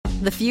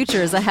The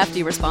future is a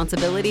hefty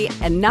responsibility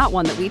and not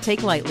one that we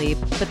take lightly.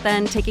 But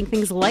then taking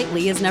things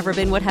lightly has never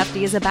been what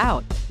Hefty is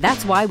about.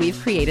 That's why we've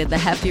created the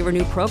Hefty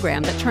Renew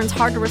program that turns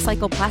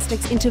hard-to-recycle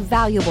plastics into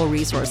valuable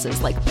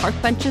resources like park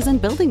benches and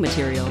building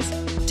materials.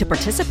 To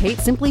participate,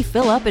 simply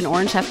fill up an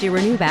orange Hefty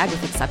Renew bag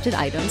with accepted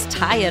items,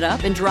 tie it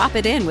up, and drop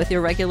it in with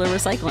your regular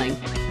recycling.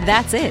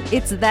 That's it.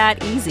 It's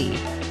that easy.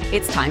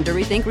 It's time to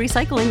rethink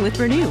recycling with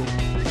Renew.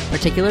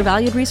 Particular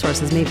valued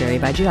resources may vary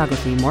by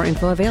geography. More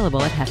info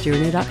available at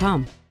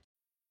heftyrenew.com.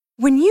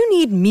 When you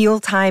need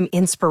mealtime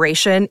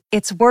inspiration,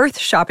 it's worth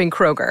shopping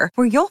Kroger,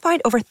 where you'll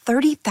find over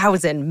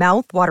 30,000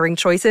 mouth-watering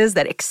choices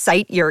that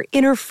excite your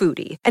inner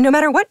foodie. And no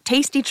matter what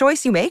tasty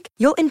choice you make,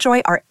 you'll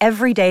enjoy our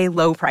everyday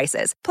low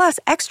prices, plus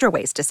extra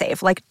ways to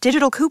save, like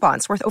digital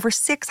coupons worth over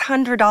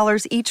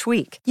 $600 each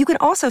week. You can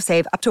also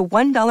save up to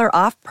 $1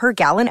 off per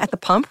gallon at the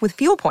pump with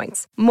fuel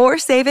points. More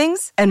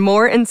savings and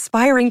more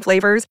inspiring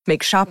flavors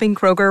make shopping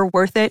Kroger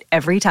worth it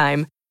every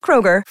time.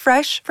 Kroger,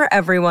 fresh for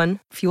everyone.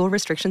 Fuel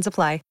restrictions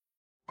apply.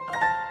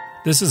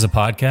 This is a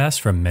podcast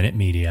from Minute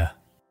Media.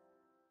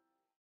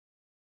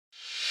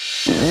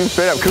 You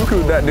straight up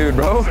cuckooed that dude,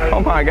 bro. Oh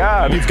my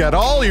God. You've got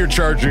all your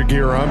Charger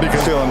gear on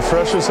because feeling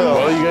fresh as hell.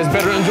 Well, you guys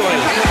better enjoy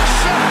it.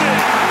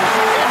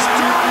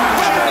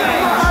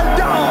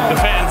 The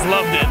fans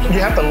loved it. You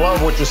have to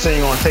love what you're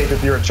seeing on tape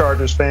if you're a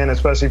Chargers fan,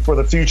 especially for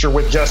the future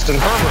with Justin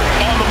Herbert.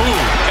 On the move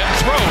and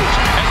throws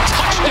and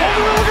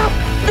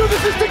touchdown. Do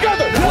this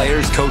together.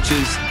 Players,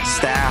 coaches,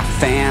 staff,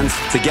 fans,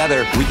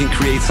 together we can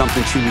create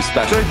something truly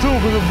special. Stay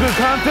tuned for some good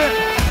content.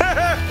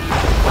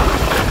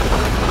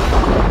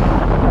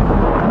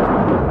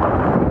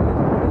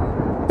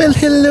 Well,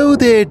 hello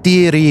there,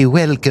 dearie.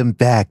 Welcome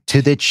back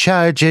to the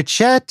Charger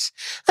Chat.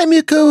 I'm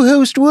your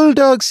co-host,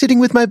 Wolldog, sitting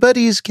with my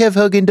buddies, Kev,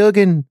 Hug, and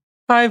Duggan.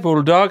 Hi,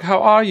 Wolldog.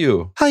 How are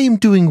you? I am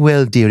doing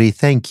well, dearie.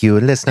 Thank you.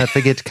 And let's not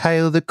forget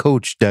Kyle, the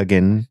coach,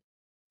 Duggan.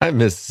 I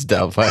miss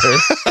Doubtfire.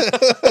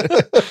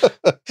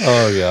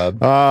 Oh,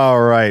 God. All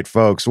right,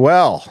 folks.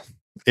 Well,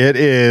 it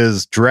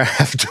is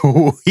draft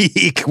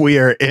week. We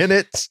are in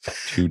it.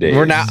 2 days.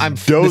 We're now.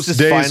 Those this is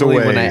days finally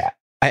away. when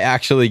I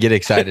actually get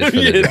excited for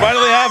the It draft.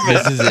 finally happened.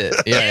 This is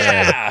it.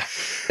 Yeah.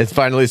 It's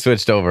finally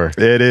switched over.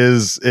 It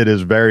is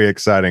very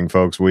exciting,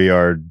 folks. We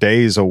are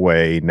days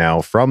away now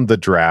from the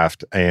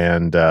draft,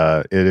 and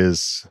it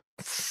is.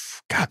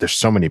 God, there's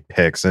so many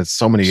picks and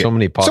so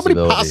many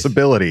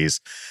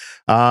possibilities.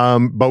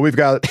 But we've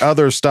got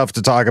other stuff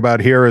to talk about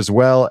here, as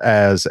well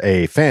as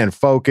a fan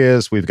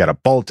focus. We've got a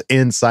Bolt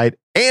Insight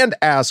and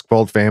Ask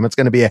Bolt Fam. It's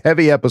going to be a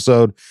heavy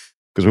episode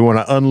because we want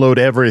to unload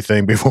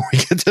everything before we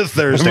get to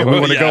Thursday. We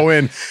want to go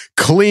in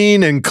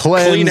clean and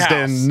cleansed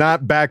and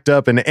not backed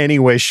up in any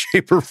way,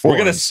 shape, or form. We're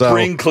going to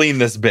spring clean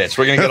this bitch.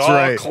 We're going to get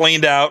all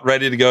cleaned out,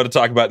 ready to go to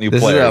talk about new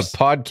players. This is a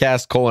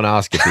podcast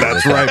colonoscopy.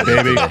 That's right,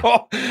 baby.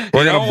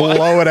 We're going to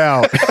blow it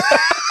out.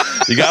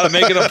 You got to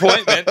make an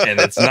appointment, and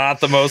it's not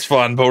the most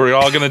fun, but we're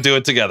all going to do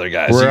it together,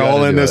 guys. We're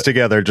all in this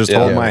together. Just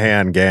hold my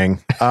hand,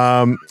 gang.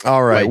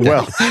 All right.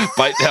 Well,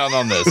 bite down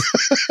on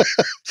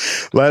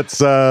this.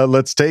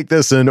 Let's take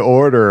this in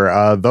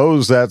order.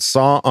 Those that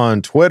saw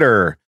on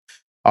Twitter,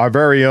 our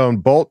very own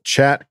Bolt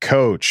Chat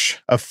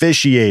coach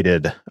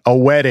officiated a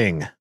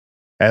wedding,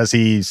 as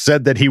he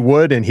said that he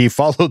would, and he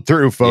followed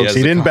through, folks.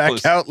 He didn't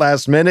back out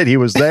last minute. He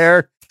was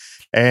there.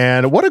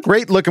 And what a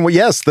great looking,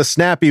 yes, the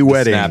Snappy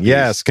wedding. Snappies.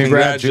 Yes,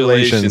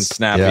 congratulations,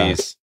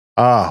 Snappies.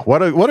 Yeah.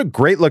 What a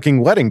great looking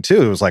wedding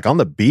too. It was like on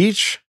the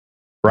beach,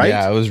 right?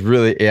 Yeah, it was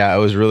really,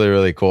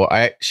 really cool.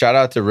 I shout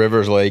out to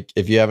Rivers Lake.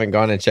 If you haven't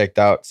gone and checked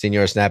out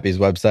Senior Snappy's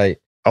website.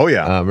 Oh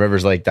yeah.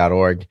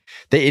 Riverslake.org.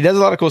 He does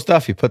a lot of cool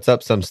stuff. He puts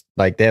up some,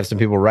 like, they have some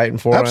people writing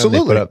for him.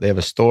 They have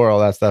a store,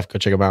 all that stuff. Go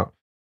check them out.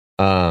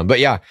 But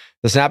yeah,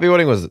 the Snappy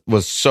wedding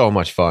was so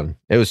much fun.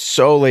 It was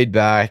so laid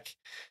back.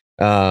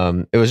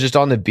 It was just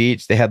on the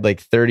beach. They had like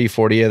 30,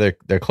 40 of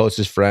their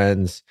closest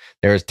friends.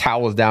 There was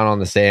towels down on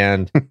the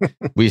sand.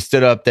 We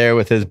stood up there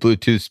with his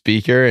Bluetooth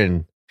speaker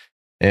and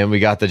we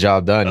got the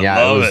job done.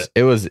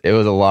 It was a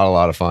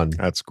lot of fun.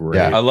 That's great.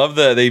 Yeah. I love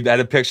they had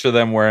a picture of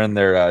them wearing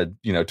their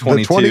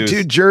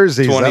 22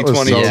 jerseys.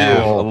 2022.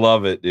 So cool. I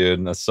love it,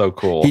 dude. That's so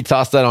cool. He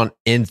tossed that on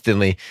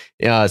instantly.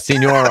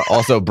 Senior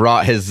also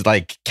brought his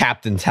like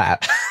captain's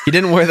hat. He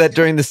didn't wear that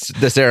during the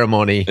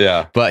ceremony.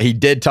 Yeah, but he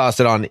did toss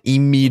it on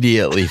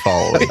immediately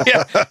following.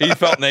 Yeah, he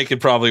felt naked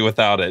probably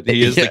without it.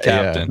 He is the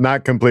captain. Yeah.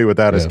 Not complete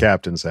without his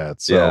captain's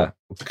hat. So. Yeah.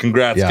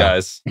 Congrats,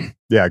 guys.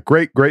 Yeah,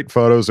 great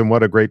photos, and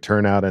what a great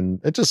turnout,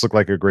 and it just looked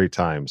like a great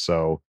time.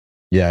 So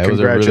yeah, it was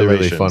a really,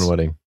 really fun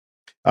wedding.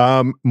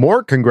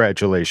 More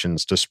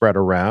congratulations to spread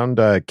around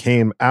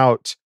came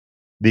out.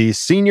 The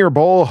Senior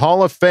Bowl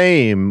Hall of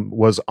Fame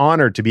was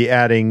honored to be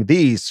adding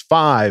these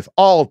 5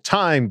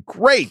 all-time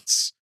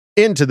greats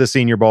into the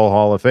Senior Bowl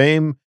Hall of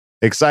Fame.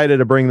 Excited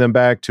to bring them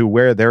back to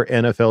where their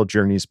NFL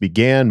journeys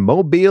began,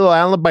 Mobile,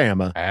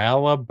 Alabama.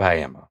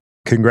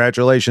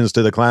 Congratulations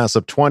to the class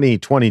of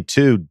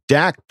 2022,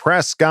 Dak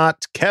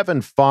Prescott, Kevin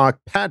Falk,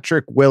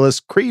 Patrick Willis,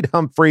 Creed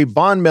Humphrey,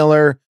 Von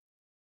Miller,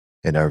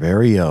 and our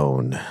very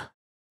own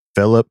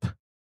Philip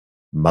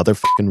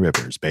motherfucking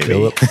Rivers, baby.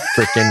 Philip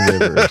freaking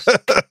Rivers.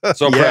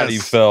 So proud of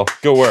you, Phil.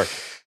 Good work.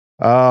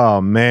 Oh,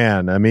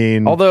 man. I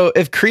mean, although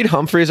if Creed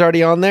Humphrey's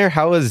already on there,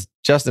 how is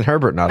Justin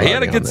Herbert not on there? He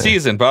had a good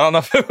season, but I don't know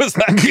if it was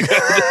that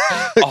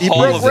good. He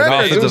broke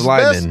records.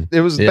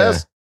 It was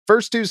best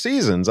first 2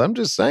 seasons. I'm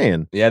just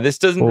saying. Yeah, this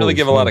doesn't really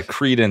give a lot of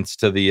credence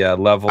to the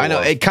level. I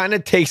know. It kind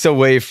of takes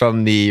away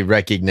from the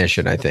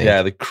recognition, I think.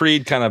 Yeah, the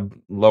Creed kind of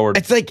lowered.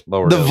 It's like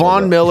the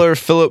Von Miller,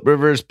 Phillip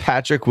Rivers,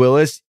 Patrick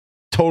Willis.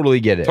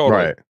 Totally get it.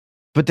 Totally. Right.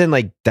 But then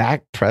like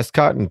Dak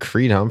Prescott and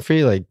Creed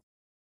Humphrey, like.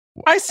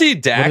 I see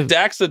Dak.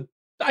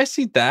 I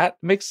see that.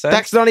 Makes sense.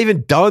 Dak's not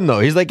even done,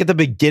 though. He's like at the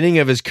beginning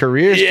of his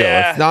career still.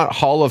 It's not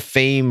Hall of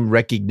Fame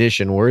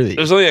recognition worthy.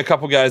 There's only a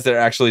couple guys that are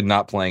actually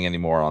not playing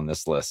anymore on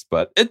this list.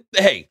 But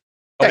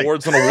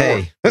award's an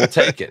award. We'll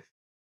take it.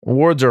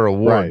 Awards are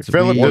awards. Right.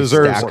 Philip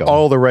deserves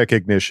all the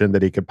recognition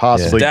that he could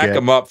possibly get. Stack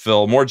them up,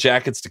 Phil. More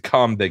jackets to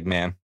come, big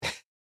man.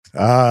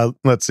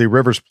 Let's see.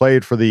 Rivers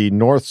played for the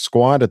North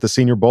squad at the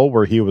Senior Bowl,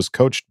 where he was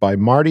coached by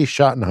Marty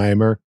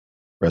Schottenheimer.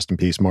 Rest in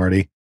peace,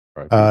 Marty.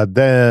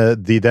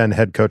 The then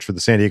head coach for the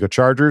San Diego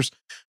Chargers.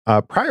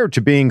 Prior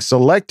to being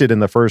selected in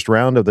the first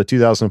round of the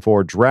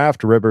 2004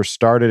 draft, Rivers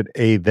started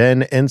a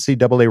then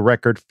NCAA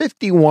record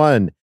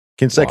 51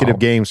 consecutive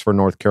games for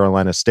North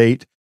Carolina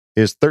State.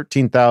 His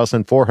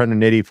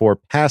 13,484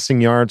 passing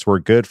yards were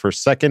good for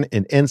second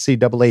in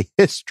NCAA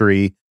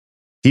history.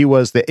 He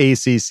was the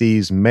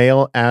ACC's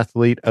Male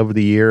Athlete of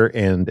the Year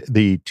and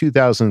the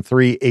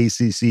 2003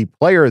 ACC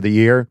Player of the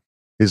Year.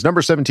 His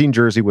number 17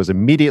 jersey was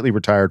immediately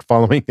retired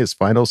following his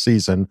final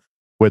season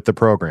with the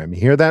program. You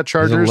hear that,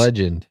 Chargers? He's a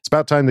legend. It's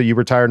about time that you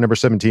retire number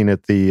 17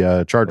 at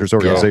the Chargers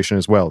organization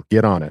as well.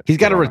 Get on it. He's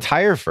got to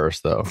retire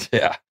first, though.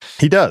 Yeah.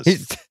 He does.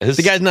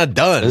 The guy's not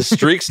done. His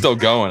streak's still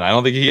going. I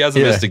don't think he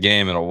hasn't missed a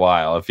game in a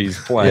while. If he's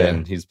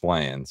playing, he's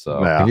playing.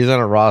 So if he's on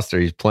a roster,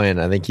 he's playing.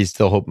 I think he's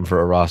still hoping for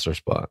a roster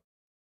spot.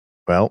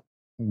 Well,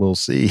 we'll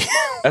see.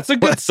 That's a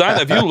good sign.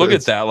 If you look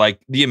at that,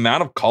 like the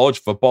amount of college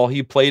football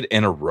he played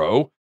in a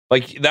row,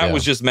 like that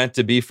was just meant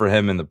to be for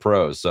him in the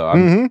pros.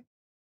 So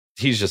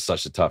he's just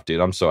such a tough dude.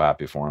 I'm so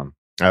happy for him.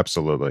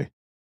 Absolutely.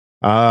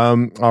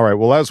 All right.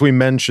 Well, as we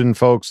mentioned,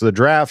 folks, the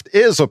draft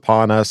is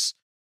upon us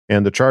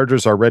and the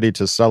Chargers are ready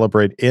to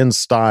celebrate in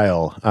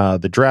style.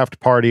 The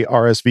draft party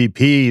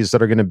RSVPs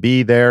that are going to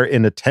be there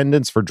in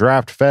attendance for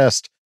Draft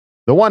Fest.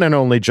 The one and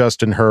only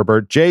Justin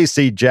Herbert,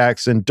 J.C.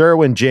 Jackson,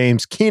 Derwin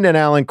James, Keenan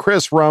Allen,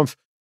 Chris Rumph,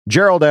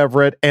 Gerald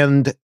Everett,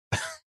 and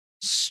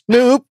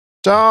Snoop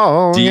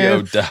Dogg.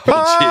 D-O-W-G.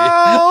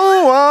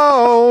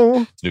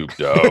 Oh, Snoop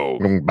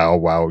Dogg. Bow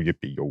wow,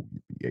 yippee yo,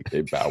 yippee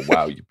yay. Bow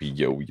wow, yippee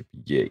yo,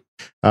 yippee yay.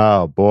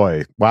 Oh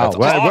boy, wow!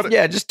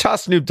 Yeah, just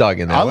toss Snoop Dogg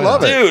in there. I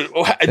love it, dude.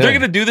 They're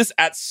gonna do this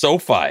at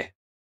SoFi.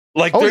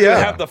 Like they're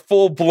gonna have the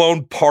full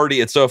blown party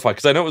at SoFi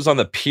because I know it was on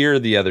the pier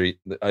a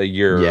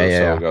year or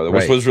so ago,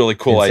 which was really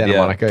cool idea.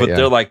 Monica, but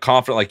they're like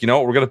confident, like, you know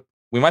what,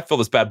 we might fill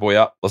this bad boy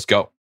up. Let's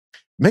go.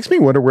 Makes me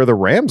wonder where the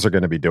Rams are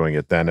going to be doing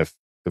it then. If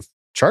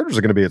Chargers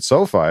are going to be at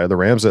SoFi, are the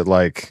Rams at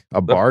like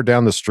a bar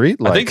down the street?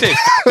 Like... I think they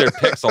their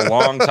picks a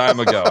long time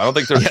ago. I don't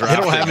think they're drafting.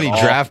 They don't have any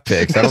draft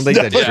picks. I don't think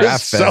that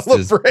draft fest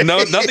is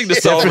nothing to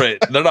celebrate.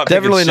 They're not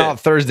definitely not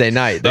Thursday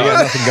night. They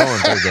got nothing going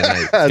Thursday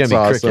night. It's gonna be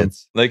awesome.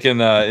 Crickets. They can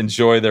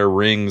enjoy their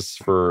rings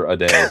for a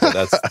day.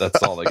 But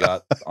that's all they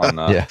got on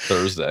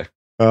Thursday.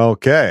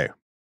 Okay.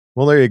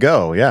 Well, there you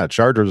go. Yeah,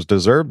 Chargers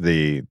deserve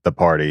the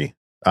party.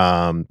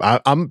 I'm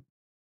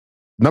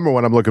number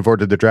one, I'm looking forward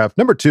to the draft.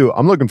 Number two,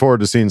 I'm looking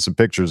forward to seeing some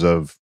pictures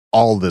of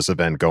all this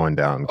event going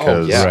down.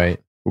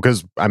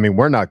 Because I mean,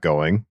 we're not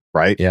going,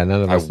 right? Yeah,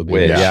 none of us will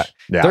be. Yeah.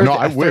 No,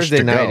 I wish Thursday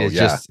to night go. is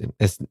just,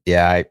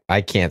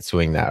 I can't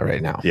swing that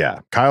right now. Yeah,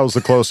 Kyle's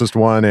the closest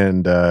one,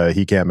 and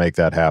he can't make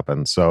that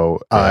happen. So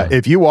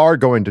if you are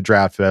going to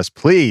Draft Fest,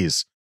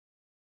 please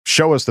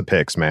show us the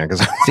pics, man.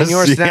 Because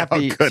Senor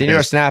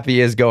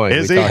Snappy is going.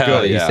 Is he?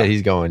 He said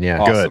he's going. Yeah,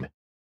 awesome.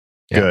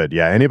 Good.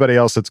 Yeah. Anybody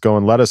else that's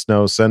going, let us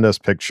know. Send us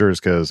pictures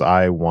because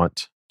I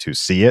want to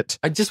see it.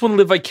 I just want to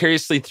live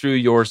vicariously through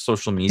your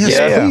social media.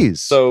 Yes,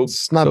 please. So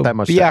it's not that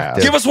much to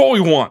ask. Give us what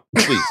we want,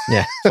 please.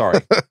 Yeah.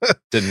 Sorry.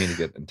 Didn't mean to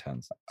get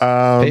intense.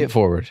 Pay it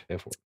forward.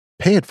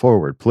 Pay it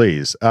forward,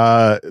 please.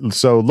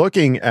 So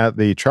looking at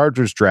the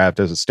Chargers draft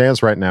as it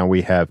stands right now,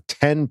 we have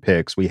 10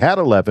 picks. We had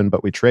 11,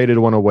 but we traded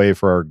one away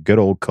for our good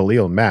old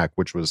Khalil Mack,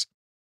 which was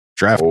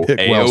draft pick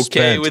well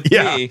spent. With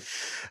me.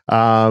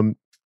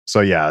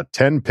 So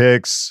 10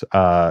 picks.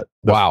 Wow,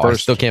 I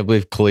still can't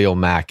believe Khalil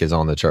Mack is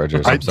on the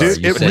Chargers.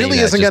 It really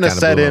isn't going to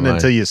set in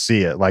until you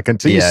see it. Like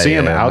until you see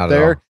him out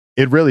there,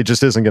 it really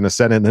just isn't going to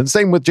set in. And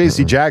same with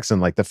J.C. Jackson.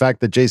 Like the fact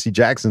that J.C.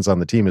 Jackson's on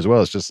the team as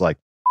well, it's just like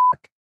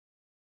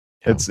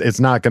it's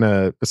not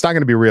gonna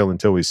be real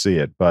until we see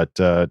it. But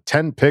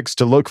 10 picks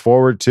to look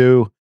forward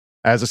to.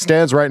 As it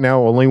stands right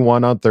now, only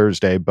one on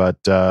Thursday. But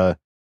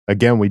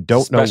again, we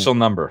don't know special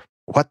number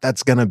what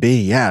that's going to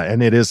be. Yeah,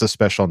 and it is a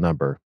special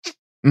number.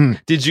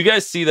 Did you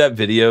guys see that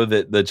video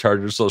that the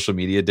Chargers social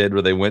media did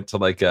where they went to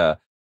like a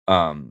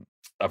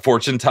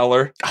fortune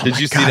teller. Did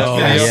you see that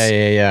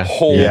video? Yeah.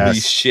 Holy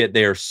shit,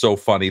 they are so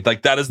funny.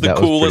 Like that is the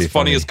coolest,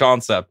 funniest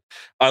concept.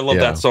 I love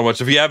that so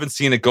much. If you haven't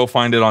seen it, go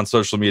find it on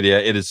social media.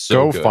 It is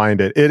so good. Find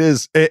it. It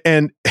is,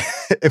 and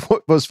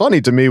what was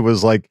funny to me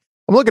was like,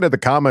 I'm looking at the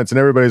comments and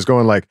everybody's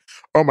going like,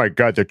 oh my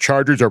God, the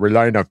Chargers are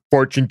relying on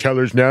fortune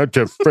tellers now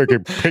to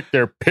freaking pick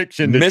their picks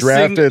in the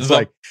draft. It's the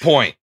like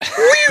point.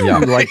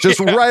 Like just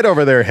right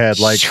over their head.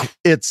 Like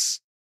it's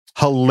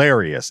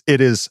hilarious. It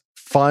is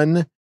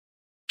fun.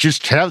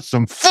 Just have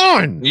some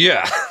fun.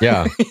 Yeah.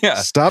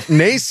 Stop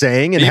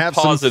naysaying and have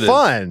some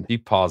fun. Be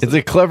positive. It's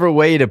a clever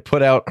way to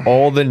put out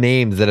all the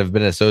names that have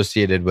been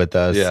associated with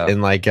us in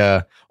like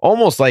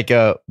almost like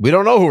we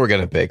don't know who we're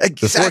going to pick.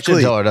 Exactly. The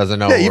fortune teller doesn't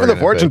know. Yeah, even the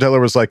fortune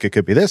teller was like, it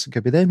could be this, it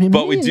could be that.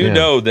 But we do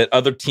know that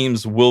other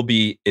teams will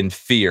be in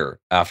fear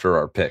after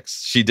our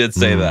picks. She did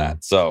say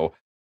that. So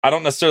I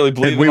don't necessarily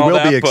believe we in all will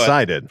that, be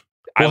excited.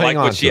 I like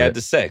what she had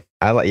to say.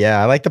 I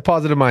like the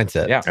positive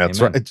mindset. Yeah, that's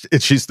right.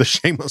 She's the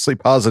shamelessly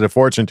positive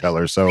fortune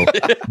teller. So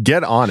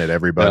get on it,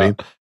 everybody.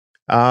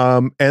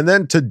 Yeah. And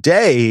then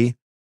today,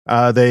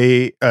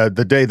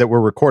 the day that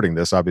we're recording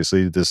this,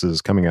 obviously this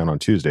is coming out on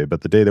Tuesday, but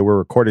the day that we're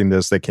recording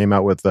this, they came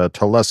out with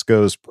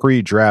Telesco's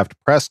pre-draft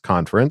press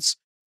conference,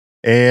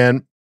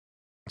 and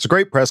it's a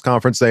great press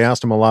conference. They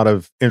asked him a lot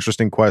of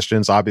interesting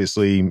questions.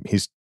 Obviously,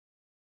 he's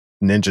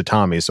Ninja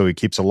Tommy, so he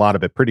keeps a lot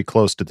of it pretty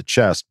close to the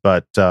chest,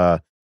 but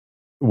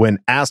when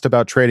asked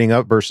about trading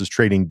up versus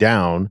trading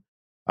down,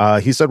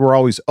 he said we're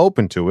always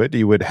open to it.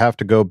 You would have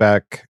to go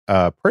back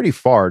pretty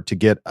far to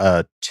get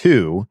a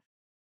 2,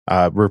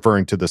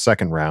 referring to the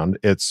second round.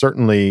 It's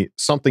certainly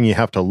something you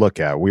have to look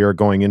at. We are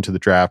going into the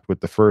draft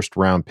with the first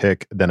round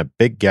pick, then a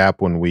big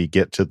gap when we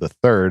get to the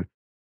third.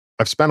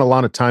 I've spent a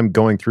lot of time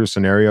going through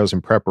scenarios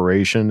in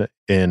preparation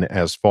in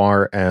as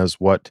far as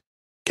what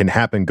can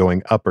happen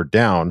going up or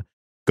down.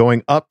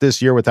 Going up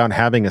this year without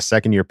having a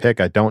second-year pick,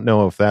 I don't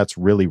know if that's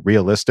really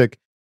realistic.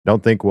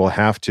 Don't think we'll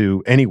have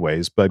to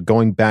anyways, but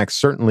going back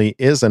certainly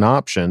is an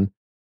option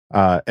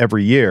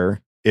every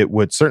year. It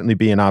would certainly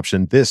be an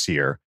option this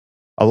year.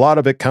 A lot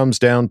of it comes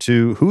down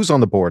to who's on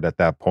the board at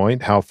that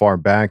point, how far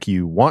back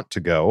you want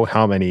to go,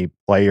 how many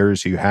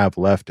players you have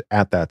left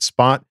at that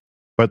spot.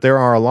 But there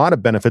are a lot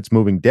of benefits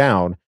moving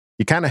down.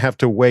 You kind of have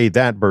to weigh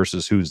that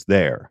versus who's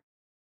there.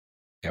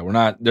 Yeah,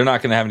 they're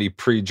not going to have any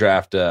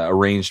pre-draft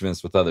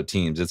arrangements with other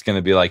teams. It's going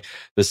to be like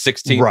the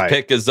 16th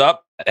pick is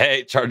up.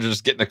 Hey,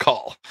 Chargers getting a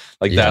call.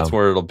 Like that's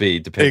where it'll be,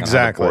 depending on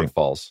how the board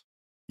falls.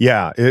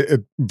 Yeah,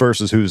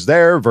 versus who's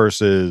there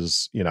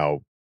versus,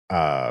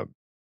 I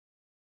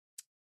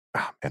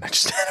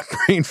just had a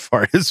brain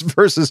fart. It's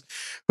versus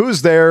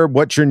who's there,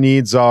 what your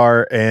needs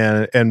are,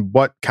 and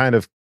what kind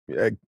of,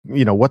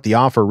 what the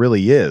offer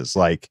really is.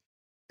 Like,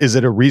 is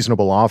it a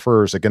reasonable offer,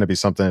 or is it going to be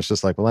something that's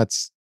just like, well,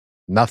 that's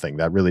nothing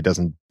that really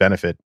doesn't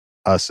benefit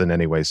us in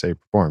any way, shape,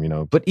 or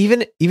form, But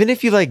even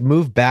if you like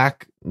move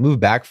back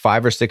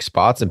 5 or 6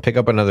 spots and pick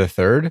up another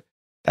third,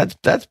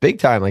 that's big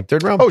time. Like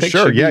third round. Oh,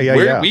 sure,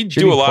 yeah. We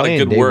do a lot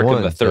of good work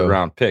in the third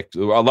round pick. A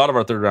lot of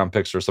our third round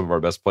picks are some of our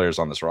best players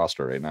on this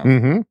roster right now.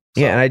 Mm-hmm.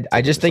 Yeah, and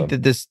I just think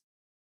that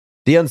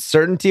the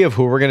uncertainty of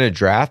who we're going to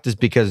draft is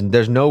because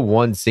there's no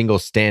one single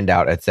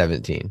standout at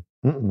 17.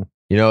 Mm-mm.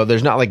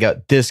 There's not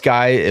like this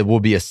guy. It will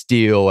be a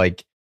steal.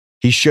 Like,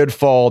 he should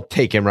fall,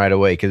 take him right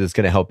away because it's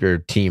going to help your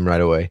team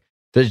right away.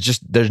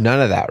 There's none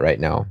of that right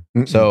now.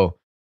 Mm-mm. So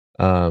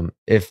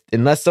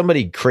unless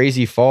somebody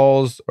crazy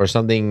falls or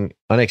something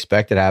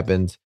unexpected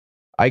happens,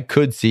 I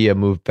could see a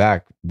move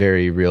back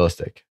very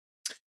realistic.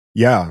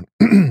 Yeah.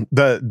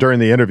 During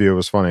the interview, it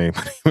was funny.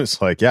 He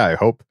was like, yeah, I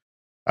hope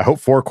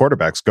 4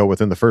 quarterbacks go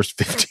within the first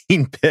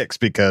 15 picks,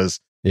 because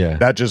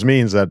that just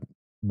means that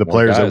the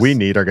players that we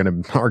need are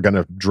going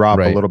to drop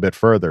a little bit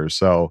further.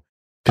 So,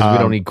 because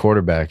we don't need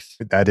quarterbacks.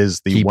 That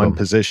is the one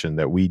position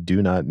that we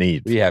do not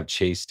need. We have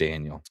Chase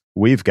Daniel.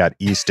 We've got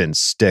Easton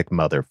Stick,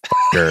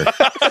 motherfucker.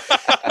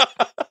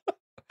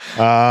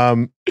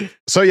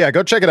 So yeah,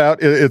 go check it out.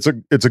 It's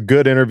a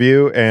good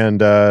interview, and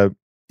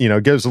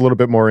gives a little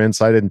bit more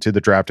insight into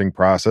the drafting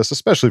process,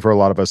 especially for a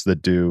lot of us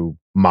that do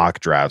mock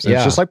drafts. And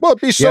it's just like, well,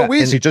 it'd be so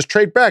easy. Just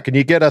trade back and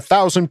you get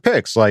 1,000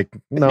 picks. Like,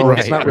 no,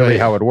 it's not really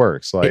how it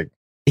works. Like,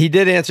 he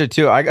did answer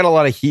too. I got a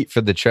lot of heat for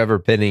the Trevor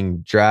Penning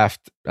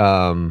draft,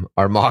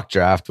 our mock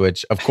draft,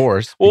 which of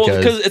course,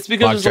 because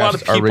there's a lot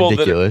of people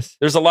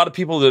there's a lot of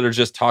people that are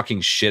just talking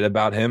shit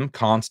about him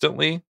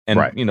constantly. And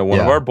one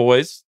of our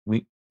boys,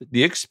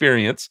 the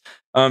experience,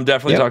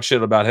 definitely talk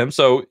shit about him.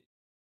 So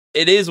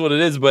it is what it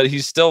is, but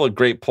he's still a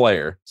great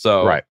player.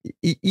 So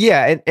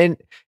yeah, and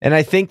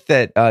I think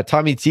that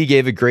Tommy T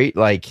gave a great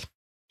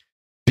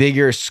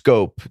bigger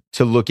scope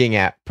to looking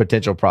at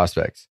potential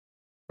prospects.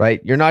 Right?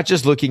 You're not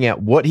just looking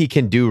at what he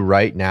can do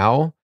right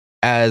now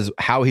as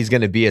how he's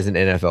going to be as an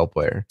NFL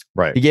player.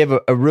 Right. He gave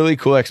a really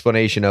cool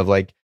explanation of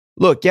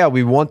look,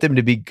 we want them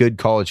to be good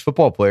college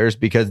football players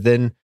because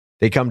then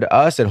they come to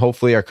us and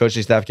hopefully our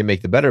coaching staff can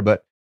make them better.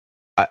 But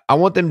I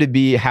want them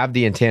to have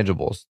the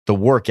intangibles, the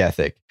work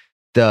ethic,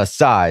 the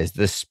size,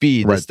 the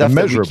speed, the stuff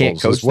that we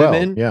can't coach them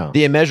in,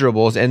 the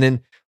immeasurables. And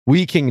then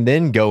we can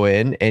then go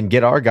in and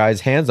get our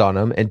guys' hands on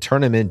them and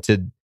turn them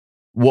into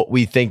what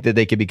we think that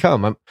they could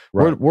become.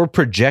 We're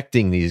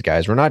projecting these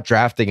guys. We're not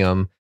drafting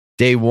them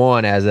day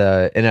one as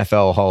a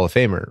NFL Hall of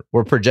Famer.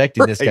 We're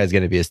projecting this guy's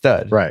going to be a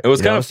stud. Right. It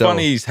was kind of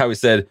funny how he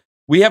said,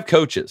 we have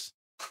coaches.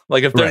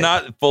 Like if they're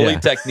not fully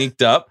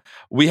techniqued up,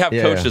 we have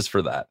coaches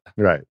for that.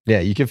 Right.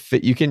 Yeah. You can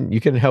fit, you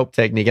can help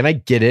technique. And I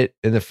get it.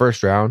 In the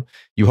first round,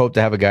 you hope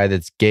to have a guy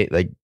that's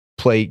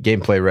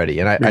gameplay ready.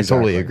 And I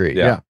totally agree.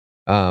 Yeah.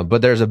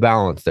 But there's a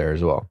balance there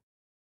as well.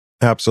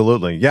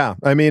 Absolutely. Yeah.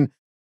 I mean,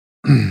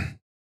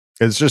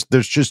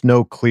 there's just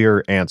no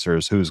clear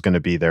answers who's going to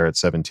be there at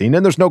 17,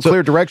 and there's no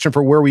clear direction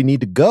for where we need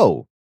to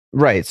go.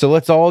 Right. So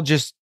let's all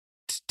just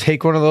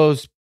take one of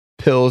those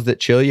pills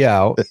that chill you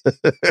out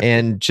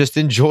and just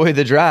enjoy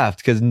the draft,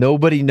 because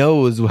nobody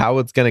knows how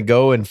it's going to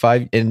go in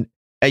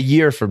a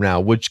year from now.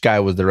 Which guy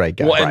was the right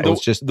guy? Well,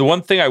 and just the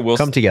one thing I will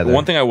come together. The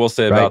one thing I will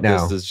say about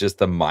this is just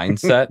the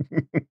mindset.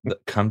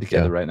 Come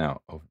together right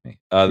now. Over me.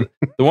 The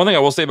one thing I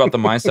will say about the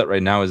mindset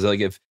right now is like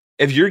if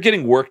you're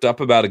getting worked up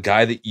about a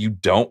guy that you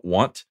don't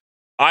want.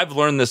 I've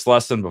learned this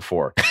lesson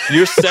before.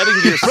 You're setting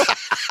your.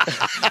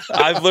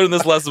 I've learned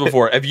this lesson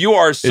before. If you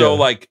are so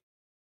like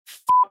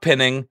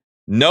pinning,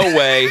 no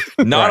way,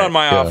 not on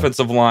my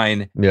offensive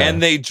line,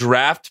 and they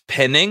draft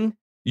pinning,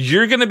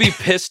 you're going to be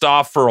pissed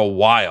off for a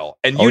while.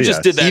 And you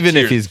just did that, even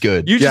if he's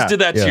good. You just did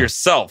that to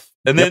yourself,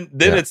 and then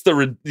it's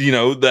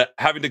the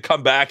having to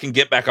come back and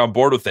get back on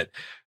board with it.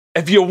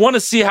 If you want to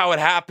see how it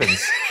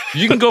happens,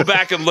 you can go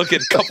back and look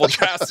at a couple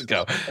drafts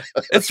ago.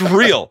 It's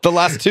real. The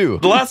last two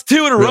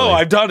in a row,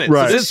 I've done it.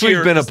 Right. So this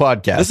we've been a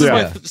podcast. This is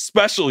my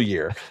special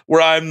year where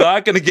I'm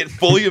not going to get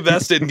fully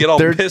invested and get all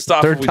pissed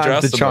off if we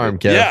draft somebody. Charm,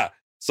 Kev. Yeah.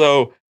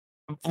 So,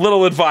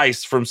 little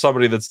advice from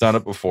somebody that's done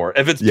it before.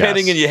 If it's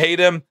pinning and you hate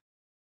him,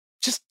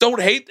 just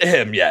don't hate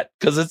him yet,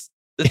 because it's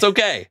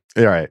okay.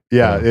 All right.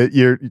 Yeah.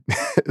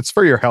 It's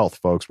for your health,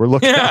 folks. We're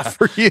looking out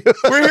for you.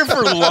 We're here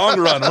for the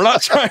long run. We're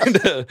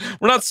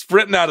not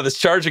sprinting out of this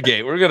Charger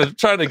gate. We're going to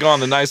try to go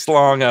on the nice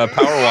long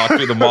power walk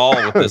through the mall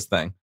with this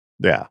thing.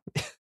 Yeah.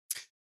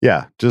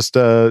 Yeah. Just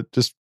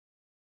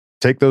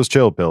take those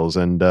chill pills.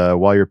 And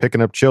while you're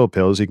picking up chill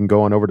pills, you can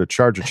go on over to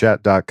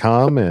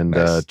chargerchat.com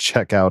and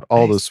check out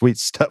all the sweet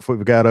stuff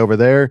we've got over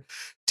there.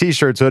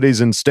 T-shirts,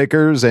 hoodies, and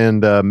stickers,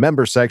 and a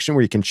member section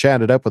where you can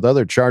chat it up with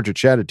other Charger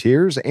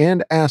Chatteteers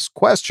and ask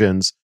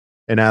questions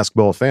and Ask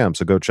Bull Fam.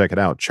 So go check it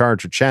out,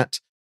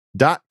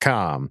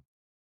 chargerchat.com.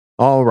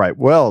 All right.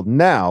 Well,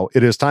 now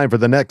it is time for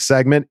the next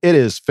segment. It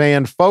is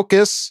Fan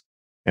Focus,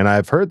 and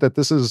I've heard that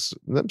this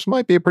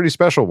might be a pretty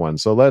special one.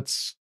 So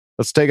let's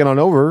take it on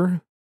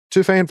over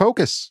to Fan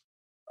Focus.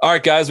 All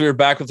right, guys, we were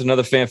back with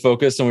another Fan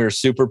Focus, and we were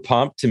super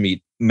pumped to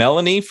meet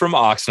Melanie from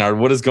Oxnard.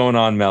 What is going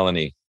on,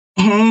 Melanie?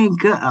 Hey,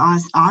 good.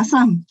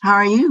 Awesome. How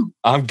are you?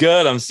 I'm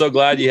good. I'm so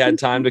glad you had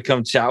time to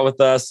come chat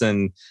with us.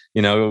 And,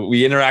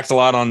 we interact a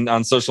lot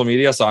on social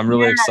media. So I'm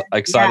really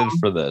excited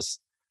for this.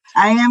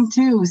 I am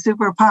too.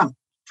 Super pumped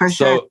for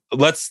sure. So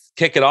let's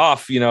kick it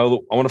off. I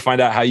want to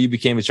find out how you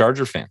became a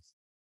Charger fan.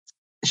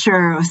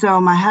 Sure. So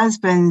my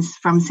husband's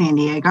from San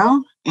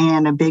Diego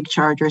and a big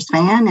Chargers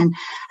fan. And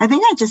I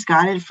think I just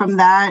got it from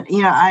that.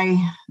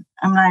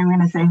 I'm not even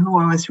going to say who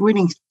I was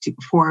rooting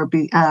for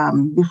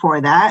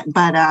before that.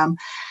 But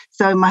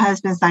so my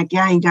husband's like,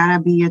 yeah, you got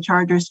to be a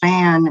Chargers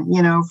fan,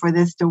 for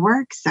this to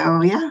work.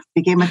 So, yeah,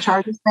 became a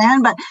Chargers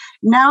fan. But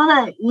now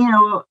that,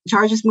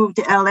 Chargers moved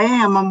to LA,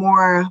 I'm a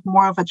more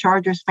of a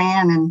Chargers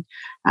fan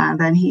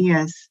than he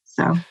is.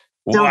 So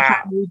still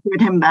trying to get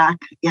him back.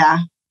 Yeah.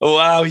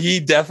 Wow. He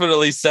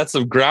definitely set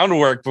some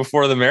groundwork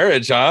before the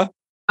marriage, huh?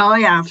 Oh,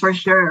 yeah, for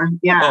sure.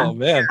 Yeah. Oh,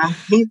 man. Yeah.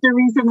 He's the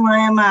reason why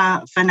I'm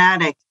a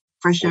fanatic.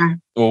 For sure.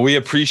 Well, we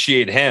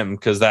appreciate him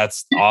because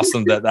that's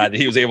awesome that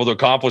he was able to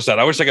accomplish that.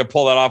 I wish I could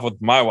pull that off with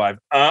my wife.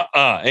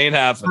 Ain't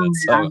happening.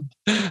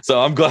 So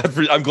I'm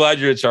glad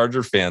you're a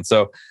Charger fan.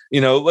 So,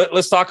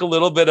 let's talk a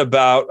little bit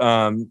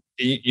about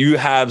you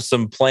have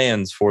some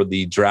plans for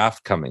the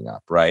draft coming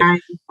up, right?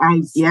 So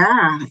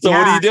what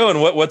are you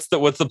doing? What's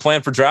the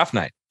plan for draft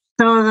night?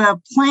 So the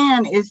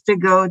plan is to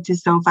go to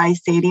SoFi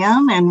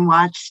Stadium and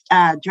watch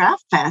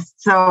Draft Fest.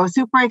 So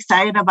super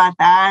excited about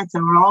that.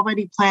 So we're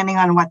already planning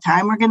on what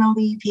time we're going to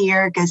leave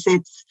here because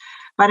it's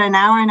about an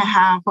hour and a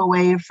half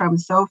away from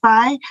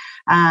SoFi.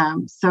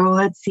 So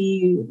let's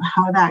see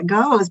how that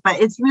goes. But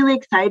it's really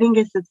exciting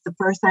because it's the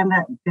first time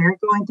that they're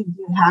going to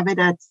have it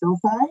at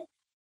SoFi.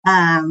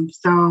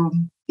 So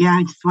yeah,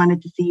 I just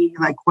wanted to see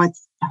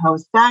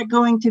how's that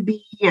going to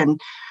be. And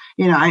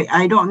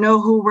I don't know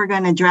who we're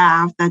going to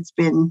draft. That's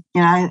been,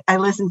 I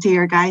listened to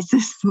your guys'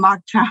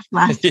 mock draft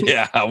last week.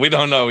 Yeah, we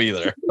don't know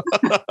either.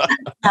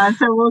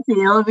 So we'll see.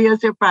 It'll be a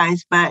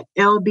surprise, but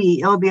it'll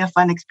be a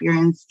fun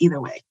experience either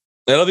way.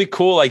 It'll be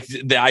cool. Like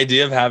the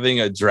idea of having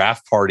a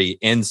draft party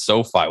in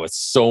SoFi with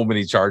so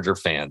many Charger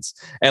fans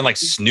and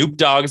Snoop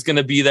Dogg's going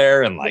to be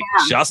there and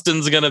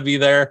Justin's going to be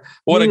there.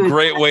 What a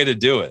great way to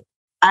do it.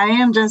 I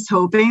am just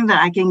hoping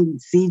that I can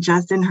see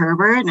Justin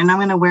Herbert and I'm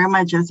going to wear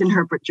my Justin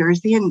Herbert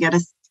jersey and get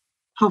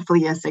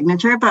hopefully a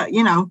signature, but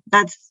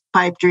that's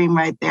pipe dream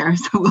right there.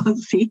 So we'll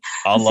see.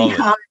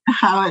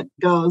 How it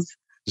goes.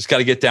 Just got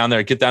to get down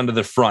there, get down to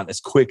the front as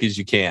quick as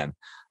you can.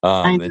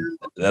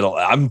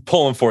 I'm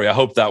pulling for you. I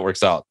hope that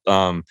works out.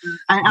 I'll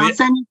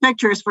send you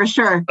pictures for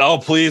sure. Oh,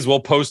 please. We'll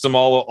post them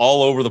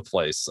all over the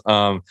place.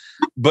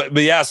 But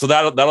yeah, so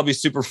that'll be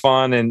super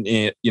fun. And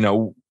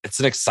it's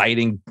an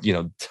exciting,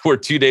 we're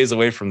 2 days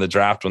away from the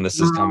draft when this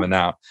is coming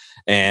out,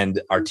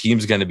 and our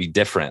team's going to be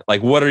different.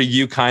 Like, what are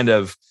you kind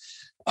of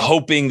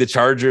hoping the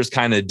Chargers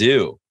kind of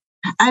do?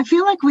 I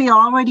feel like we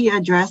already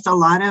addressed a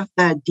lot of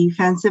the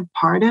defensive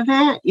part of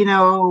it.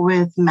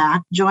 With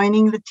Mac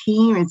joining the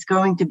team, it's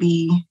going to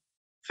be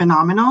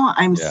phenomenal.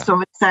 I'm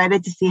so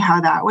excited to see how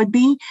that would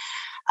be.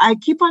 I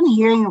keep on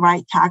hearing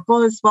right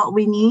tackle is what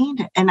we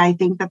need. And I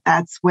think that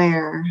that's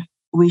where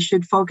we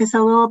should focus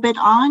a little bit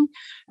on,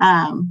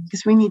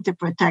 because we need to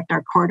protect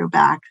our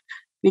quarterback.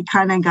 We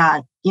kind of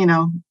got,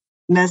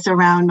 mess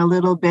around a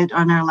little bit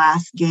on our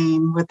last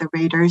game with the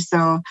Raiders.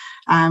 So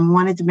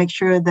wanted to make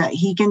sure that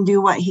he can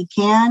do what he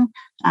can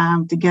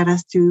to get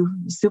us to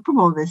the Super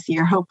Bowl this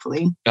year,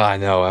 hopefully. I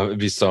know. It would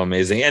be so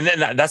amazing. And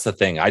then that's the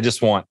thing. I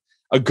just want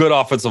a good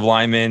offensive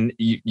lineman.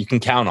 You can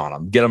count on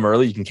them. Get them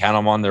early. You can count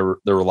them on. They're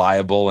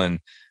reliable. And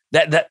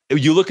that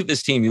you look at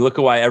this team, you look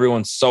at why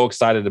everyone's so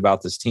excited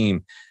about this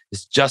team.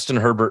 It's Justin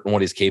Herbert and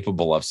what he's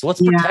capable of. So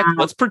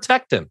let's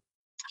protect him.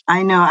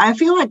 I know. I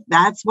feel like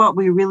that's what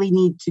we really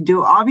need to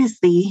do.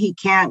 Obviously, he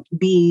can't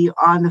be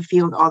on the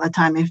field all the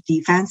time if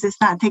defense is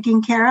not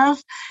taken care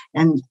of.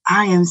 And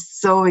I am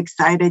so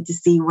excited to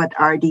see what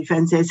our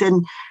defense is.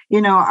 And,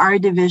 our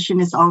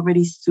division is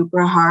already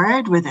super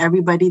hard with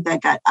everybody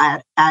that got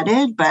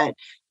added. But,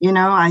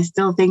 I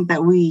still think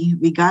that we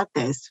got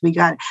this.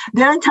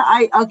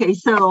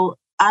 So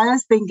I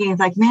was thinking, it's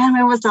like, man,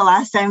 when was the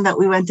last time that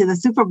we went to the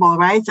Super Bowl,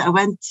 right? So I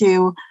went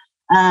to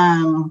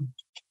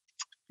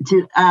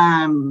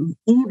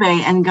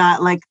eBay and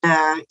got like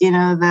the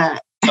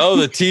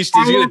the t-shirt.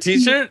 Did you get a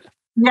t-shirt?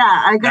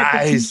 Yeah, I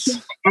got the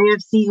t-shirt,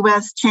 AFC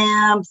West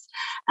champs,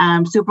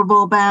 Super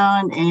Bowl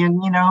bound, and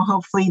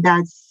hopefully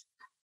that's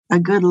a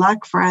good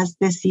luck for us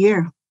this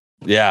year.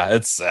 Yeah,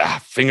 it's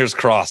fingers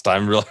crossed.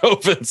 I'm really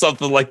hoping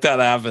something like that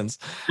happens.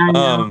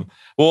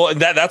 Well,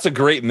 that's a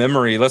great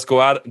memory. Let's go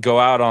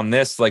out on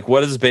this. Like,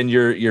 what has been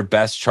your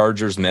best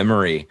Chargers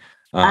memory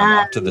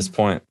up to this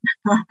point?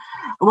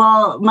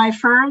 Well, my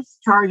first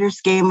Chargers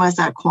game was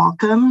at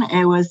Qualcomm.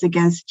 It was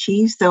against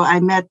Chiefs. So I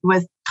met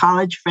with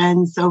college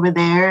friends over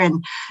there,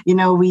 and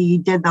we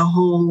did the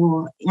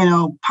whole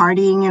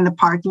partying in the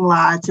parking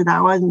lot. So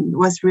that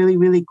was really,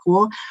 really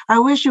cool. I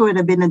wish it would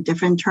have been a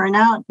different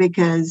turnout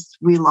because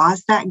we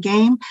lost that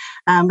game.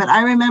 But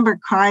I remember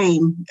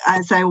crying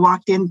as I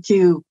walked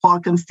into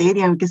Qualcomm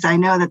Stadium because I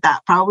know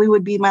that probably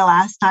would be my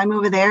last time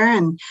over there.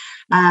 And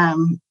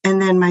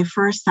then my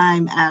first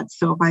time at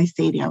SoFi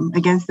Stadium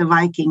against the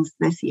Vikings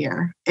this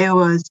year. It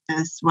was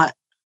just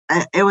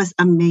it was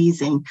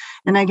amazing.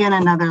 And again,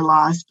 another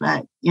loss,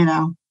 but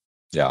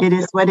it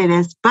is what it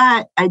is.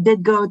 But I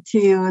did go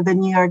to the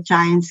New York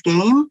Giants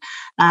game.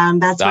 You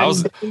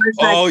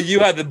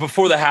had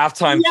before the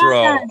halftime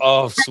throw.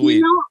 Oh,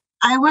 sweet.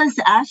 I was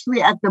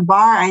actually at the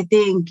bar, I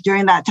think,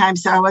 during that time.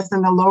 So I was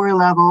in the lower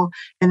level,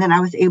 and then I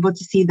was able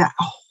to see the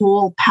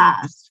whole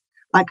pass,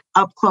 like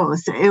up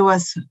close. It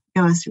was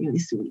really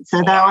sweet.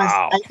 So that was,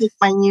 I think,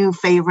 my new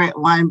favorite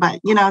one. But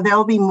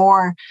there'll be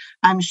more,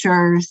 I'm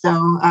sure.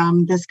 So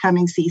this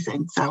coming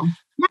season. So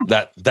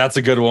yeah. That's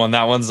a good one.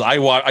 That one's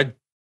I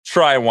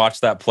try and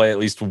watch that play at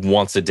least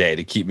once a day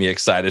to keep me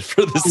excited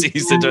for the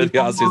season during the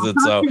off season.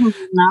 How can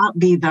you not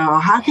be though?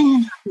 How can you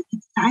not be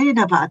excited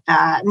about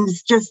that? And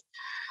it's just,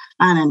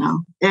 I don't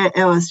know.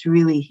 It was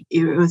really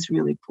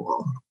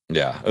cool.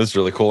 Yeah, it was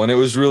really cool. And it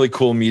was really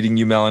cool meeting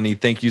you, Melanie.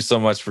 Thank you so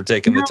much for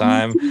taking the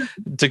time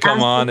to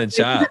come on and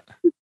chat.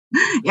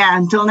 Yeah,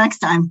 until next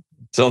time.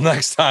 Till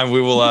next time,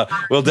 we will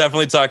we'll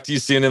definitely talk to you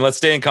soon, and let's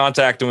stay in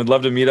contact, and we'd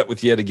love to meet up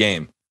with you at a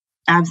game.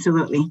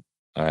 Absolutely.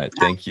 All right.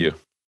 Thank you.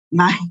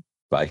 Bye.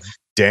 Bye.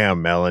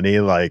 Damn, Melanie.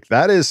 Like,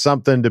 that is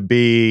something to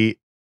be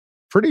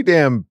pretty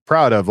damn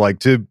proud of. Like,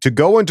 to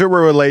go into a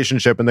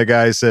relationship and the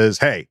guy says,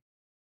 hey,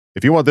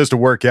 if you want this to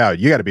work out,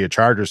 you got to be a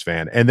Chargers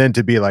fan. And then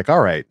to be like,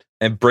 all right.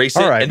 Embrace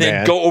it, and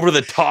then go over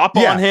the top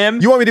on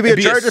him. You want me to be a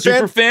Charger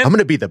fan? I'm going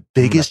to be the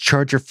biggest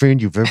Charger fan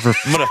you've ever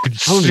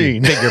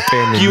seen. Bigger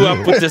fan than you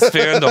up with this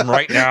fandom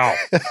right now.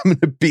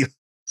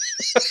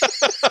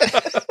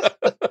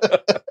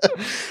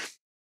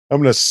 I'm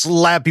going to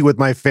slap you with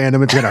my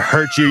fandom. It's going to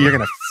hurt you. You're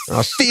going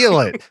to feel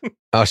it.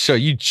 I'll show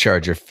you,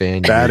 Charger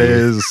fan. That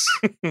is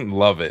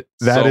love it.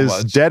 That so is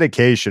much.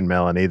 Dedication,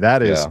 Melanie.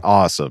 That is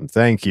awesome.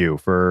 Thank you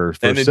for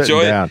sitting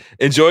down.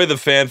 Enjoy the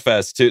fan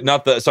fest too.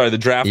 Not the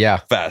draft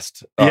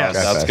fest. Yes,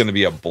 that's going to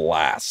be a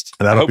blast.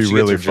 That'll be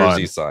really fun.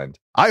 Jersey signed.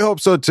 I hope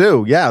so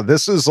too. Yeah,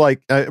 this is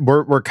like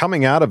we're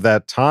coming out of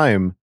that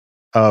time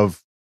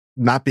of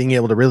not being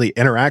able to really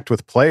interact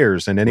with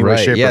players in any way,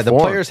 shape, or form. Yeah, the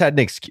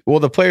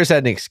players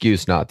had an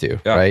excuse not to,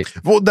 right?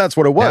 Well, that's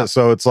what it was. Yeah.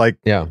 So it's like,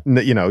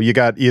 you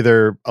got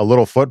either a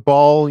little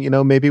football,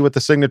 maybe with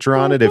the signature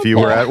on it, if you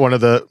were at one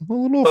of the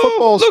little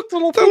footballs,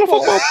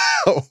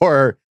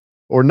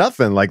 or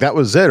nothing. Like that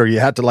was it, or you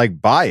had to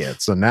like buy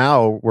it. So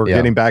now we're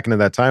getting back into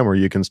that time where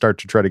you can start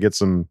to try to get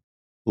some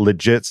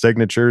legit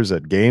signatures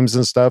at games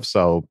and stuff.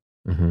 So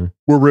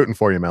we're rooting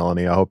for you,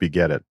 Melanie. I hope you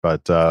get it.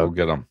 But we'll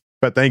get them.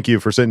 But thank you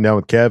for sitting down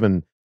with Kev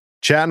and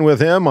chatting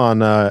with him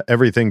on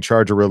everything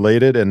Charger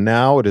related. And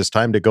now it is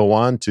time to go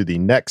on to the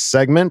next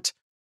segment,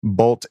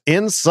 Bolt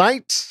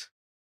Insight.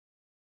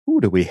 Who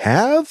do we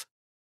have?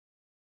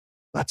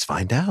 Let's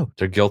find out.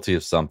 They're guilty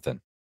of something.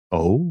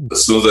 Oh.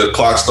 As soon as that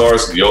clock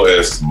starts, your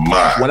ass is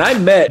mine. When I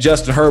met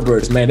Justin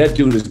Herbert, man, that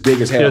dude is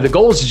big as hell. The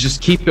goal is to just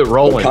keep it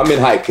rolling. Come in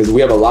hype because we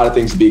have a lot of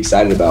things to be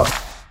excited about.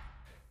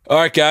 All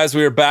right, guys,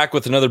 we are back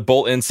with another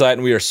Bolt Insight,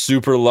 and we are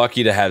super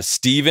lucky to have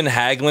Stephen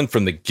Haglund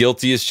from the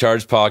Guilty as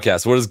Charged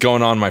podcast. What is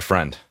going on, my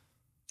friend?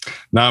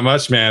 Not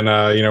much, man.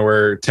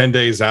 We're 10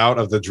 days out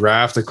of the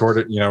draft,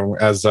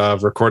 as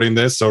of recording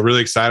this. So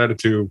really excited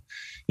to,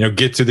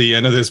 get to the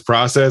end of this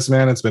process,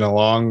 man.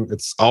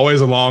 It's always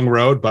a long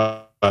road,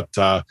 but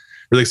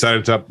really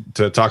excited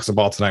to talk some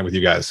ball tonight with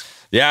you guys.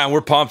 Yeah, and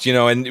we're pumped,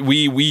 and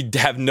we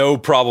have no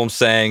problem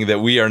saying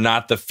that we are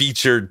not the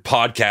featured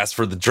podcast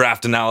for the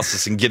draft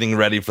analysis and getting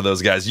ready for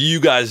those guys.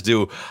 You guys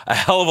do a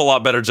hell of a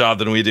lot better job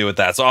than we do with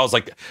that. So I was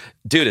like,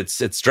 dude,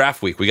 it's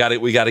draft week. We got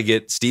to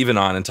get Steven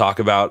on and talk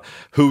about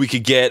who we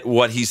could get,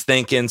 what he's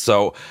thinking.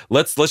 So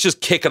let's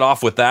just kick it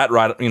off with that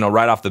right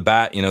off the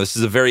bat. This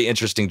is a very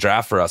interesting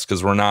draft for us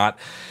because we're not.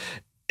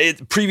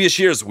 Previous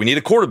years, we need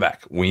a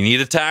quarterback, we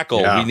need a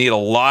tackle, we need a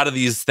lot of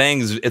these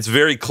things. It's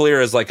very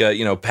clear as like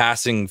a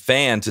passing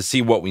fan to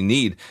see what we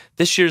need.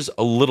 This year's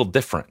a little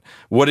different.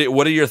 What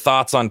are your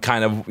thoughts on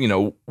kind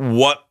of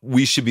what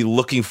we should be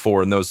looking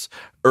for in those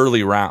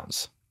early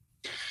rounds?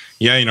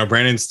 Yeah,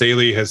 Brandon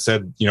Staley has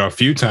said a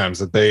few times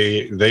that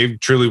they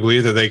truly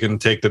believe that they can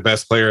take the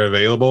best player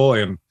available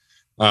and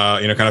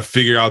kind of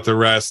figure out the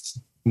rest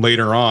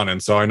later on.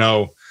 And so I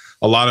know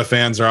a lot of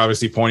fans are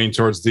obviously pointing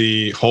towards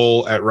the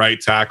hole at right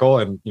tackle.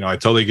 And, I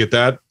totally get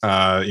that.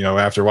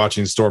 After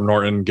watching Storm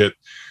Norton get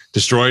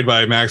destroyed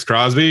by Max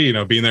Crosby,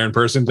 being there in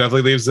person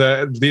definitely leaves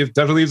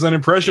an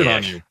impression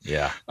on you.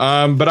 Yeah.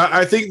 But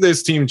I think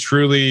this team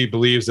truly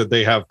believes that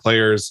they have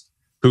players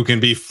who can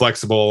be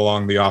flexible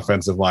along the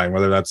offensive line,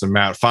 whether that's a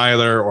Matt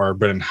Filer or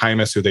Brendan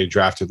Hymas, who they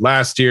drafted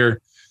last year.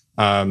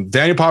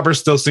 Daniel Popper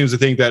still seems to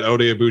think that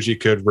Ode Abuji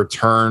could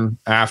return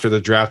after the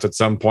draft at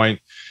some point.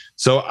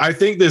 So I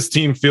think this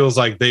team feels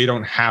like they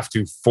don't have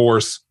to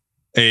force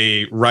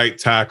a right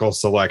tackle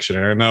selection.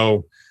 And I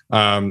know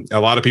a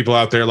lot of people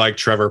out there like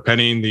Trevor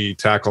Penning, the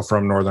tackle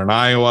from Northern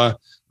Iowa.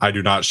 I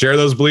do not share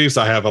those beliefs.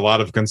 I have a lot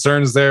of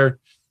concerns there.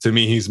 To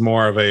me, he's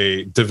more of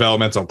a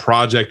developmental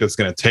project that's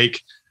going to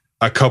take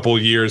a couple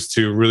years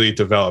to really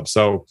develop.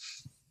 So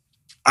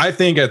I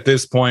think at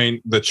this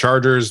point, the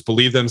Chargers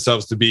believe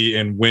themselves to be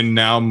in win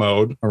now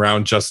mode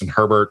around Justin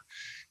Herbert.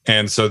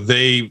 And so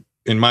they,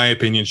 in my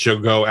opinion,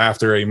 should go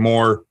after a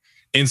more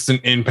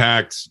instant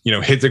impact,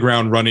 hit the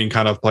ground running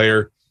kind of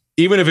player,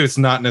 even if it's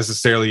not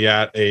necessarily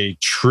at a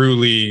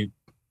truly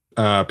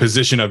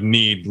position of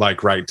need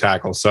like right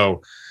tackle.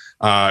 So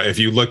if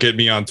you look at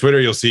me on Twitter,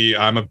 you'll see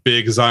I'm a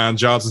big Zion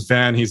Johnson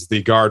fan. He's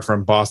the guard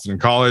from Boston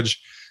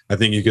College. I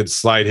think you could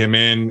slide him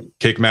in,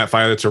 kick Matt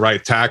Filer to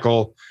right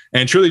tackle,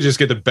 and truly just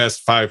get the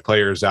best 5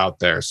 players out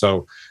there.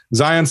 So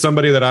Zion's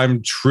somebody that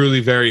I'm truly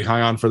very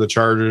high on for the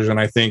Chargers, and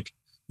I think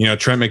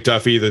Trent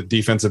McDuffie, the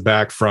defensive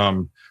back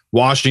from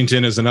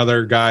Washington, is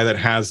another guy that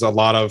has a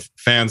lot of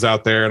fans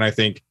out there. And I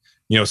think,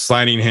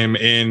 sliding him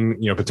in,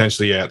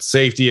 potentially at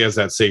safety as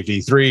that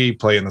safety 3,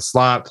 play in the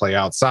slot, play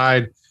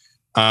outside.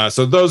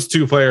 So those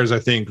 2 players, I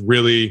think,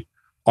 really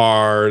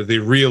are the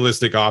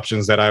realistic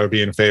options that I would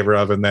be in favor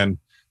of. And then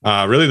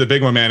really the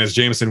big one, man, is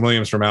Jameson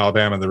Williams from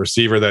Alabama, the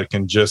receiver that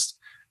can just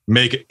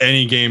make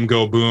any game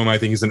go boom. I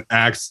think he's an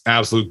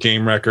absolute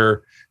game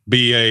wrecker.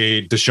 Be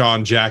a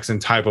Deshaun Jackson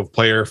type of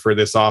player for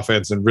this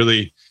offense and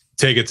really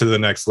take it to the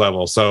next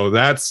level. So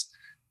that's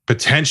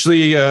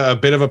potentially a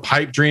bit of a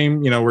pipe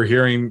dream. We're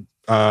hearing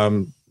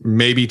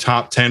maybe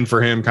top 10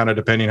 for him, kind of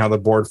depending how the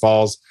board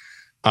falls.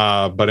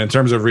 But in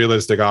terms of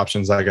realistic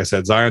options, like I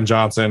said, Zion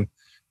Johnson,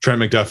 Trent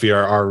McDuffie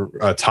are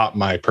atop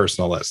my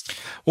personal list.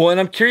 Well, and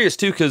I'm curious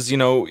too, because,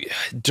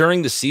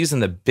 during the season,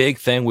 the big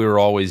thing we were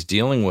always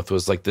dealing with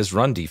was like this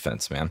run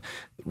defense, man.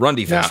 Run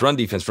defense.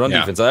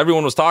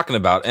 Everyone was talking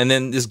about. And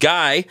then this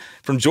guy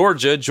from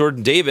Georgia,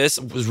 Jordan Davis,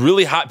 was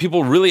really hot.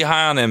 People were really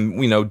high on him,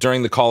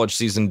 during the college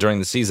season, during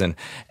the season.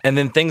 And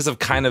then things have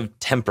kind of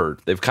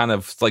tempered. They've kind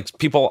of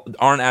people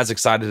aren't as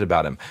excited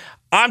about him.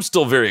 I'm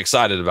still very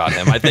excited about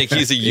him. I think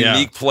he's a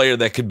unique player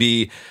that could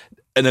be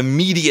an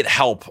immediate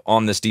help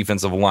on this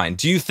defensive line.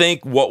 Do you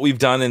think what we've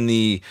done in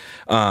the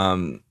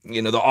the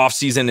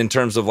offseason in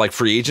terms of like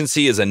free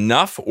agency is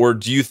enough, or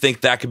do you think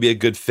that could be a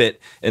good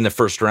fit in the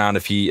first round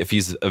if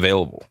he's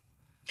available?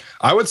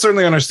 I would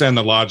certainly understand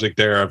the logic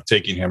there of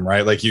taking him,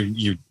 right? Like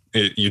you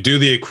you do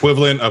the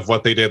equivalent of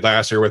what they did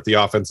last year with the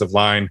offensive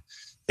line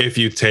if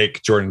you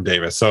take Jordan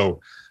Davis. So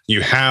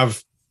you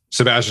have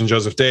Sebastian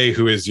Joseph Day,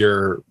 who is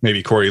your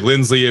maybe Corey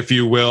Linsley, if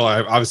you will.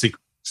 Obviously,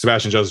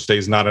 Sebastian Joseph Day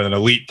is not an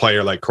elite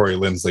player like Corey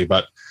Linsley,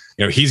 but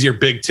he's your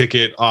big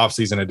ticket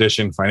offseason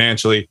addition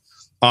financially.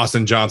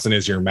 Austin Johnson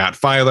is your Matt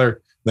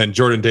Filer. Then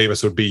Jordan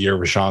Davis would be your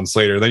Rashawn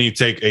Slater. Then you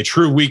take a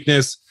true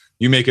weakness,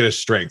 you make it a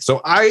strength.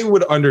 So I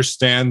would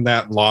understand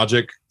that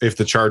logic if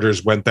the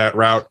Chargers went that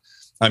route.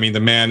 I mean, the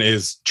man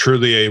is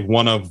truly a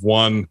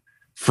one-of-one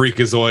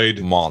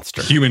freakazoid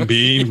monster, human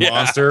being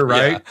monster,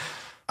 right? Yeah.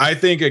 I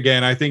think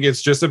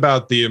it's just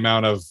about the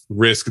amount of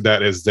risk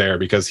that is there,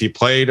 because he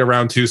played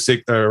around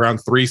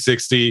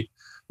 360,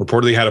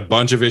 reportedly had a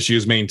bunch of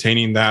issues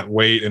maintaining that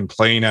weight and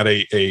playing at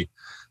a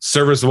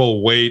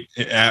serviceable weight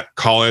at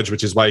college,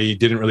 which is why he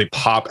didn't really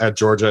pop at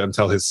Georgia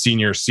until his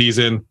senior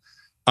season.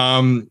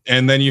 And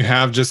then you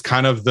have just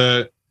kind of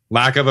the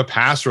lack of a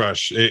pass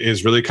rush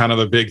is really kind of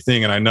a big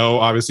thing. And I know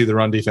obviously the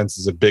run defense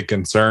is a big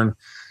concern,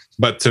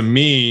 but to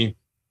me,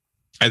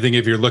 I think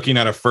if you're looking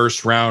at a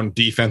first round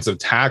defensive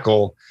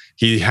tackle,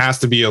 he has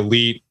to be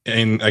elite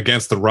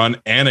against the run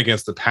and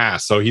against the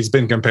pass. So he's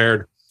been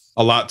compared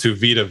a lot to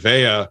Vita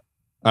Vea,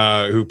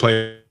 who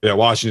played at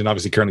Washington,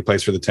 obviously currently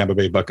plays for the Tampa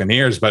Bay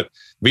Buccaneers, but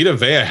Vita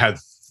Vea had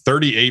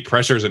 38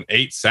 pressures and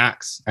 8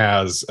 sacks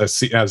as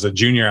a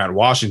junior at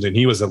Washington.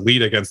 He was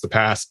elite against the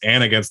pass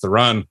and against the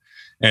run.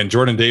 And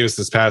Jordan Davis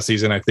this past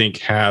season, I think,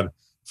 had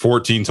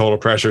 14 total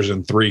pressures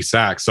and 3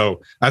 sacks.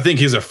 So I think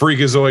he's a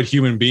freakazoid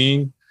human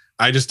being.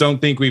 I just don't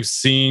think we've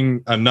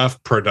seen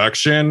enough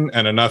production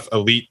and enough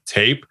elite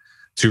tape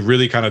to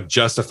really kind of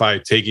justify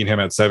taking him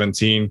at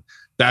 17.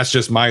 That's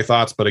just my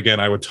thoughts. But again,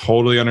 I would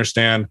totally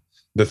understand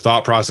the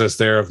thought process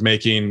there of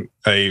making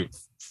a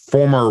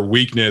former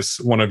weakness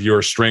one of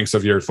your strengths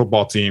of your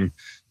football team,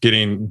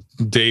 getting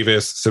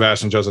Davis,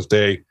 Sebastian Joseph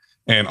Day,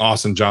 and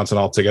Austin Johnson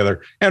all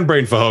together, and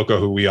Braden Fehoko,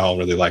 who we all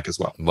really like as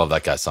well. Love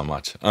that guy so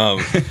much.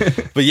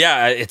 But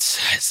yeah,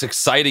 it's an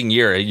exciting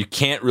year. You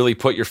can't really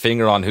put your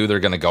finger on who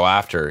they're going to go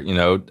after.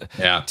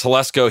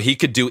 Telesco, he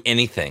could do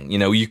anything.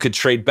 You could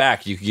trade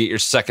back. You could get your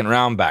second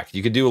round back.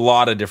 You could do a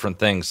lot of different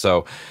things.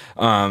 So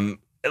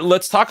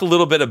let's talk a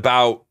little bit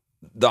about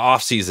the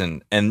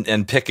offseason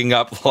and picking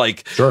up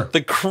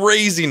the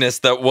craziness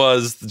that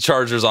was the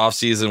Chargers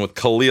offseason with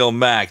Khalil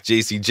Mack,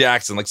 J.C.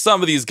 Jackson, like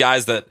some of these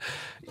guys that,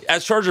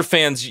 as Charger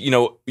fans,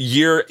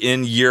 year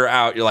in, year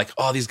out, you're like,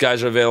 oh, these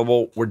guys are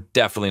available. We're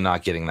definitely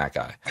not getting that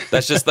guy.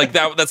 That's just like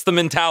that. That's the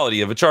mentality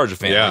of a Charger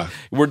fan. Yeah.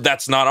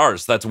 That's not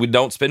ours. We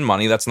don't spend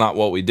money. That's not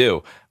what we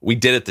do. We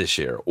did it this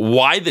year.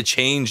 Why the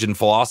change in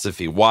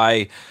philosophy?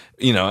 Why,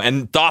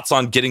 and thoughts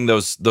on getting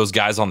those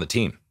guys on the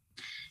team?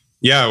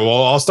 Yeah,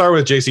 well, I'll start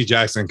with J.C.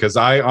 Jackson, because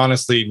I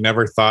honestly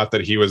never thought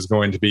that he was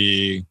going to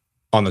be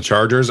on the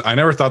Chargers. I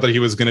never thought that he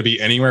was going to be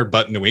anywhere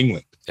but New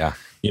England. Yeah.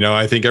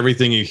 I think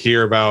everything you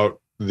hear about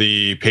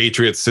the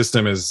Patriots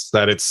system is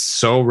that it's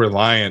so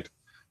reliant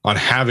on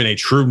having a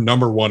true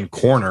number one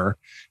corner.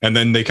 And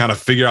then they kind of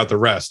figure out the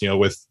rest,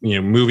 with,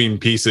 moving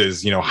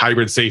pieces,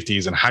 hybrid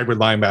safeties and hybrid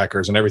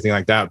linebackers and everything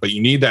like that. But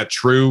you need that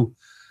true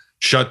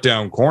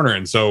shutdown corner.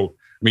 And so,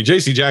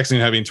 J.C. Jackson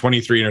having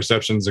 23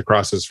 interceptions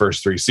across his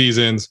first 3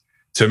 seasons,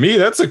 to me,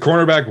 that's a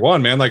cornerback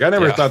one, man. Like I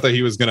never thought that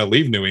he was going to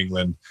leave New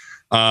England.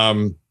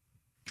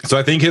 So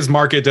I think his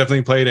market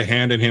definitely played a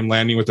hand in him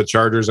landing with the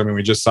Chargers.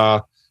 We just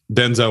saw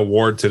Denzel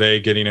Ward today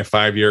getting a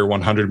 5-year,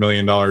 $100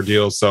 million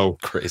deal. So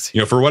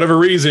crazy. For whatever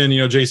reason,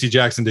 J.C.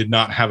 Jackson did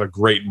not have a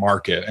great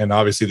market. And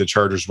obviously the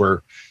Chargers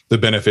were the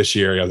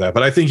beneficiary of that.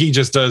 But I think he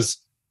just does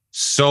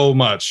so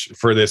much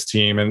for this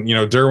team. And,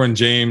 Derwin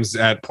James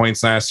at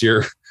points last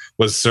year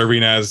was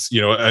serving as,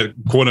 a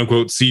quote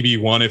unquote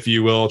CB1, if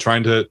you will,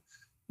 trying to,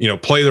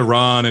 play the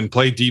run and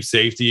play deep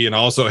safety. And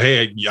also,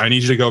 hey, I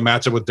need you to go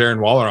match up with Darren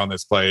Waller on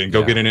this play and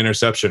go get an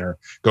interception, or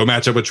go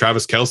match up with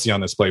Travis Kelce on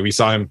this play. We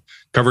saw him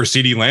cover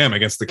CeeDee Lamb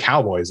against the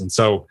Cowboys. And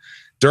so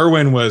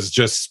Derwin was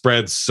just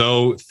spread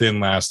so thin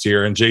last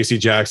year, and J.C.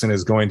 Jackson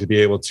is going to be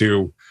able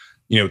to,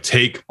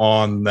 take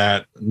on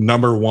that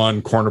number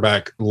one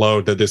cornerback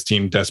load that this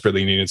team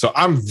desperately needed. So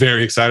I'm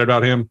very excited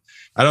about him.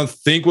 I don't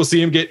think we'll see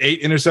him get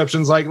 8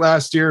 interceptions like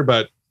last year,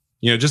 but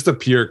just the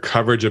pure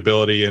coverage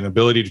ability and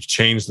ability to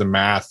change the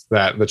math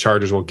that the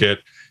Chargers will get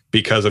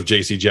because of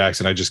J.C.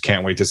 Jackson. I just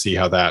can't wait to see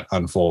how that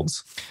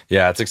unfolds.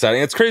 Yeah, it's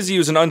exciting. It's crazy. He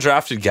was an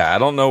undrafted guy. I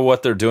don't know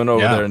what they're doing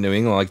over there in New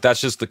England. Like, that's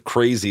just the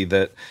crazy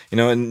that,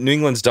 and New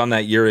England's done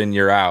that year in,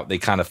 year out. They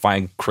kind of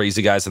find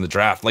crazy guys in the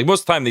draft. Like,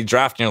 most of the time they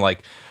draft and you're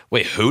like,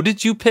 wait, who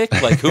did you pick?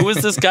 Like, who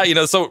is this guy?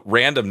 So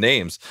random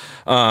names.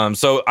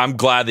 So I'm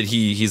glad that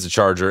he's a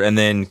Charger. And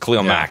then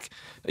Khalil Mack.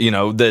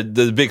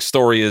 The big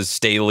story is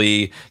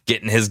Staley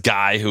getting his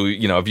guy who,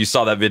 if you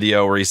saw that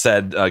video where he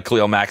said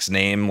Khalil Mack's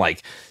name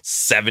like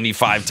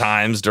 75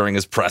 times during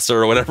his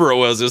presser or whatever it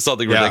was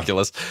something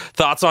ridiculous.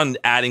 Thoughts on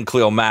adding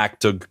Khalil Mack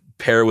to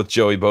pair with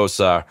Joey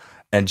Bosa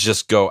and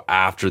just go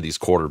after these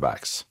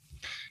quarterbacks?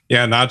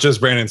 Yeah, not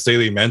just Brandon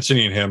Staley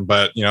mentioning him,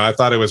 but, I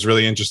thought it was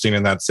really interesting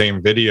in that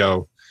same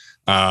video.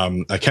 I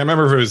can't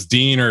remember if it was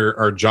Dean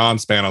or John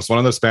Spanos, one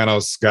of the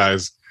Spanos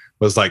guys,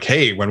 was like,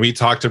 hey, when we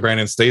talked to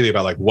Brandon Staley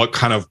about like what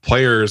kind of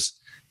players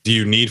do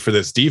you need for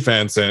this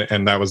defense,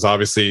 and that was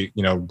obviously,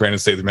 Brandon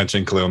Staley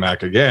mentioned Khalil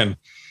Mack again,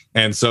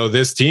 and so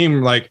this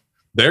team, like,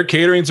 they're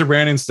catering to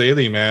Brandon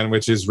Staley, man,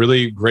 which is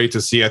really great to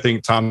see. I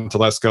think Tom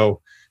Telesco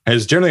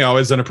has generally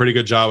always done a pretty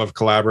good job of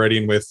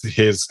collaborating with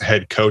his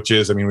head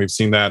coaches. I mean, we've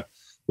seen that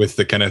with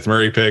the Kenneth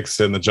Murray picks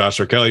and the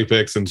Joshua Kelly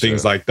picks and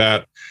things like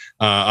that.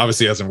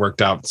 Obviously hasn't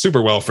worked out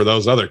super well for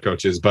those other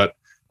coaches, but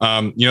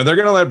they're going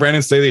to let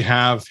Brandon Staley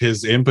have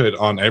his input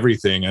on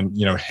everything. And,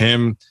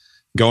 him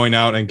going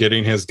out and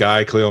getting his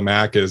guy, Khalil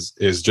Mack, is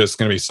just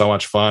going to be so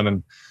much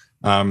fun.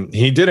 And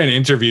he did an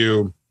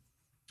interview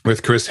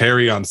with Chris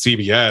Harry on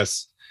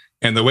CBS.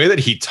 And the way that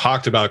he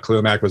talked about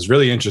Khalil Mack was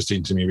really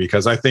interesting to me,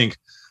 because I think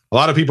a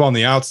lot of people on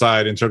the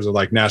outside, in terms of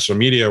like national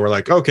media, were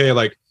like, okay,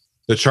 like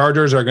the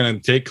Chargers are going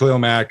to take Khalil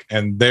Mack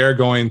and they're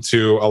going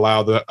to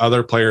allow the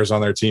other players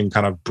on their team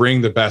kind of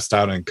bring the best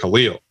out in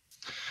Khalil.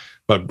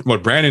 But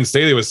what Brandon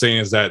Staley was saying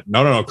is that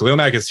no, Khalil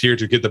Mack is here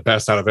to get the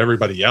best out of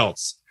everybody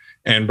else.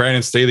 And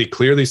Brandon Staley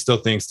clearly still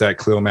thinks that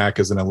Khalil Mack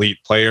is an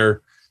elite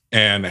player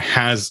and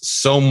has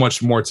so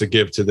much more to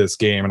give to this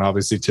game and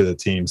obviously to the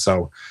team.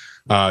 So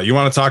you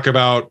want to talk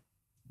about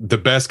the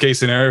best case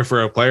scenario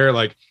for a player?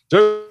 Like,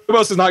 Joey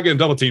Bosa is not getting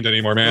double teamed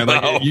anymore, man. No.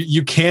 Like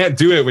you can't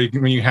do it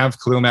when you have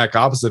Khalil Mack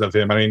opposite of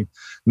him. I mean,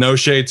 no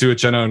shade to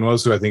Uchenna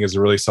Nwosu, I think is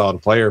a really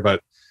solid player,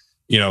 but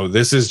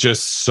this is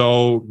just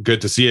so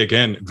good to see.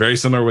 Again, very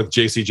similar with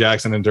JC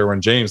Jackson and Derwin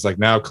James. Like,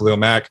 now Khalil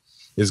Mack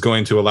is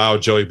going to allow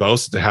Joey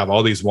Bosa to have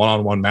all these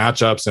one-on-one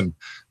matchups and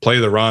play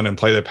the run and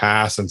play the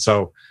pass. And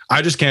so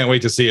I just can't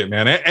wait to see it,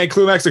 man. And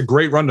Khalil Mack's a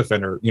great run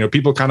defender.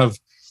 People kind of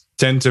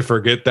tend to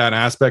forget that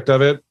aspect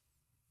of it,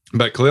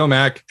 but Khalil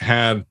Mack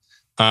had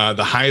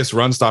the highest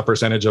run stop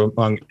percentage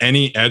among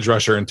any edge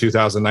rusher in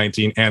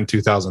 2019 and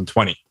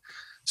 2020.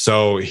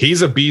 So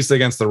he's a beast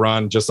against the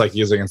run, just like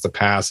he is against the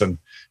pass. And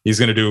he's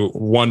going to do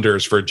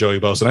wonders for Joey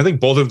Bosa. And I think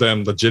both of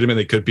them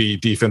legitimately could be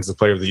defensive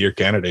player of the year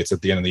candidates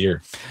at the end of the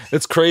year.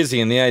 It's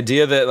crazy. And the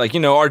idea that, like,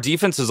 our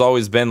defense has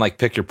always been like,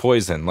 pick your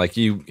poison. Like,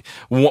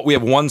 we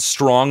have one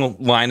strong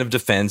line of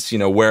defense,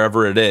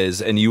 wherever it is,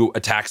 and you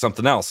attack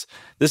something else.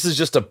 This is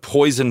just a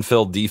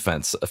poison-filled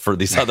defense for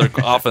these other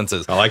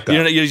offenses. I like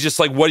that. You're just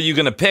like, what are you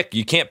going to pick?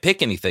 You can't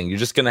pick anything. You're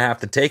just going to have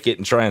to take it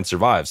and try and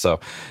survive.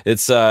 So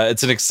it's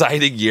an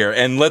exciting year.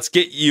 And let's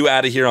get you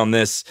out of here on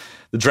this.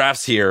 The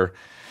draft's here.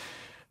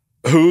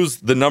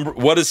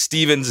 What is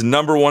Steven's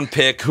number one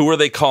pick? Who are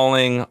they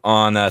calling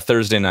on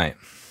Thursday night?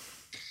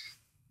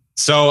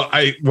 So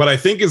what I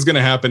think is going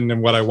to happen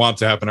and what I want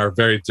to happen are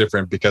very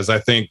different, because I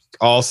think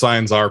all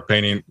signs are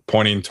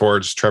pointing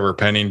towards Trevor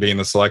Penning being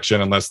the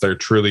selection, unless there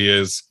truly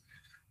is,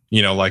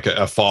 like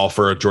a fall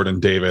for a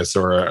Jordan Davis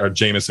or a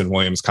Jameson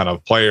Williams kind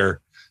of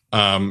player.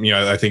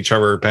 I think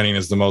Trevor Penning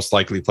is the most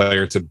likely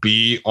player to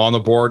be on the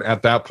board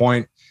at that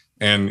point.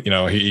 And,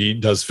 he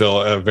does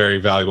fill a very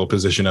valuable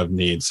position of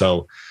need.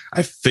 So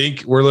I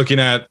think we're looking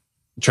at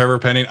Trevor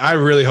Penning. I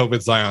really hope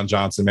it's Zion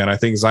Johnson, man. I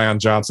think Zion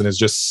Johnson is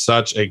just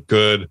such a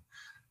good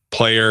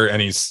player,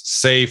 and he's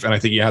safe, and I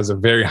think he has a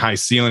very high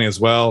ceiling as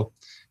well.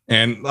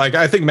 And like,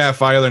 I think Matt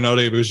Filer and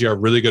Oday Aboushi are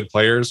really good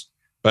players,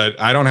 but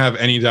I don't have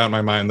any doubt in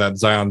my mind that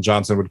Zion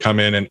Johnson would come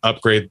in and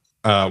upgrade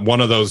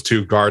one of those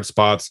two guard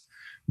spots,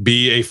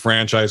 be a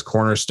franchise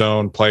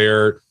cornerstone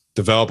player,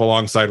 develop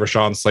alongside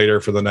Rashawn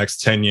Slater for the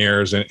next 10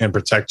 years and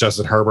protect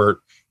Justin Herbert,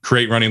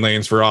 create running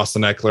lanes for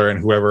Austin Eckler and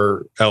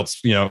whoever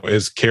else,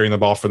 is carrying the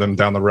ball for them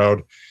down the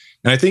road.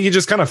 And I think he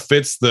just kind of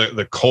fits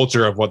the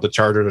culture of what the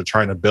Chargers are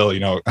trying to build.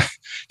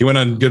 He went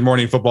on Good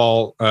Morning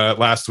Football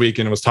last week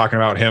and was talking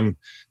about him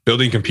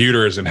building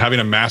computers and having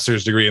a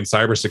master's degree in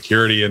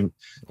cybersecurity. And,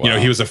 wow,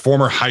 he was a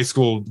former high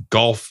school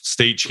golf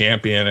state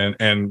champion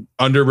and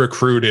under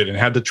recruited and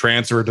had to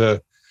transfer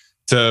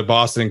to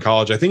Boston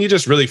College. I think he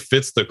just really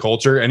fits the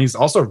culture, and he's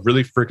also a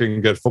really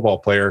freaking good football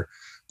player.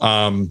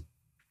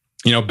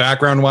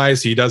 Background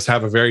wise, he does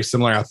have a very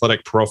similar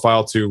athletic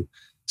profile to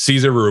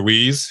Cesar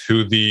Ruiz,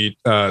 who the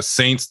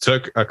Saints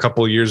took a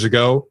couple of years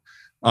ago.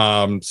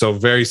 So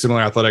very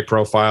similar athletic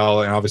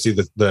profile. And obviously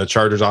the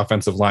Chargers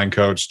offensive line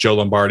coach, Joe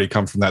Lombardi,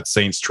 come from that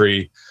Saints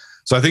tree.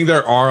 So I think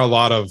there are a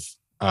lot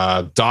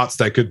of dots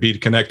that could be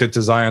connected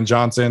to Zion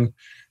Johnson.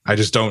 I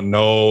just don't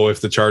know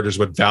if the Chargers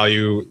would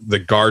value the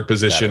guard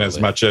position as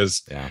much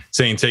as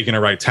saying taking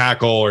a right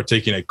tackle or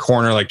taking a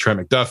corner like Trent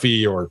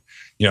McDuffie or,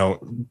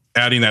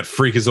 adding that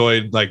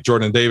freakazoid like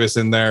Jordan Davis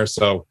in there.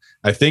 So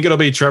I think it'll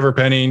be Trevor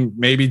Penning,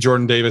 maybe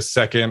Jordan Davis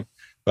second.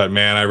 But,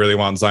 man, I really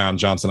want Zion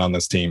Johnson on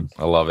this team.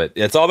 I love it.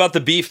 It's all about the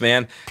beef,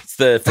 man. It's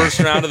the first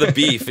round of the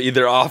beef,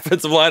 either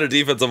offensive line or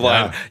defensive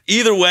line.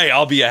 Either way,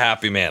 I'll be a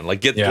happy man.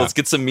 Let's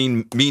get some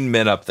mean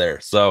men up there.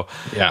 So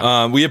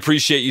we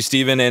appreciate you,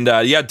 Steven. And,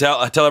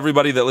 tell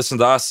everybody that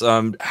listens to us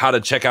how to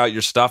check out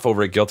your stuff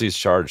over at Guilty as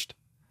Charged.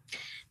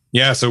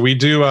 Yeah, so we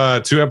do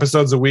 2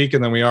 episodes a week,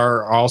 and then we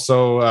are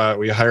also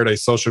we hired a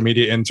social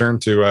media intern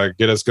to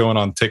get us going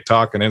on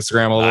TikTok and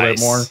Instagram a little bit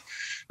more.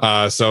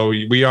 So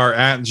we are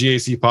at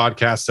GAC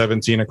Podcast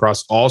 17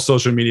 across all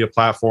social media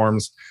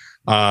platforms.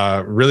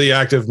 Really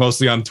active,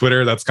 mostly on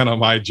Twitter. That's kind of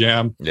my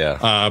jam.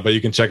 Yeah. But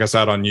you can check us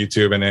out on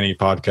YouTube and any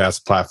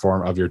podcast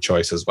platform of your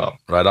choice as well.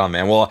 Right on,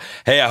 man. Well,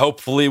 hey,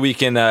 hopefully we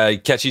can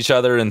catch each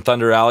other in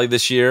Thunder Alley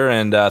this year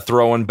and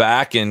throw one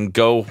back and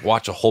go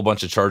watch a whole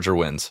bunch of Charger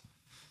wins.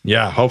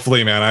 Yeah,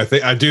 hopefully, man.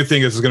 I do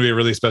think this is going to be a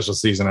really special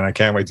season, and I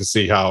can't wait to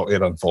see how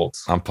it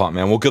unfolds. I'm pumped,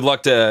 man. Well, good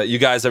luck to you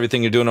guys,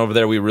 everything you're doing over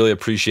there. We really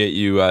appreciate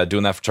you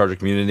doing that for Charger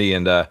community,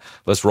 and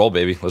let's roll,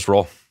 baby. Let's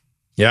roll.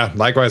 Yeah,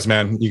 likewise,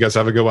 man. You guys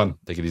have a good one.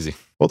 Take it easy.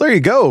 Well, there you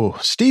go.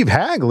 Steve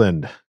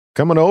Hagland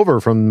coming over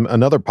from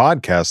another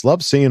podcast.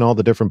 Love seeing all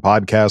the different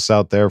podcasts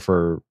out there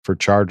for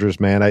Chargers,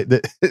 man.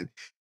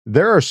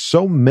 There are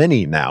so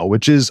many now,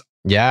 which is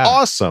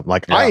awesome.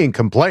 Like, I ain't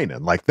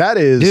complaining. Like, that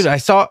is, dude, I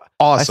saw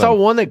awesome. I saw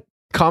one that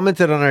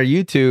commented on our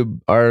YouTube,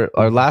 our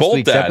last Bolt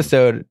week's Dad.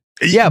 episode.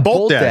 Yeah,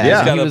 Bolt Dad.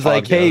 Yeah. He was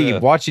like, hey,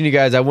 watching you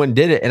guys, I went and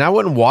did it. And I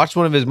went and watched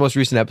one of his most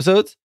recent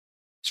episodes.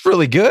 It's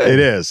really good. It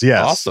is,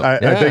 yes. Awesome.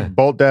 I think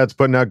Bolt Dad's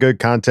putting out good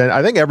content.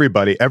 I think every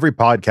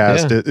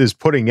podcast is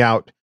putting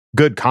out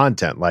good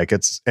content. Like,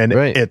 it's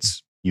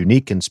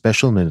unique and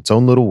special in its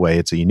own little way.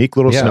 It's a unique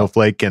little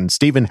snowflake, and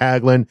Stephen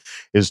Hagland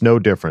is no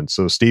different.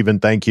 So, Stephen,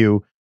 thank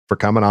you for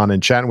coming on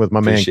and chatting with my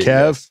Appreciate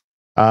man Kev.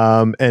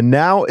 And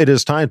now it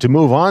is time to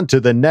move on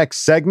to the next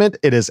segment.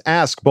 It is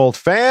Ask Bolt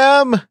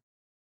Fam.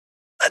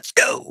 Let's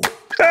go.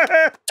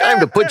 Time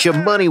to put your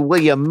money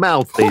where your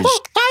mouth is.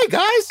 Hi,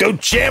 guys.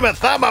 Don't jam a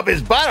thumb up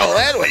his butthole.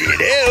 That's what you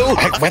do.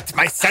 I wet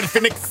myself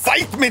in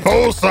excitement.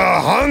 Oh, so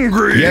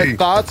hungry. Your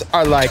thoughts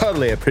are like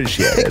totally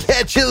appreciated.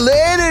 Catch you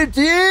later,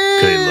 dude.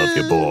 Okay, love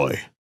you, boy.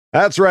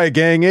 That's right,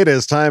 gang. It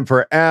is time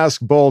for Ask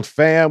Bolt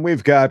Fam.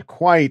 We've got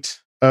quite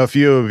a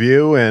few of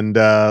you, and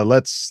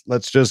let's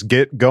just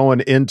get going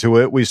into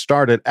it. We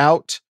started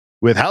out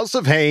with House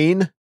of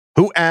Hain,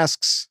 who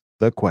asks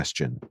the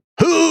question.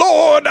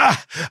 Lord, I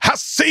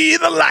see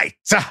the light.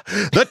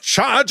 The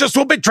Chargers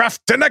will be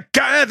drafting a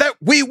guy that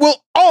we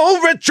will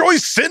all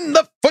rejoice in,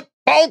 the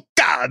football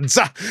gods.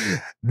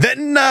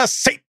 Then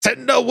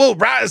Satan will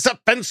rise up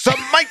and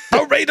smite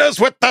the Raiders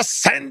with the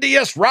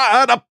sandiest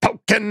rod a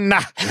poking.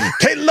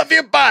 Okay, love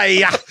you,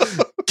 bye.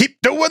 Keep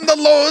doing the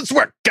Lord's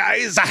work,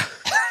 guys.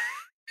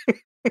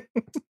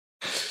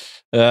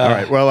 All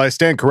right, well, I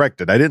stand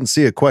corrected. I didn't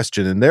see a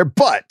question in there,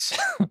 but...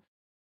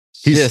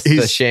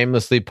 He's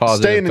shamelessly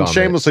positive. Staying in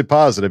shamelessly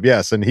positive,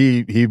 yes. And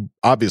he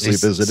obviously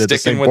visited the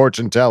same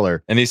fortune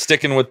teller. And he's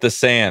sticking with the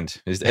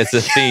sand. It's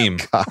a theme.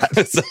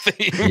 It's a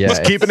theme. Yeah,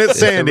 just keeping it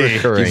sandy.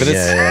 Keep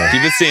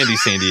it sandy,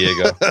 San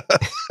Diego.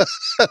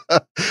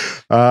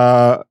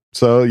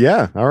 So,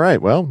 yeah. All right.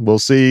 Well, we'll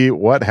see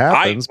what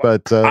happens.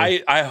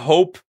 I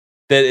hope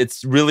that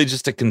it's really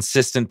just a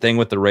consistent thing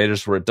with the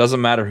Raiders where it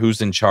doesn't matter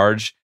who's in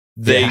charge.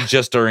 They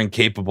just are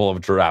incapable of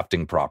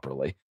drafting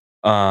properly.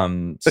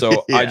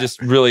 So I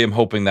just really am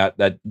hoping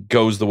that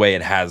goes the way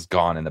it has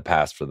gone in the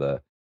past for the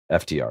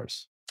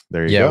FTRs.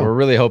 There you go. Yeah, we're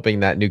really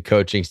hoping that new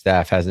coaching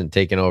staff hasn't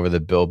taken over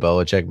the Bill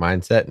Belichick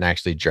mindset and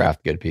actually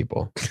draft good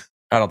people.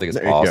 I don't think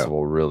it's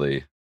possible,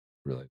 really.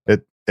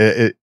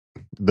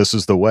 This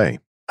is the way.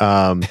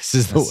 This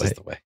is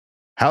the way.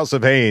 House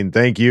of Hain,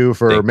 thank you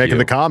for making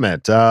the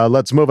comment.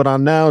 Let's move it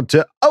on now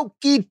to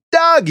Okie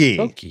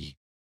Doggy,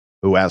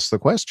 who asked the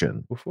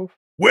question. Woof, woof.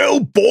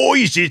 Well,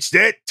 boys, it's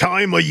that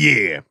time of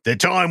year. The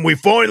time we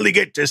finally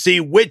get to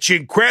see which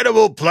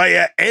incredible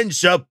player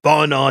ends up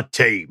on our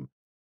team.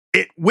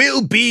 It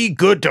will be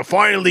good to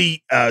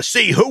finally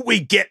see who we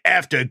get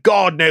after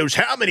God knows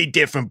how many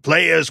different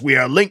players we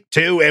are linked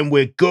to, and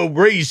with good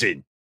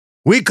reason.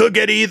 We could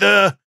get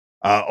either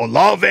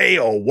Olave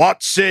or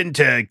Watson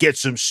to get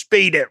some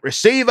speed at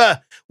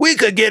receiver. We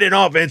could get an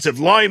offensive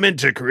lineman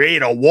to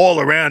create a wall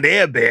around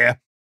Air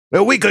Bear.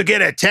 Well, we could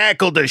get a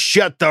tackle to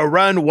shut the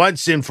run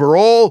once and for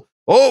all,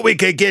 or we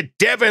could get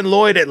Devin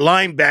Lloyd at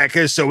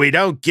linebacker so we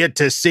don't get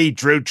to see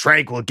Drew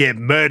Tranquill get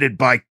murdered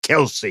by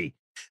Kelsey.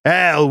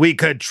 Hell, we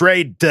could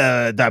trade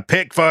the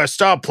pick for a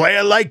star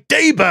player like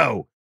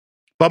Debo.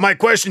 But my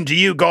question to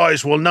you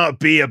guys will not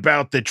be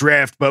about the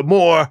draft, but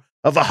more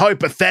of a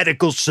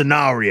hypothetical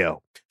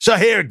scenario. So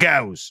here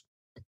goes.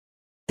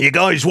 You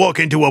guys walk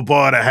into a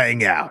bar to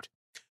hang out.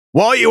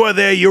 While you are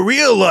there, you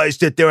realize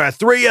that there are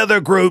 3 other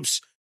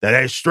groups that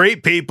has 3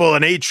 people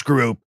in each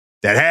group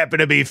that happen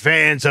to be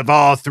fans of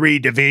all 3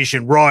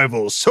 division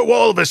rivals. So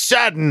all of a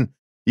sudden,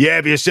 you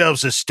have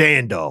yourselves a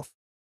standoff.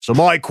 So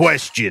my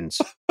questions.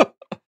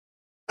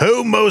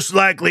 Who most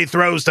likely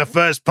throws the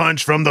first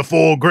punch from the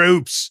 4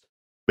 groups?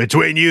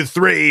 Between you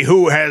 3,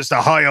 who has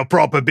the higher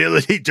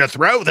probability to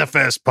throw the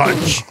first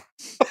punch?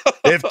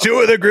 If 2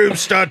 of the groups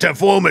start to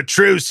form a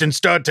truce and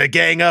start to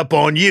gang up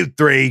on you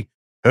 3,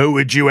 who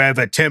would you have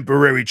a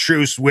temporary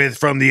truce with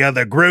from the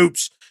other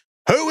groups?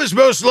 Who is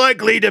most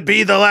likely to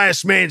be the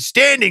last man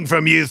standing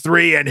from you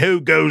 3, and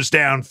who goes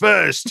down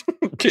first?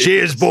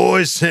 Cheers,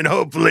 boys, and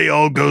hopefully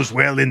all goes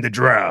well in the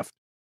draft.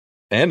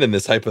 And in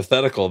this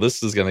hypothetical,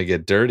 this is going to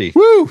get dirty.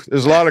 Woo!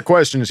 There's a lot of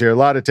questions here, a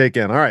lot to take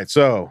in. All right,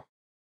 so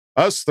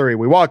us 3,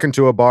 we walk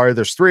into a bar.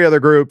 There's 3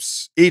 other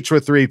groups, each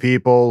with 3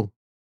 people.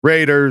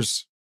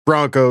 Raiders,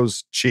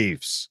 Broncos,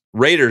 Chiefs.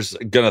 Raiders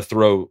going to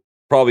throw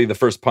probably the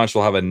first punch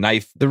will have a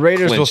knife. The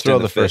Raiders will throw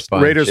the first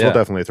punch. Raiders will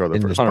definitely throw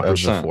the first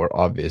punch. 100%.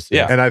 Obviously.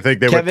 Yeah. And I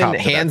think Kevin,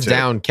 hands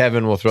down,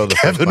 Kevin will throw the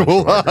first punch. Kevin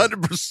will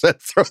 100%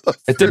 throw the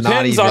first. It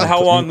depends on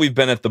how long we've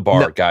been at the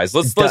bar, guys.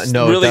 Let's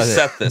really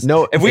set this.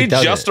 No, if we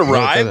just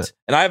arrived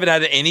and I haven't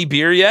had any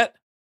beer yet,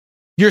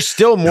 you're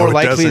still more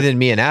likely than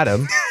me and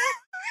Adam.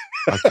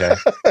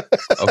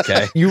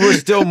 Okay. You were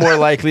still more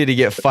likely to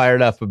get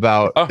fired up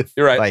about. Oh,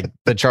 you're right. Like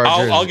the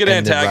Chargers. I'll get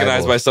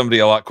antagonized by somebody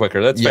a lot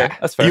quicker. That's fair.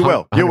 That's fair. You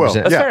will. You will.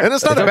 That's fair. And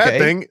it's not a bad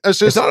thing. It's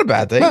just not a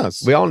bad thing. No,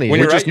 we all need.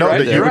 We just know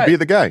that you would be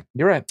the guy.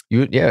 You're right. You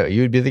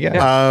would be the guy.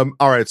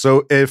 All right.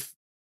 So if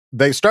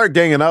they start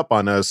ganging up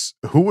on us,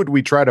 who would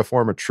we try to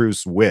form a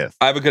truce with?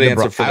 I have a good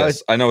answer for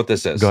this. I know what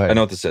this is. Go ahead. I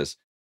know what this is.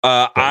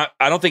 I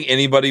don't think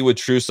anybody would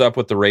truce up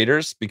with the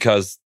Raiders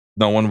because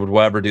no one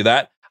would ever do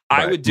that.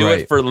 I would do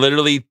it for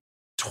literally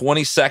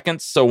 20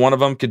 seconds so one of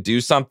them could do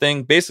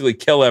something, basically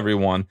kill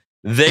everyone.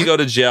 They go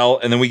to jail,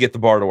 and then we get the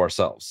bar to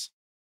ourselves.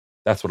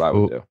 That's what I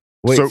would do.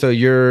 Wait, so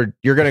you're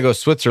going to go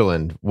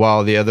Switzerland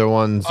while the other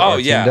ones are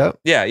teamed up?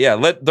 Yeah.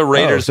 Let the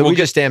Raiders. So we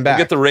just stand back.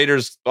 We'll get the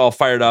Raiders all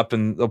fired up,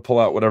 and they'll pull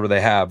out whatever they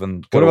have.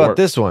 And what about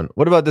this one?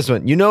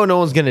 You know, no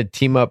one's going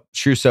to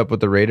truce up with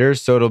the Raiders,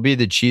 so it'll be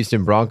the Chiefs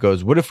and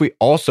Broncos. What if we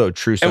also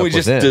truce up with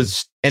them?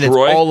 And it's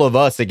all of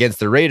us against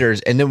the Raiders,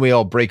 and then we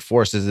all break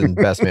forces and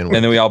best man wins.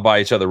 And then we all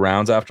buy each other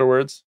rounds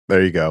afterwards.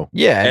 There you go.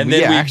 Yeah, and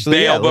then we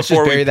bail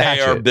before we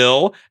pay our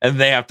bill, and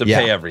they have to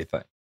pay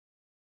everything.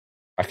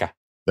 Okay.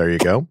 There you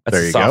go. That's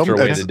a softer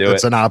way to do it.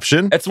 It's an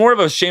option. It's more of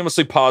a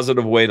shamelessly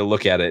positive way to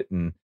look at it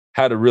and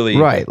how to really...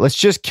 Right. Let's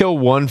just kill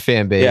one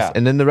fan base,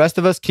 and then the rest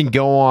of us can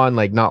go on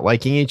like not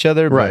liking each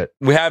other. Right.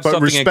 But we have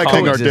something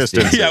respecting our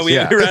distance. Yeah,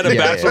 we're at a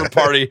bachelor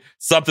party.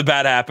 Something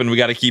bad happened. We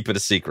got to keep it a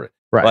secret.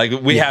 Right.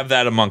 Like we have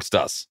that amongst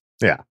us.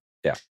 Yeah.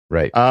 Yeah.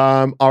 Right.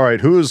 All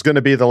right. Who is going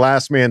to be the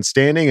last man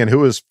standing, and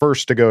who is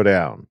first to go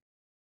down?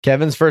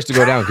 Kevin's first to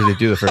go down because they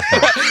do the first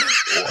one.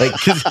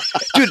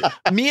 Dude,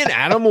 me and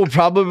Adam will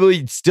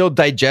probably still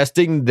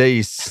digesting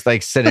this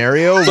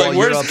scenario. Like,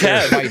 where's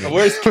Kev?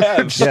 Where's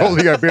Kev? Just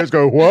holding our beers,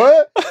 going,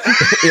 what?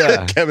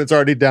 Yeah, Kevin's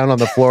already down on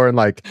the floor and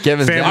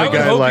Kevin's. I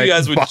would hope you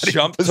guys would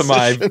jump to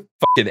my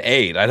fucking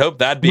aid. I'd hope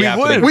that'd be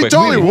happening. We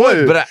totally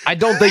would, but I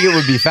don't think it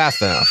would be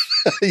fast enough.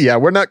 Yeah,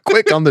 we're not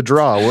quick on the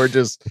draw. We're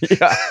just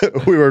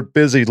we were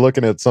busy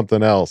looking at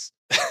something else.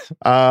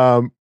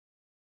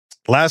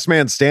 Last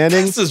man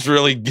standing. This is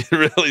really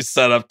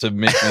set up to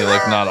make me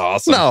look not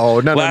awesome. No.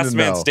 Last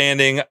man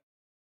standing.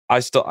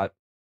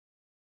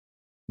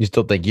 You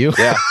still think you?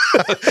 Yeah.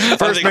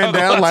 First man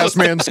down, last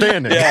man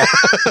standing. Yeah.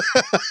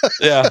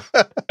 Yeah.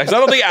 I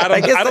don't think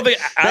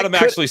Adam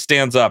actually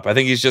stands up. I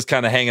think he's just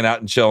kind of hanging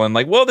out and chilling.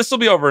 Like, well, this will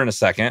be over in a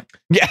second.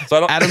 Yeah.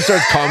 So Adam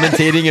starts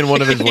commentating in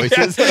one of his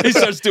voices. Yeah, he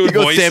starts doing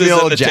voices.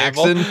 Samuel at the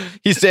Jackson. Table.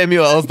 He's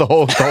Samuel L's the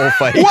whole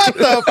fight. What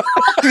the?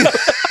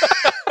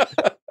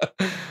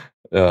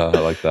 I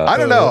like that. I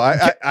don't know.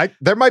 I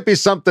there might be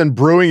something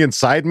brewing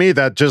inside me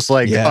that just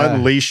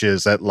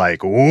unleashes at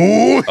like,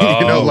 ooh,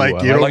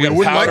 like you wouldn't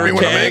like me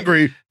when I'm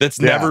angry. That's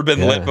never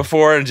been lit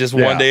before, and just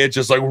one day it's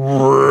just like.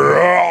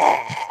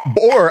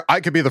 Or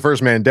I could be the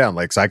first man down,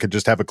 like so I could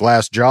just have a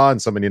glass jaw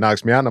and somebody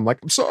knocks me out, and I'm like,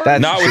 I'm sorry.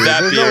 Not with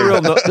that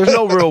beard. There's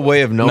no real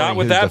way of knowing. Not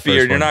with that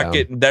beard. You're not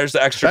getting. There's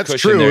the extra. That's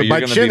cushion true. there. My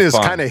chin is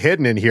kind of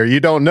hidden in here. You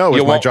don't know.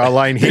 Is my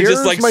jawline here?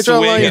 Just like is my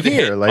jawline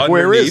here? Like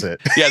where is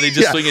it? Yeah, they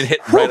just swing and hit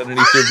right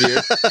underneath your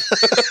beard.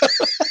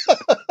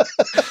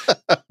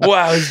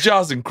 Wow, his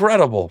jaw's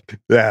incredible.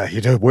 Yeah,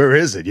 where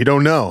is it? You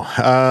don't know.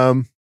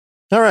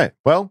 All right.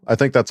 Well, I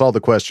think that's all the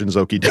questions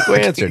Okie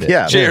Dokie answered it.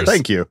 Yeah. Cheers.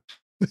 Thank you.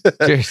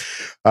 Cheers.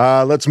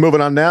 Let's move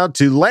it on now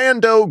to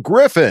Lando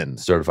Griffin,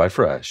 certified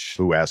fresh,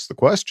 who asked the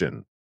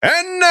question.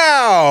 And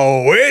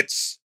now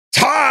it's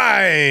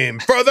time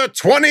for the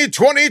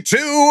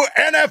 2022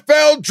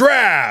 NFL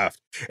Draft.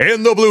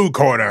 In the blue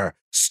corner,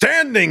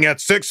 standing at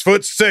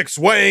 6'6",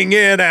 weighing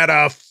in at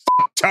a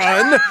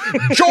ton,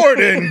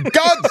 Jordan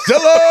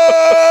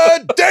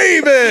Godzilla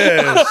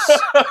Davis.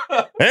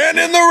 And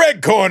in the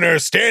red corner,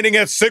 standing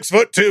at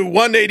 6'2",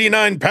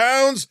 189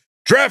 pounds,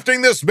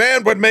 drafting this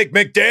man would make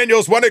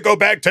McDaniels want to go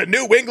back to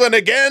New England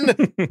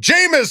again.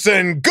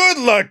 Jameson, good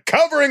luck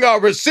covering our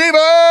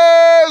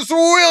receivers,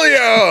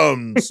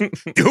 Williams.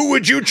 Who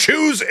would you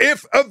choose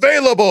if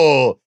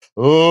available?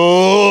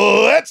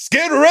 Let's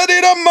get ready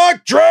to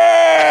mock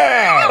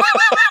draft.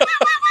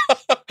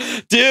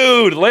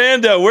 Dude,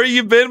 Lando, where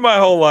you been my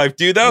whole life,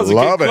 dude? That was a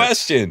good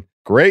question.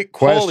 Great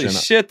question. Holy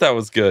shit, that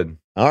was good.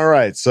 All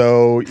right,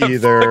 so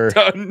either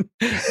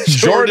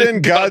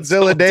Jordan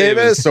Godzilla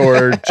Davis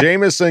or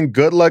Jameson,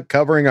 good luck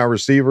covering our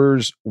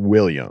receivers,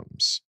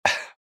 Williams.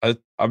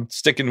 I'm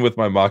sticking with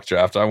my mock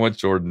draft. I want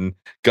Jordan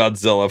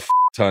Godzilla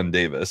ton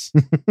Davis.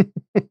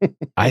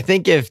 I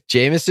think if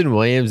Jameson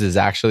Williams is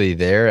actually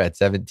there at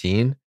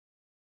 17,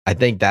 I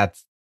think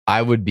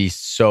I would be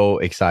so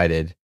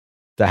excited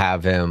to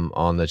have him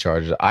on the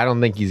Chargers. I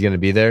don't think he's going to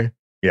be there.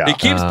 Yeah, he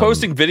keeps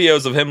posting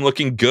videos of him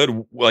looking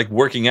good, like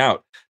working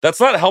out. That's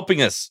not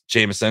helping us,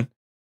 Jameson.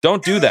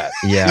 Don't do that.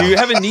 Yeah. You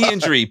have a knee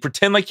injury.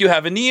 Pretend like you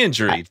have a knee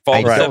injury.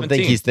 I don't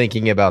think he's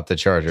thinking about the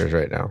Chargers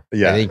right now.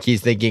 Yeah. I think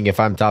he's thinking if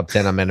I'm top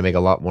 10, I'm going to make a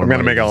lot more money.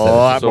 I'm going to make a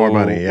lot more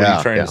money. Yeah. What are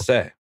you trying to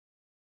say?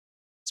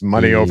 It's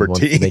money over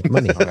team. Make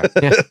money.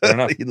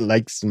 He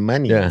likes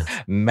money. Yeah.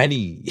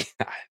 Money.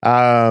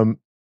 Yeah,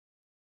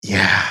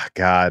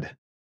 God.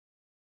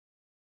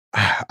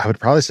 I would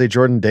probably say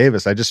Jordan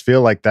Davis. I just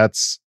feel like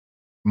that's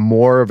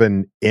more of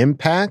an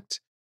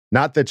impact.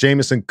 Not that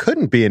Jameson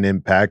couldn't be an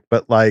impact,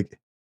 but like,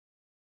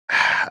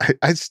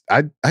 I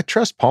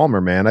trust Palmer,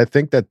 man. I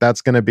think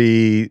that's going to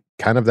be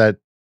kind of that.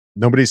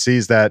 Nobody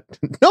sees that.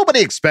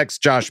 Nobody expects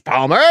Josh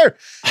Palmer.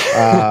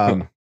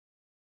 I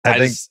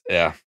think,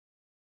 yeah.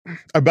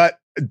 But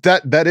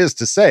that is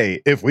to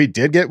say, if we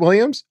did get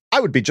Williams,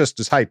 I would be just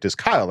as hyped as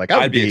Kyle. Like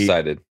I'd be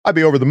excited. I'd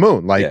be over the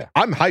moon. Like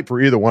I'm hyped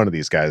for either one of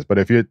these guys. But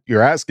if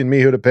you're asking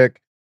me who to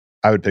pick,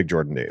 I would pick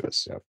Jordan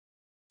Davis. Yep.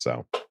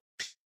 So.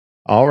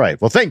 All right.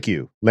 Well, thank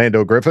you,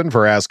 Lando Griffin,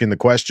 for asking the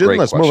question.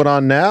 Let's move it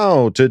on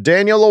now to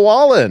Daniel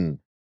Llewellyn,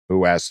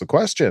 who asked the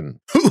question.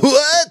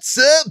 What's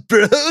up,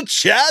 bro?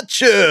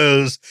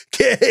 Chachos.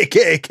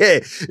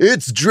 KKK.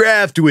 It's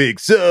draft week,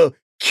 so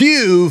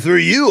Q for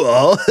you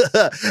all.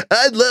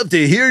 I'd love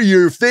to hear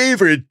your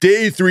favorite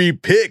day 3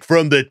 pick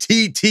from the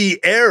TT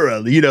era,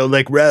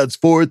 like rounds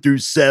 4 through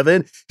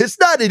 7. It's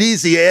not an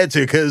easy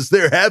answer because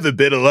there haven't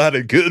been a lot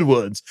of good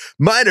ones.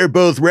 Mine are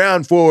both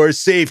round 4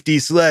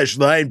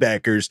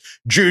 safety/linebackers.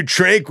 Drew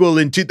Tranquil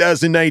in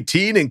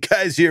 2019 and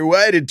Kaiser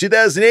White in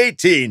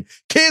 2018.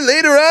 Okay,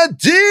 later on,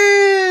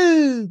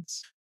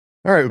 dudes.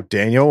 All right,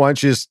 Daniel, why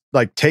don't you just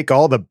take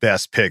all the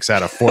best picks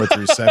out of 4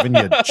 through 7,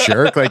 you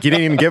jerk? You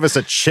didn't even give us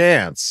a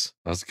chance.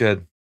 That's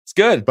good. It's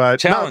good.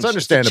 But no, it's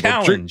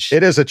understandable.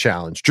 It is a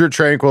challenge. Drew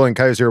Tranquil and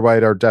Kaiser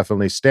White are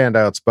definitely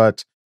standouts,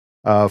 but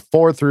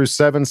 4 through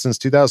 7 since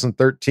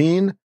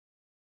 2013.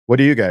 What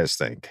do you guys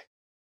think?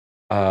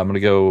 I'm going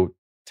to go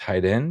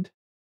tight end.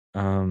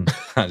 I'm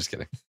just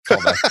kidding.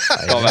 Call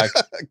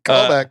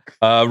back.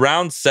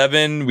 Round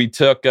 7, we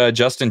took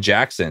Justin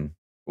Jackson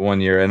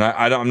one year, and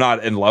I'm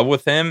not in love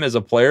with him as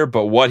a player,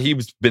 but what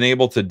he's been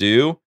able to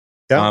do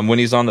when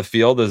he's on the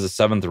field as a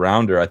 7th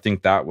rounder, I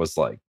think that was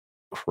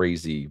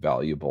crazy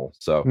valuable.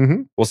 So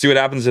we'll see what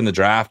happens in the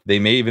draft. They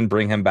may even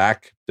bring him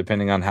back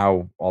depending on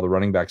how all the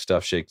running back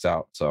stuff shakes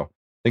out. So I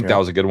think that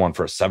was a good one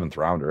for a 7th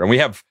rounder. And we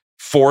have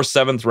 4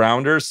 7th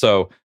rounders,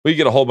 so we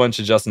get a whole bunch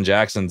of Justin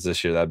Jacksons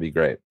this year. That'd be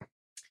great.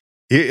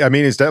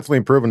 He's definitely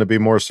proven to be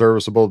more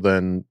serviceable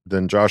than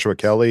Joshua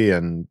Kelly,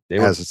 and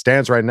as it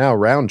stands right now,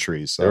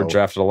 Roundtree. So they were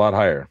drafted a lot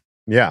higher.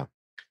 Yeah,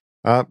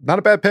 not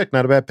a bad pick.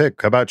 Not a bad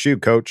pick. How about you,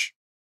 Coach?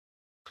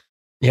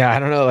 Yeah, I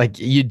don't know.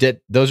 You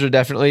did; those are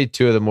definitely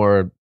two of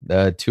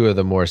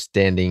the more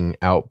standing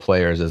out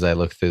players as I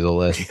look through the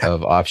list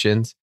of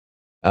options.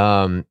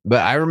 But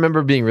I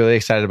remember being really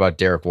excited about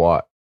Derek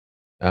Watt.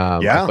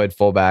 I played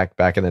fullback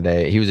back in the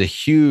day. He was a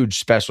huge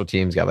special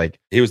teams guy.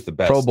 He was the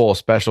best Pro Bowl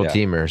special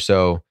teamer.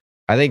 So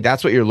I think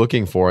that's what you're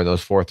looking for in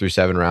those 4 through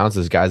 7 rounds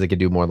is guys that can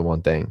do more than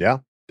one thing. Yeah,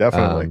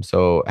 definitely.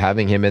 So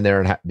having him in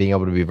there and being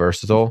able to be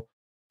versatile,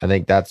 I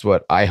think that's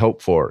what I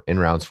hope for in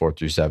rounds 4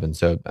 through 7.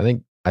 So I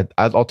think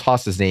I'll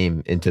toss his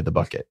name into the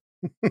bucket.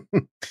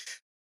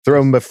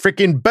 Throw him a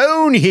freaking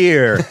bone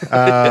here.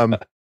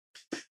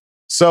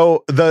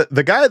 So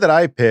the guy that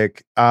I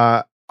pick,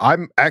 I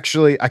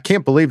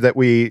can't believe that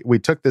we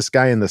took this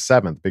guy in the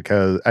 7th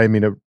because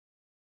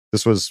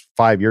this was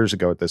 5 years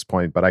ago at this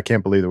point, but I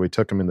can't believe that we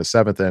took him in the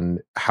 7th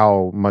and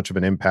how much of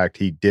an impact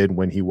he did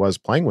when he was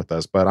playing with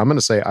us. But I'm going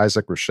to say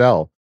Isaac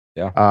Rochelle.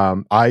 Yeah.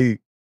 I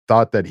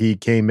thought that he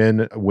came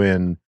in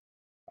when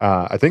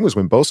I think it was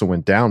when Bosa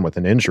went down with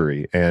an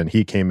injury, and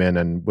he came in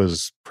and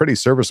was pretty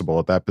serviceable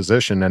at that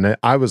position. And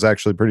I was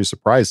actually pretty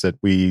surprised that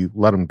we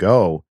let him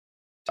go.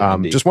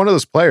 Just one of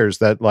those players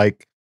that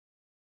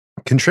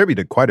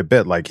contributed quite a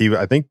bit. I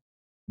think,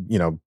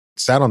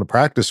 sat on the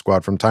practice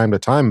squad from time to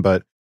time,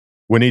 but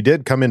when he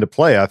did come into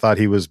play, I thought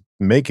he was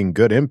making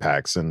good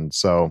impacts. And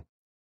so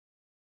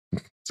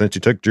since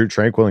you took Drew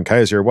Tranquil and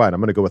Kaiser White, I'm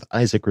going to go with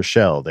Isaac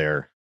Rochelle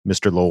there,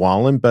 Mr.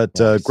 Llewellyn. But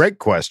nice. Great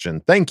question.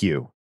 Thank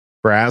you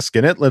for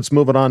asking it. Let's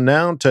move it on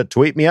now to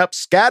Tweet Me Up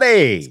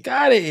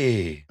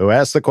Scotty, who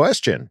asked the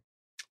question.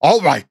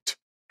 All right,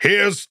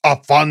 here's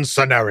a fun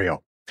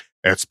scenario.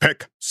 It's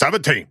pick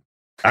 17,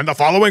 and the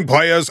following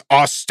players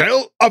are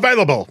still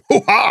available.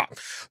 Hoo-ha!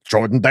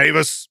 Jordan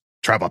Davis,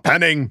 Trevor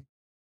Penning,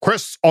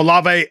 Chris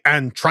Olave,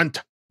 and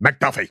Trent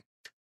McDuffie.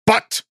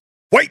 But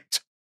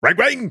wait,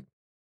 ring,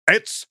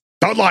 it's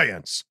the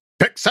Lions.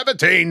 Pick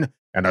 17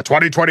 and a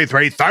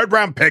 2023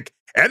 third-round pick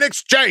in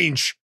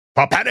exchange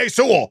for Penei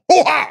Sewell.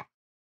 Hoo-ha!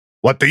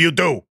 What do you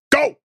do?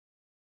 Go!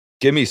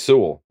 Give me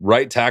Sewell.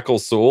 Right tackle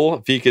Sewell.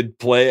 If he could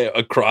play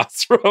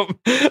across from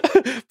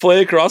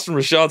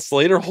Rashawn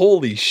Slater,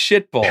 holy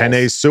shitballs.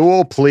 Penei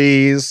Sewell,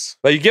 please.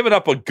 But you're giving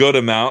up a good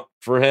amount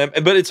for him.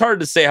 But it's hard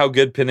to say how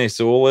good Penei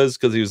Sewell is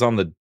because he was on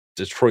the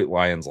Detroit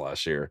Lions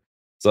last year.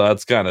 So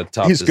that's kind of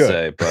tough to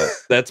say. But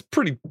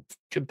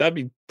that'd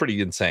be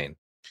pretty insane.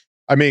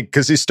 I mean,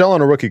 because he's still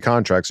on a rookie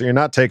contract, so you're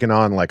not taking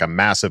on like a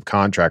massive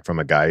contract from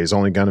a guy. He's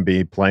only going to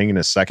be playing in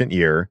his second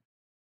year,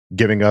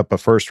 giving up a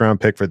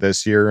first-round pick for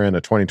this year and a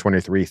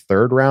 2023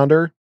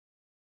 third-rounder.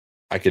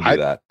 I could do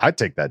that. I'd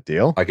take that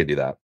deal. I could do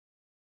that.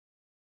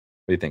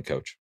 What do you think,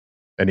 Coach?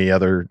 Any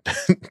other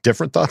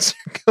different thoughts?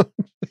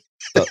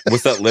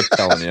 What's that lip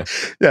telling you?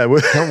 Yeah,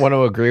 I don't want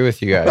to agree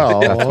with you guys.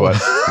 That's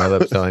what my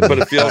lip's telling me. But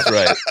it feels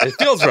right. It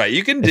feels right.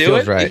 You can do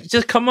it. Right.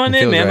 Just come on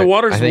in, man. Right. The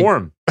water's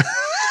warm.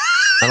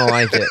 I don't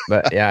like it,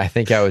 but yeah, I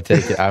think I would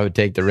take it. I would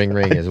take the ring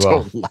as well.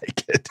 I don't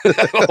like it.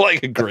 I don't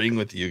like agreeing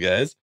with you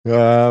guys.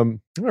 All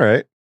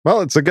right.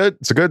 Well, it's a good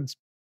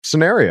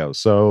scenario.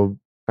 So,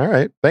 all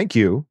right. Thank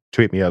you.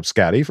 Tweet me up,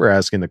 Scotty, for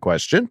asking the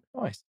question.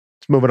 Nice.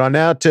 Let's move it on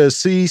now to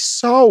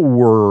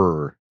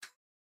Seesawer,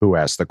 who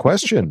asked the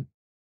question.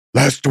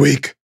 Last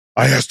week,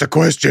 I asked a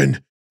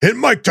question in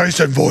Mike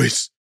Tyson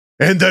voice,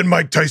 and then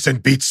Mike Tyson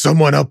beats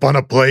someone up on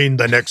a plane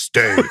the next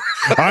day.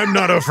 I'm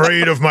not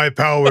afraid of my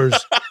powers,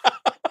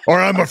 or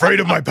I'm afraid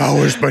of my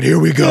powers, but here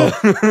we go.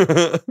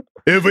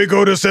 If we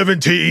go to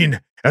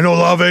 17 and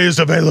Olave is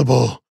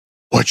available,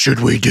 what should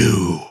we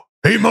do?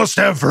 He must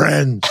have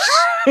friends.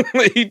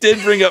 He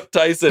did bring up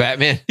Tyson.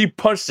 Batman. He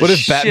punched the What if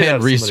shit Batman out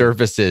of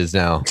somebody. resurfaces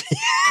now?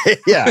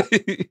 Yeah.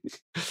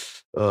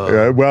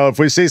 Well, if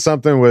we see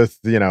something with,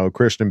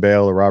 Christian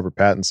Bale or Robert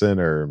Pattinson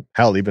or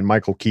hell, even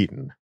Michael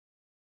Keaton,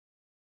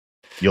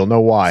 you'll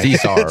know why.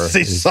 Seesawer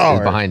is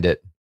behind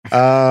it.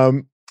 All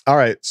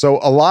right. So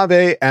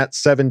Olave at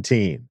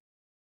 17.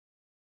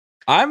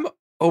 I'm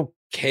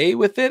okay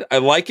with it. I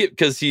like it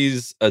because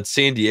he's a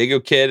San Diego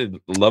kid and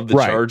love the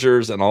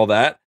Chargers and all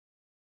that.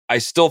 I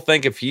still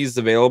think if he's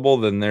available,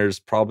 then there's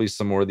probably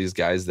some more of these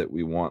guys that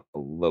we want a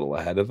little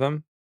ahead of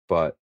him.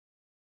 But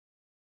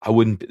I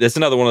wouldn't. That's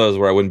another one of those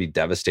where I wouldn't be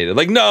devastated.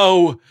 Like,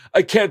 no,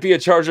 I can't be a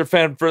Charger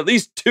fan for at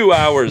least 2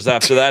 hours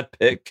after that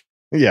pick.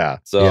 Yeah.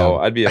 So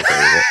I'd be okay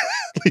with it.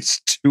 At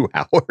least 2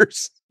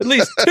 hours. At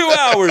least 2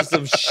 hours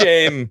of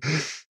shame.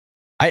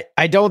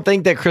 I don't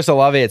think that Chris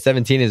Olave at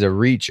 17 is a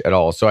reach at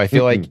all. So I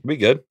feel like we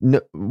good.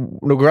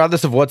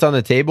 Regardless of what's on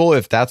the table,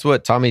 if that's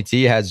what Tommy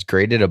T has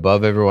graded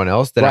above everyone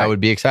else, then I would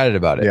be excited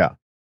about it. Yeah.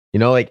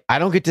 Like I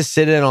don't get to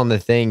sit in on the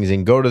things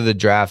and go to the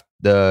draft,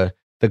 the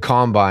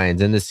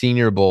combines and the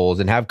senior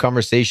bowls and have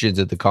conversations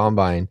at the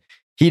combine.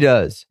 He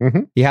does.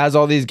 Mm-hmm. He has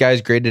all these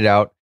guys graded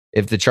out.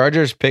 If the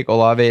Chargers pick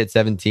Olave at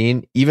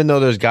 17, even though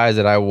there's guys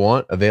that I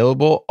want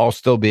available, I'll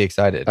still be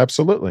excited.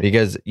 Absolutely.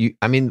 Because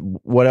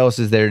what else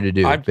is there to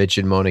do? Bitch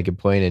and moan and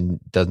complain and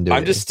doesn't do it.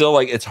 I'm just still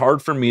like, it's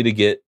hard for me to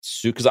get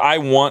sued because I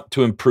want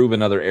to improve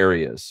in other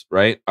areas,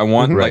 right? I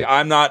want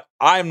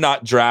I'm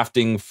not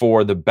drafting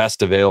for the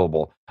best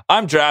available.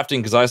 I'm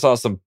drafting because I saw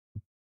some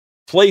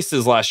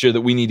places last year that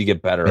we need to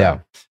get better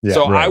at. Yeah,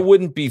 so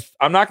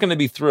I'm not going to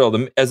be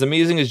thrilled. As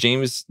amazing as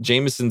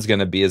Jameson's going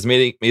to be, as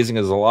amazing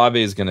as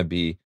Olave is going to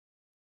be,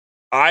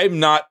 I'm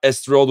not as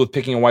thrilled with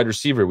picking a wide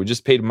receiver. We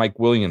just paid Mike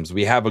Williams.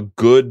 We have a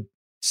good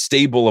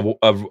stable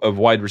of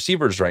wide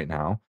receivers right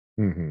now.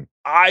 Mm-hmm.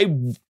 I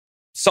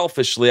want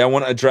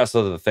to address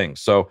other things.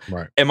 So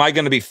am I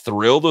going to be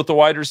thrilled with the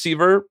wide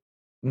receiver?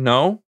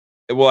 No.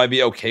 Will I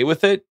be okay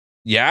with it?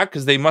 Yeah,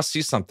 because they must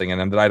see something in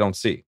him that I don't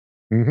see.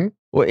 Mm-hmm.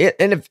 Well,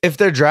 and if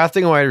they're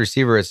drafting a wide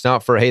receiver, it's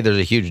not for, hey, there's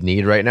a huge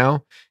need right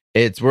now.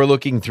 We're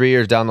looking 3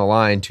 years down the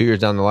line, 2 years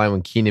down the line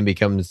when Keenan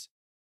becomes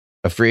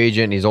a free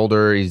agent. He's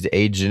older. He's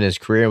aged in his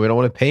career. We don't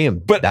want to pay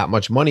him that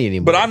much money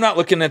anymore. But I'm not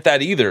looking at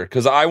that either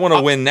because I want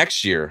to win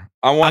next year.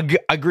 I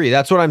agree.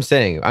 That's what I'm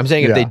saying. I'm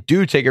saying if they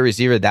do take a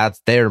receiver,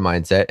 that's their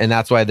mindset. And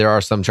that's why there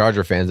are some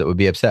Charger fans that would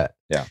be upset.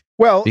 Yeah.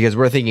 Well, because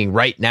we're thinking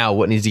right now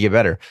what needs to get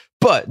better.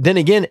 But then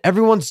again,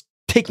 everyone's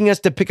taking us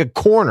to pick a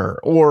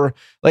corner or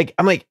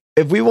I'm like,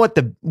 if we want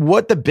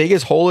what the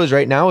biggest hole is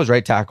right now is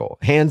right tackle,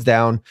 hands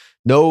down.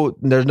 No,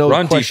 there's no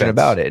run question defense.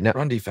 about it. No,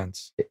 run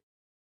defense.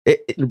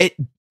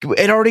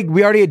 We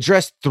already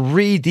addressed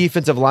 3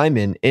 defensive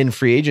linemen in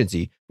free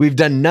agency. We've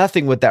done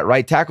nothing with that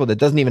right tackle that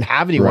doesn't even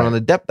have anyone on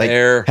the depth.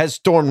 Has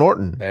Storm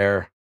Norton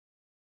there?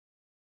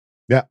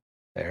 Yeah,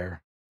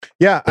 there.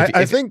 Yeah,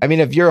 I think. I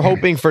mean, if you're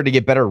hoping for it to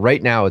get better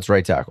right now, it's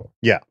right tackle.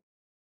 Yeah.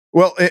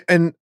 Well,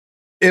 and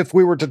if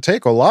we were to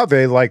take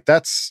Olave,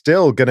 that's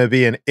still going to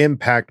be an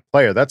impact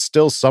player. That's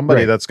still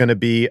somebody that's going to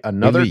be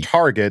another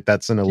target.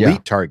 That's an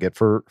elite target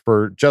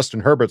for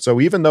Justin Herbert.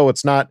 So even though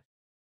it's not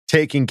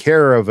taking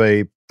care of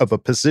a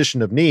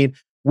position of need,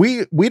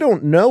 we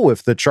don't know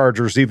if the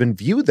Chargers even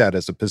view that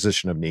as a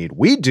position of need.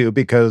 We do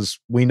because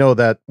we know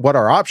that what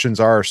our options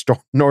are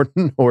Storm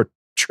Norton or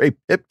Trey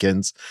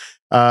Pipkins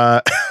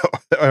or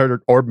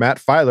Matt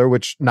Filer,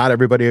 which not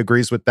everybody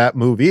agrees with that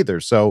move either.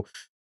 So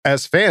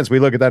as fans, we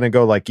look at that and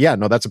go yeah,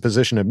 no, that's a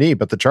position of need.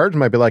 But the Chargers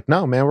might be like,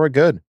 no, man, we're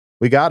good.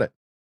 We got it.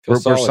 We're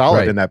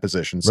solid in that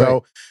position.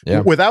 So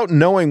without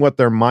knowing what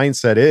their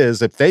mindset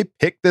is, if they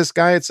pick this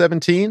guy at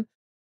 17,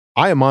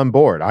 I am on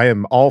board. I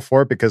am all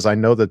for it because I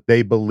know that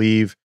they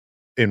believe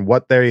in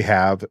what they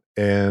have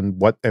and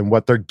what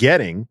they're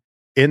getting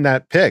in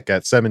that pick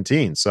at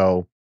 17.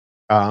 So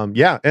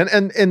Yeah,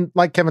 and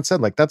like Kevin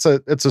said, like it's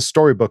a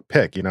storybook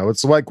pick. You know,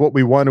 it's like what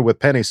we wanted with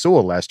Penei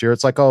Sewell last year.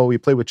 It's like, oh, we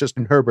played with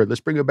Justin Herbert. Let's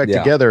bring it back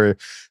together.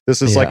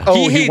 This is like,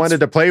 oh, he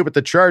wanted to play with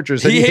the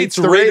Chargers. And he hates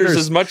the Raiders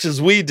as much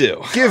as we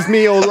do. Give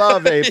me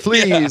Olave,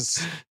 please.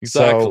 Yeah,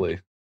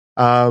 exactly.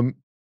 So,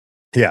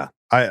 yeah,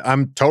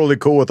 I'm totally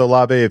cool with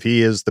Olave if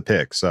he is the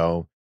pick.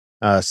 So,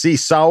 C.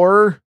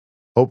 Sauer,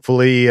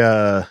 hopefully.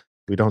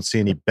 We don't see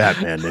any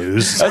Batman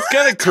news. That's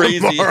kind of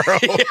crazy. Yeah,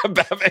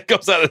 Batman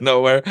comes out of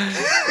nowhere.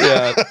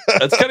 Yeah,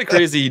 that's kind of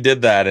crazy. He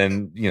did that,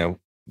 and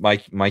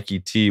Mikey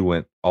T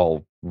went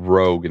all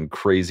rogue and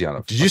crazy on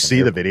it. Did you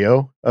see the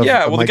video?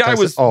 Yeah, well, the guy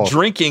was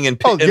drinking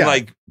and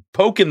like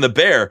poking the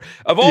bear.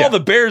 Of all the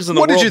bears in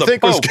the world, what did you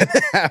think was going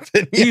to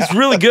happen? Yeah. He's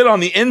really good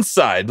on the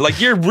inside. Like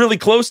you're really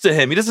close to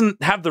him. He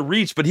doesn't have the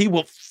reach, but he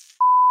will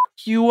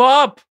you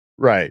up.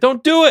 Right.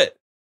 Don't do it.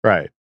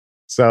 Right.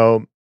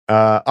 So.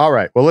 All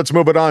right. Well, let's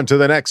move it on to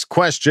the next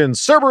question.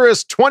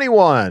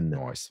 Cerberus21.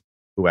 Nice.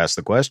 Who asked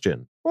the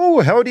question? Oh,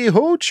 howdy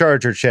ho,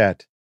 Charger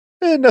Chat.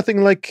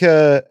 Nothing like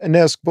an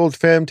Ask Bold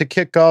fam to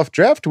kick off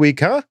draft week,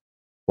 huh?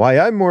 Why,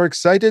 I'm more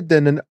excited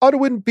than an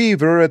Ottawan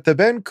beaver at the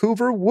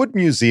Vancouver Wood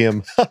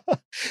Museum.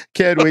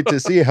 Can't wait to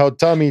see how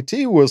Tommy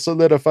T will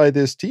solidify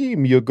this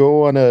team. You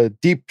go on a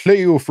deep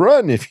playoff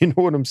run, if you know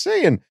what I'm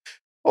saying.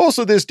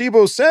 Also, this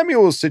Deebo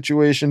Samuel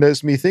situation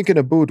has me thinking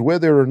about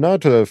whether or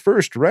not a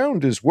first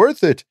round is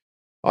worth it.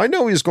 I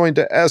know he's going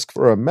to ask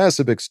for a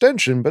massive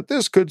extension, but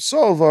this could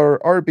solve our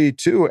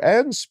RB2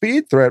 and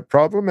speed threat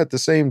problem at the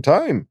same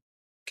time.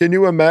 Can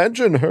you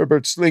imagine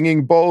Herbert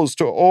slinging balls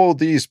to all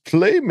these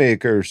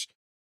playmakers?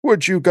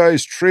 Would you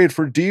guys trade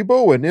for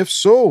Deebo? And if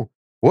so,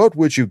 what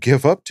would you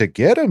give up to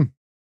get him?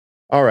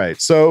 All right,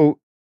 so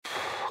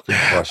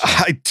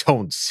I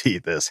don't see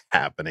this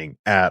happening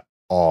at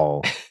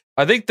all.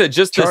 I think that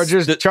just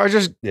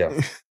Chargers.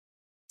 Yeah.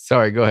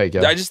 Sorry, go ahead,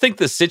 Gavin. I just think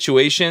the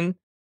situation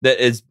that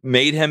has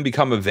made him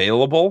become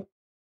available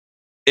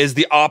is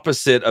the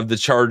opposite of the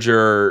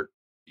Charger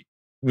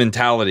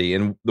mentality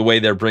and the way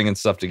they're bringing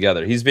stuff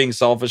together. He's being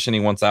selfish and he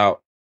wants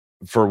out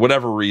for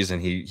whatever reason.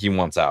 He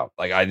wants out.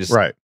 Like I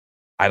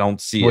don't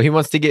see. Well, he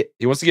wants to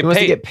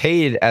get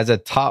paid as a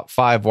top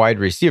 5 wide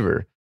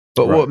receiver.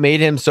 But what made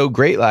him so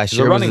great last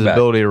year was his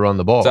ability to run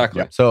the ball.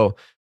 Exactly. So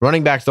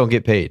running backs don't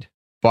get paid.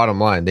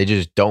 Bottom line, they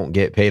just don't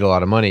get paid a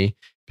lot of money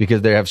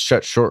because they have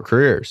such short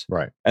careers.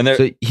 Right. And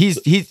so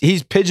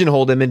he's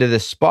pigeonholed him into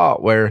this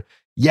spot where,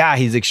 yeah,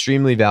 he's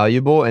extremely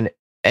valuable and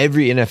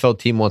every NFL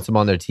team wants him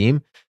on their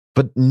team,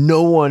 but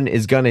no one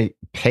is going to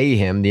pay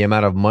him the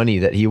amount of money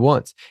that he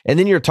wants. And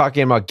then you're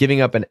talking about giving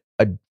up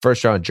a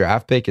first round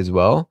draft pick as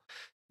well.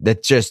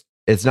 That just,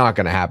 it's not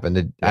going to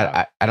happen.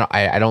 Yeah.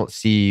 I don't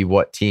see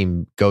what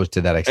team goes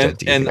to that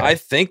extent. And I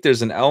think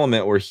there's an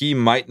element where he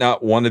might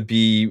not want to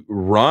be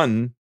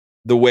run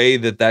the way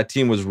that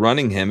team was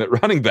running him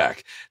at running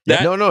back.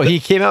 He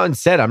came out and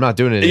said, I'm not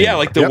doing it anymore. Yeah,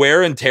 like the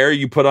wear and tear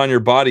you put on your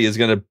body is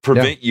going to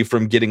prevent you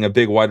from getting a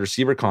big wide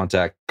receiver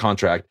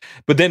contract.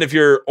 But then if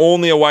you're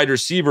only a wide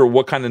receiver,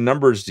 what kind of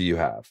numbers do you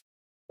have?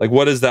 Like,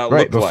 what does that look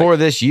like? Before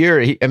this year,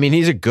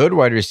 he's a good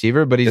wide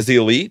receiver, but is he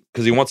elite?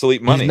 Because he wants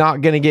elite money. He's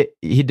not going to get,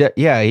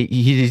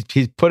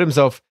 he's put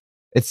himself,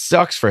 it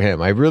sucks for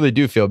him. I really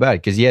do feel bad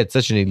because he had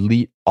such an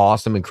elite,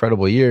 awesome,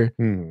 incredible year,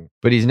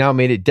 but he's now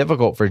made it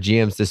difficult for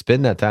GMs to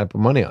spend that type of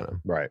money on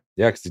him. Right.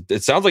 Yeah, because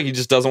it sounds like he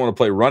just doesn't want to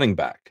play running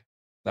back.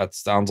 That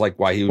sounds like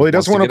why he. Well, he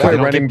doesn't want to play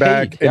running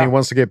back, and he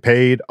wants to get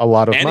paid a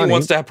lot of money. And he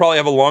wants to probably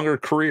have a longer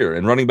career.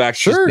 And running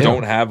backs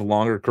don't have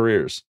longer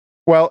careers.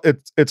 Well,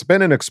 it's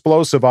been an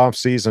explosive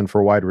offseason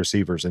for wide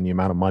receivers and the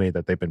amount of money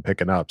that they've been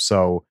picking up.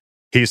 So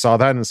he saw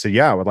that and said,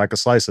 yeah, I would like a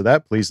slice of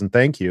that, please, and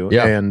thank you.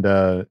 Yeah.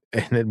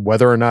 And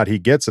whether or not he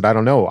gets it, I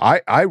don't know.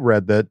 I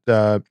read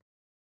that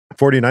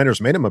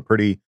 49ers made him a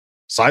pretty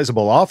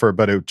sizable offer,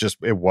 but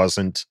it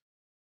wasn't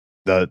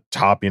the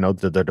top, the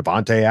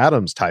Devontae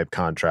Adams type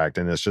contract.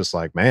 And it's just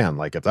like, man,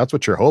 like if that's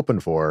what you're hoping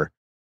for,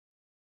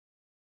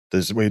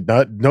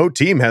 no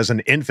team has an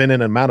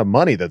infinite amount of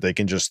money that they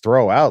can just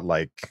throw out.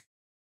 Like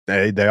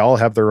they all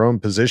have their own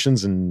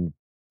positions and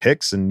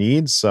picks and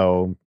needs.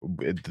 So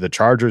the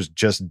Chargers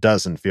just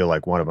doesn't feel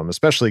like one of them,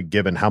 especially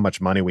given how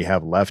much money we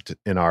have left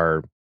in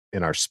our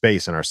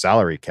space, in our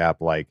salary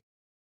cap. Like,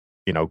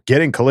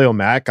 getting Khalil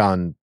Mack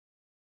on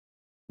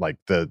like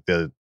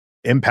the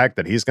impact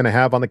that he's going to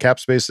have on the cap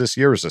space this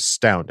year is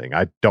astounding.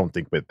 I don't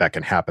think that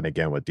can happen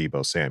again with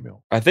Deebo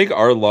Samuel. I think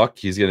our luck,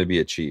 he's going to be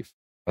a Chief.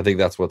 I think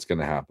that's what's going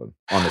to happen,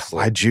 honestly.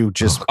 Why'd you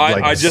just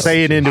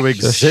say it into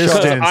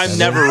existence? I'm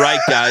never right,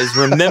 guys.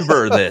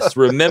 Remember this.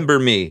 Remember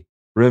me.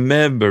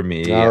 Remember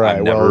me. All right,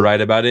 I'm never right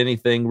about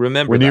anything.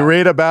 Remember when you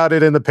read about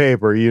it in the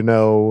paper, you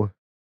know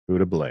who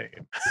to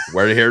blame.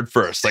 Where to hear it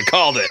first. I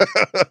called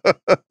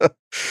it.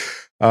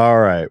 All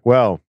right.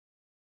 Well,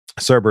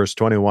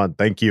 Cerberus21,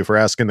 thank you for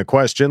asking the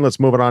question. Let's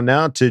move it on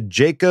now to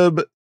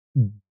Jacob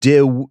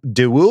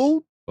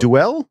Duell.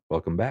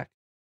 Welcome back.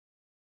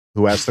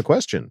 Who asked the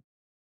question?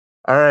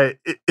 All right.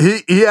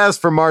 He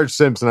asked for Marge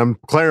Simpson. I'm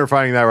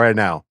clarifying that right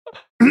now.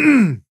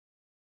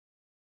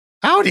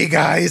 Howdy,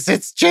 guys.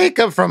 It's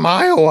Jacob from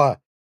Iowa.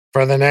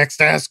 For the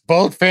next Ask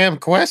Bold Fam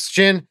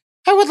question,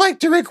 I would like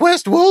to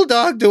request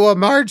Wooldog do a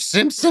Marge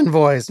Simpson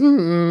voice.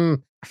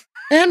 And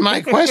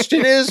my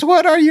question is,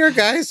 what are your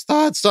guys'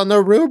 thoughts on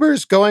the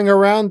rumors going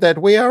around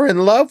that we are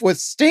in love with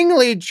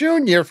Stingley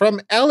Jr. from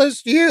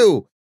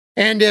LSU?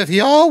 And if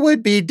y'all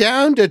would be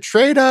down to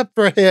trade up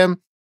for him,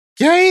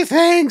 yay,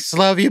 thanks,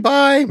 love you,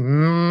 bye.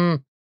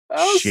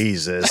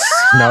 Jesus.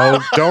 No,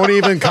 don't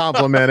even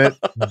compliment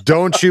it.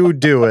 Don't you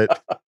do it.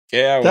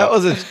 Yeah, that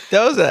was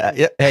a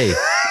hey,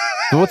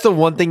 what's the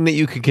one thing that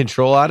you can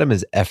control, Adam,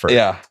 is effort.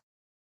 Yeah.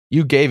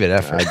 You gave it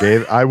effort.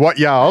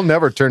 I'll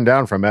never turn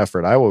down from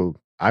effort. I will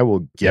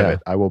give it.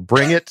 I will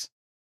bring it.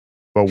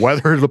 But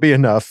whether it'll be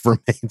enough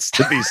remains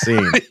to be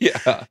seen. Yeah.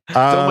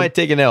 Still might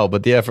take an L,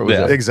 but the effort was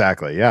there.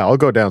 Exactly. Yeah. I'll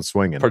go down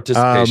swinging.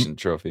 Participation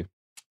trophy.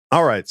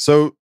 All right.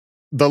 So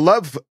the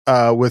love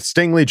with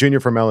Stingley Jr.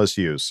 from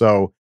LSU.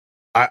 So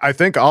I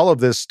think all of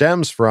this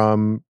stems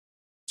from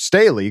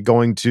Staley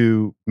going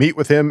to meet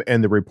with him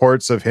and the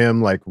reports of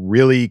him like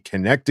really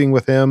connecting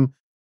with him,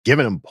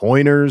 giving him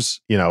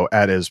pointers,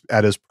 at his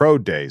pro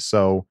day.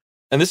 So,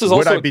 and this is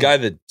also a guy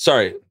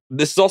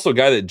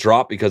that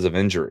dropped because of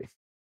injury.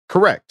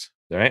 Correct.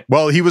 Right.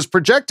 Well, he was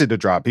projected to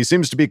drop. He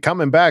seems to be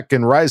coming back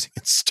and rising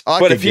in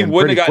stock. But if he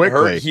wouldn't have gotten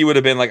hurt, he would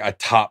have been like a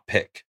top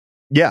pick.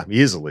 Yeah,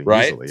 easily.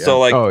 Right. Easily, yeah. So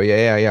like,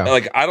 yeah.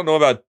 Like, I don't know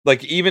about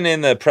like even in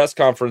the press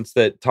conference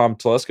that Tom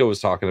Telesco was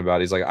talking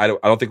about, he's like, I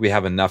don't think we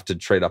have enough to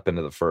trade up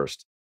into the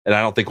first, and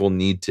I don't think we'll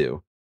need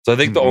to. So I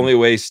think the only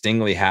way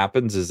Stingley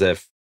happens is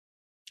if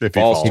he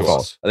falls to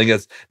us. I think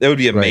that would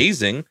be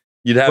amazing. Right.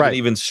 You'd have an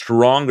even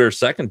stronger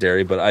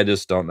secondary, but I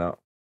just don't know.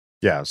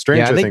 Yeah,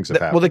 stranger things have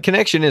happened. Well, the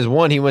connection is,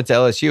 one, he went to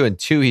LSU, and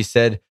two, he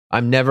said,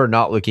 I'm never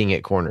not looking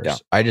at corners. Yeah.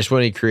 I just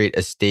want to create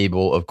a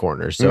stable of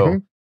corners.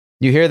 So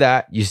you hear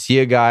that, you see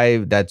a guy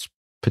that's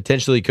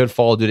potentially could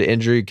fall due to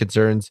injury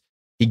concerns.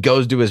 He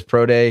goes to his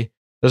pro day.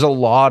 There's a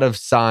lot of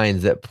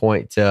signs that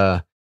point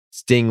to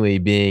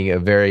Stingley being a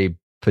very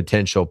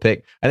potential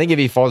pick. I think if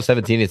he falls to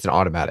 17, it's an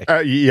automatic.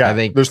 I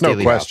think there's no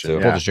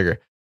question. Pull the trigger.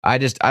 I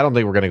don't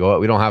think we're going to go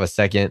up. We don't have a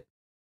second.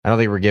 I don't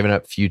think we're giving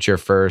up future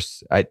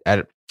first. I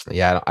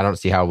don't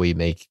see how we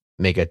make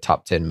a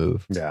top 10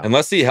 move. Yeah.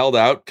 Unless he held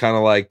out kind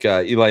of like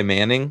Eli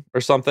Manning or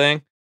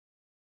something.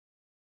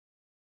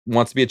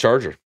 Wants to be a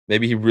Charger.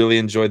 Maybe he really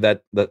enjoyed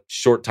that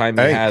short time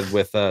he had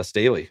with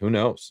Staley. Who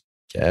knows?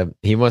 Yeah,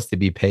 he wants to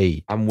be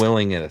paid. I'm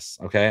willing this.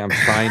 Okay. I'm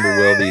trying to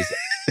will these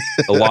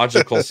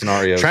illogical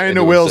scenarios. Trying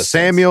to will existence.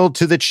 Samuel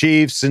to the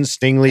Chiefs and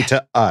Stingley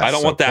to us. I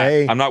don't want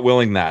that. I'm not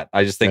willing that.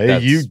 I just think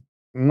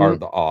are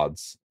the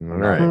odds. All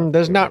right.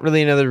 There's not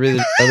really other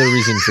reason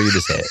for you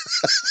to say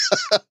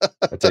it.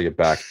 I take it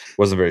back.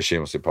 Wasn't very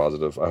shamelessly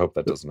positive. I hope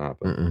that doesn't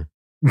happen.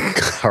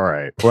 All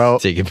right. Well,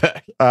 take it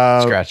back.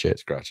 Scratch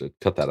it.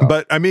 Cut that out.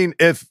 But I mean,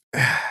 if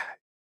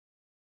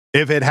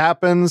it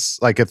happens,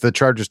 like if the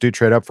Chargers do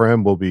trade up for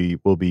him, we'll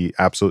be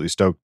absolutely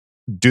stoked.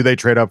 Do they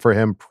trade up for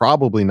him?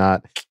 Probably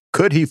not.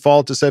 Could he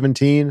fall to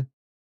 17?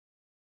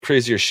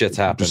 Crazier shit's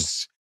happened.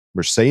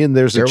 We're saying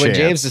there's a chance. Derwin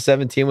James to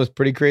 17 was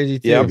pretty crazy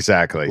too. Yeah,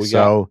 exactly.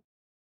 So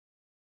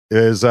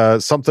there's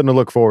something to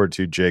look forward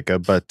to,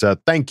 Jacob. But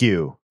thank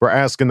you for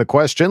asking the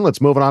question.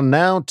 Let's move on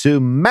now to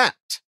Matt,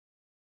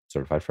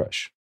 Certified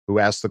Fresh, who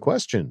asked the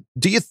question.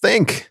 Do you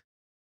think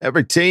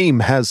every team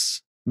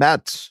has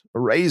Matt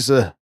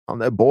Araiza on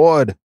their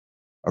board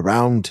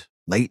around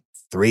late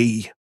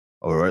 3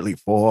 or early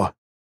 4?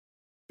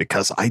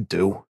 Because I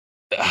do.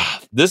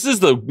 This is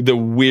the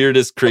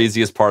weirdest,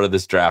 craziest part of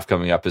this draft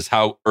coming up is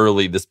how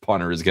early this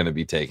punter is going to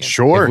be taken.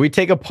 Sure. If we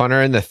take a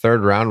punter in the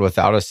 3rd round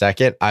without a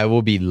second, I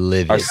will be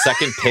livid. Our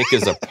second pick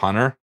is a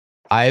punter?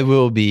 I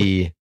will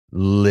be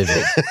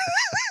livid.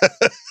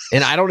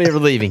 And I don't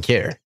really even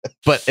care.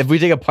 But if we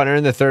take a punter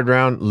in the 3rd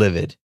round,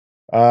 livid.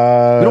 We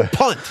don't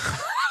punt.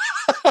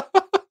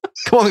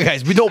 Come on,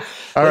 guys. We don't.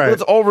 All right.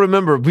 Let's all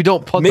remember, we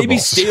don't punt. Maybe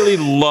Staley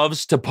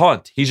loves to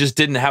punt. He just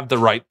didn't have the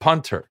right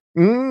punter.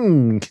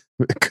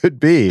 It could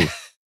be.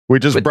 We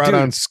just brought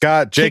on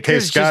Scott, J.K.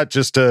 Scott,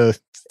 just to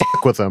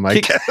fuck with him, I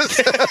guess.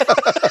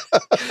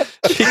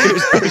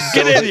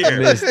 Get in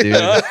here.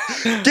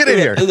 Get in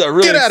here.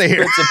 Get out of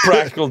here. It's a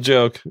practical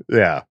joke.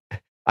 Yeah.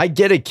 I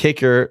get a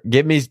kicker.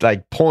 Give me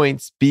like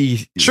points.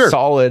 Be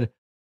solid.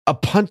 A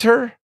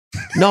punter?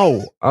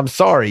 No, I'm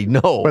sorry.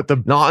 No,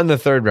 but not in the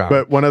 3rd round.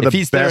 But one of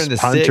the best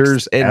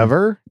punters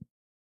ever?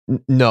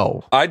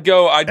 No. I'd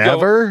go.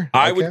 Ever?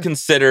 I would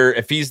consider,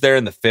 if he's there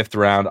in the 5th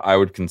round, I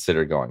would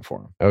consider going for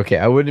him. Okay.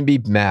 I wouldn't be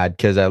mad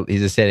because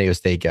he's a San Diego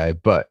State guy,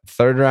 but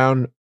 3rd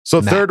round. So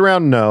Matt. 3rd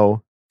round,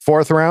 no.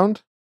 4th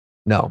round?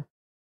 No.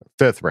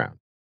 5th round.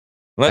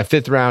 At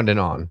 5th round and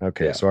on.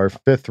 Okay. So our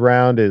 5th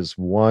round is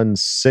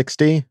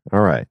 160.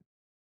 All right.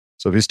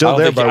 So if he's still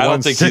there by 160. I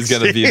don't think he's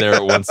going to be there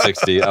at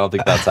 160. I don't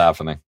think that's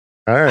happening.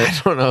 All right.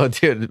 I don't know,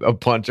 dude. A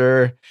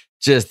punter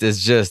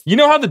is just. You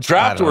know how the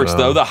draft works,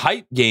 though? The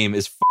height game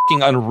is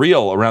fucking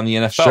unreal around the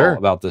NFL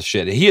about this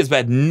shit. He has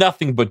had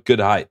nothing but good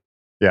height.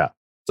 Yeah.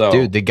 So,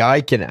 dude, the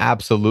guy can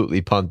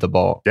absolutely punt the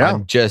ball. Yeah.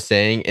 I'm just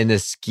saying, in the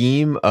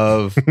scheme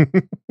of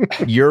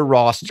your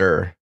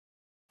roster,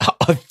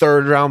 a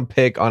 3rd round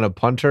pick on a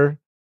punter.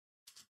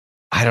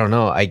 I don't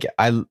know. I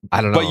don't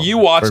know. But you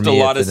watched a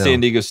lot of San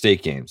Diego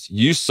State games.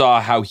 You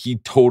saw how he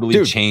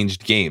totally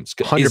changed games.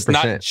 100%. He's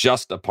not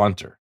just a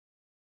punter.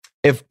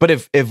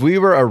 If we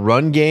were a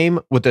run game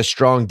with a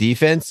strong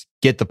defense,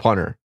 get the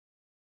punter.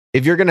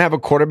 If you're going to have a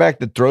quarterback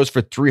that throws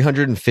for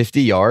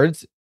 350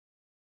 yards,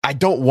 I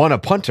don't want a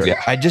punter.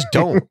 Yeah. I just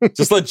don't.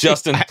 Just let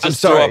Justin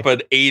throw up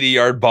an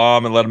 80-yard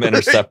bomb and let him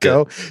intercept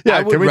it.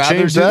 Yeah, can we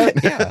change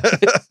that? Yeah.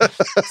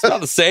 It's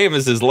not the same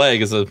as his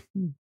leg. It's a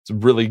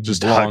really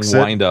just long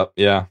wind up.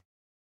 Yeah.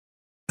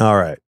 All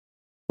right.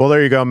 Well,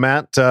 there you go,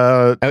 Matt.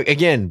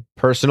 Again,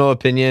 personal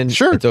opinion.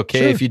 Sure. It's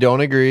okay if you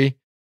don't agree.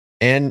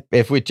 And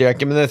if we check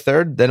him in the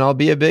 3rd, then I'll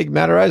be a big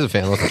Matt Araiza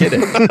fan. Let's get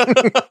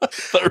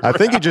it. I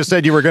think you just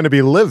said you were going to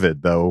be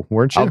livid, though,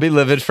 weren't you? I'll be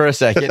livid for a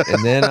second,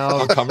 and then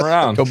I'll come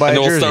around. Go buy a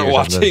jersey. We'll start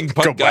watching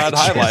Punt God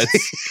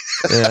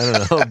highlights. Yeah, I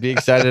don't know. Be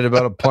excited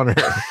about a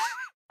punter.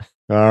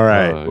 All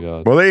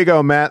right. Well, there you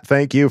go, Matt.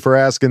 Thank you for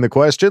asking the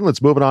question.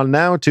 Let's move it on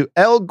now to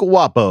El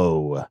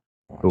Guapo,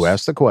 who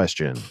asked the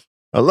question.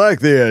 I like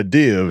the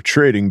idea of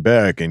trading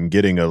back and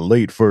getting a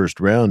late 1st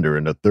rounder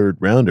and a 3rd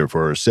rounder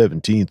for our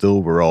 17th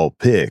overall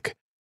pick.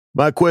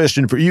 My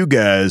question for you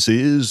guys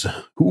is,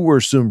 who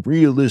are some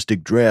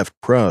realistic draft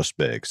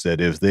prospects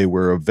that if they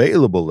were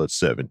available at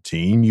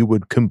 17, you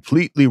would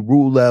completely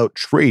rule out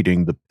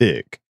trading the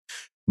pick?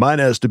 Mine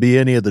has to be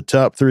any of the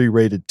top 3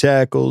 rated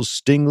tackles,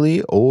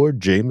 Stingley or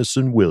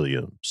Jameson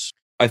Williams.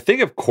 I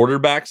think if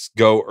quarterbacks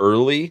go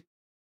early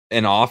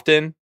and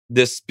often,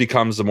 this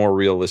becomes a more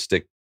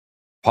realistic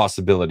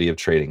possibility of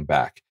trading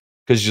back,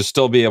 because you'll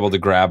still be able to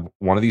grab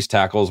one of these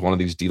tackles, one of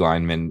these D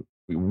linemen.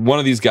 One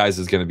of these guys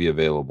is going to be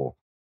available.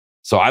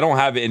 So I don't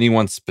have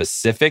anyone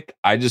specific.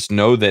 I just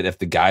know that if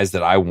the guys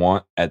that I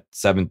want at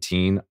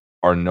 17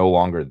 are no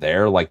longer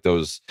there, like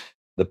those,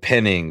 the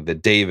Penning, the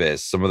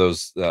Davis, some of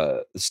those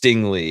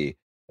Stingley,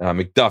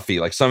 McDuffie,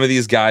 like some of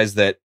these guys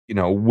that, you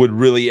know, would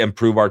really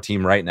improve our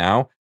team right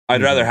now,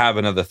 I'd rather have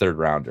another 3rd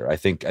rounder. I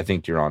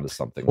think you're onto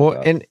something. Well,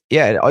 and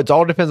it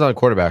all depends on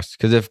quarterbacks,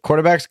 because if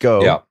quarterbacks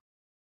go,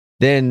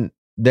 then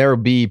there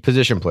will be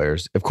position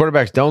players. If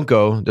quarterbacks don't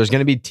go, there's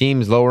going to be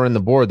teams lower in the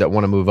board that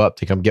want to move up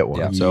to come get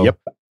one. Yeah. So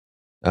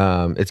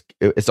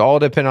it's all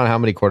dependent on how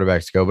many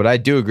quarterbacks go. But I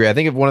do agree. I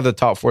think if one of the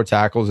top 4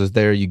 tackles is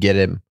there, you get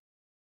him.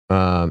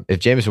 If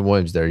Jameson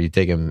Williams there, you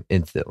take him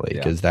instantly,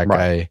 because that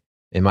guy,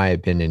 in my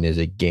opinion, is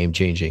a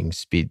game-changing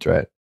speed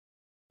threat.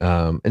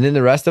 And then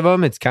the rest of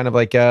them, it's kind of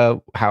like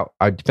how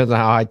it depends on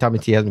how high Tommy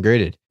T has them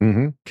graded.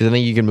 Because I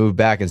think you can move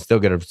back and still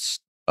get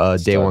a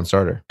day 1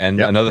 starter and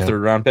another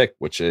 3rd round pick,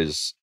 which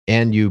is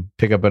you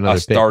pick up another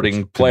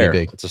starting player.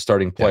 It's a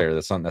starting player.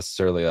 That's not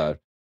necessarily a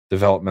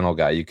developmental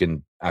guy. You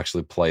can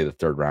actually play the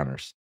 3rd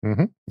rounders.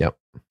 Yep.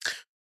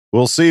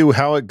 We'll see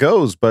how it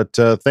goes, but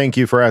thank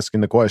you for asking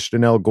the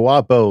question, El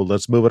Guapo.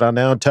 Let's move it on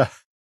now to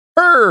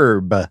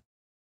Herb,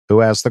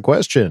 who asked the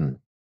question.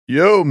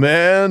 Yo,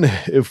 man,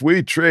 if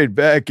we trade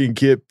back and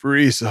get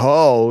Breece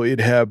Hall, we'd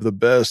have the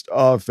best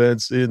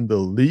offense in the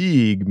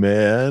league,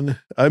 man.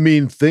 I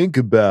mean, think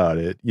about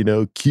it. You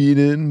know,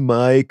 Keenan,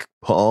 Mike,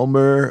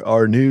 Palmer,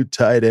 our new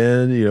tight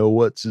end, you know,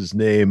 what's his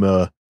name?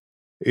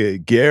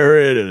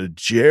 Garrett,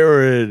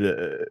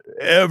 Jared,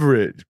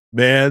 Everett,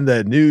 man,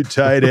 that new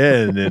tight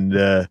end.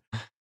 And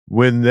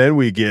then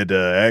we get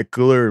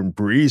Eckler and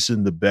Breece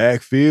in the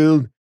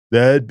backfield,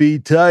 that'd be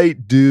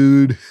tight,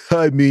 dude.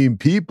 I mean,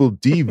 people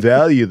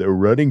devalue the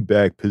running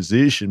back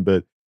position,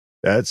 but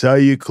that's how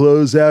you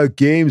close out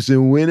games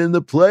and win in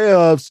the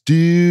playoffs,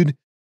 dude.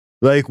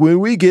 Like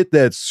when we get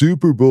that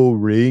Super Bowl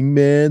ring,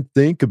 man,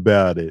 think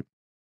about it.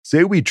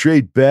 Say we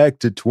trade back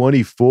to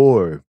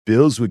 24.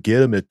 Bills would get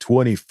them at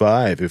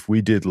 25 if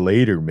we did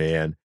later,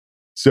 man.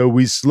 So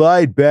we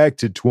slide back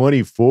to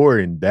 24,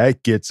 and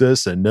that gets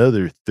us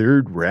another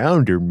 3rd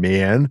rounder,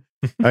 man.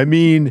 I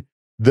mean,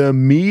 the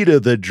meat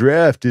of the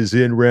draft is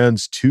in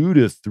rounds 2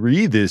 to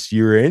 3 this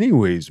year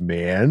anyways,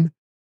 man.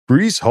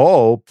 Breece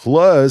Hall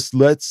plus,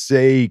 let's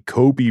say,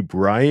 Kobe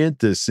Bryant,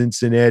 the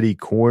Cincinnati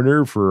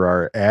corner for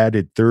our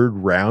added 3rd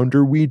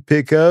rounder we'd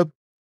pick up.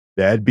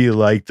 That'd be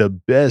like the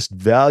best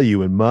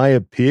value in my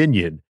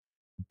opinion.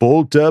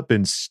 Bolt up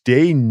and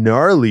stay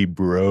gnarly,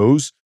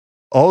 bros.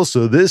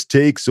 Also, this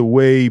takes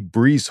away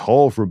Breece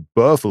Hall from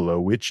Buffalo,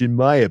 which in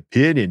my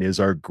opinion is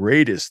our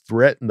greatest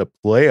threat in the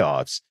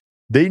playoffs.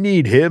 They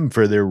need him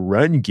for their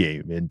run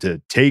game and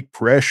to take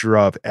pressure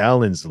off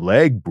Allen's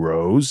leg,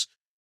 bros.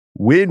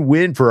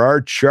 Win-win for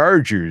our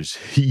Chargers.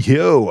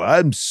 Yo,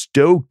 I'm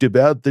stoked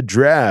about the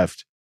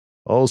draft.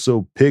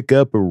 Also, pick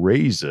up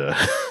Araiza.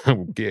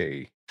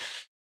 Okay.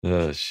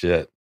 Oh,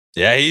 shit.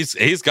 Yeah,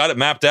 he's got it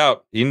mapped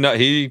out. He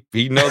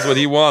knows what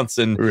he wants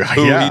and who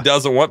he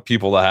doesn't want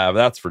people to have.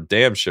 That's for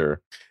damn sure.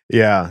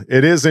 Yeah,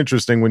 it is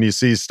interesting when you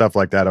see stuff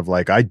like that of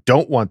like, I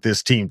don't want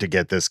this team to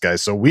get this guy,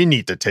 so we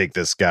need to take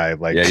this guy.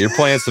 Like, yeah, you're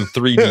playing some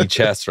 3D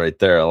chess right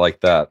there. I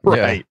like that.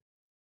 Right.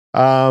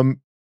 Yeah.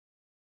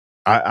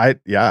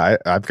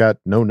 I've got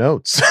no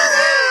notes.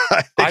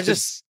 I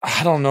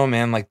I don't know,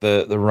 man. Like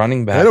the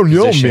running back. I don't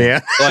know, position.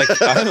 man.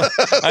 Like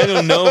I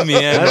don't know,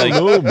 man. I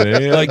don't know,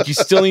 man. Like you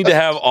still need to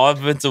have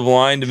offensive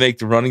line to make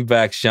the running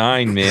back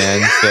shine,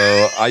 man.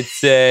 So I'd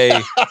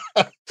say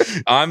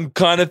I'm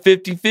kind of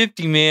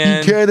 50-50,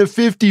 man. You kind of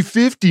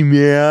 50-50,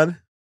 man.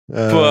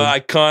 But I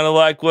kind of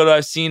like what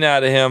I've seen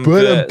out of him.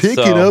 But I'm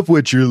picking up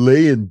what you're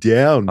laying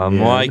down. I'm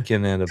man.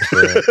 liking it a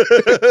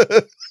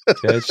bit.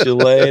 Catch you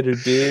later,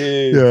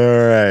 dude.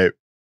 All right.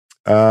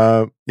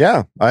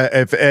 Yeah.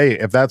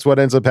 If that's what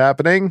ends up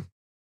happening,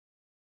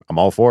 I'm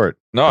all for it.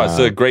 No, it's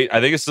a great.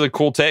 I think it's a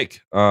cool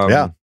take.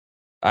 Yeah.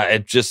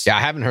 I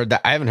haven't heard that.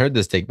 I haven't heard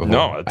this take before.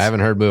 No, I haven't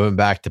heard moving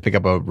back to pick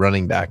up a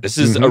running back. This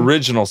is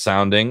original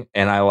sounding,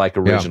 and I like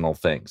original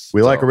things.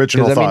 We like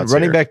original thoughts.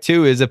 Running back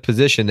 2 is a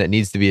position that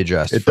needs to be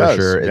addressed for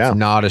sure. It's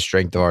not a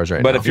strength of ours right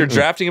now. But if you're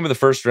drafting him in the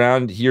first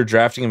round, you're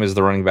drafting him as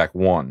the running back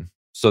 1.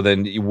 So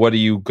then, what are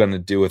you going to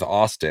do with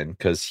Austin?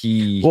 Because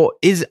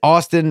does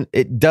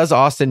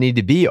Austin need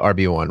to be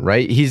RB1?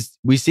 Right?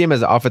 We see him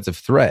as an offensive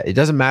threat. It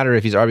doesn't matter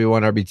if he's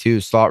RB1,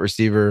 RB2, slot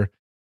receiver.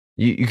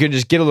 You can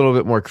just get a little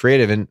bit more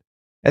creative. And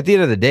at the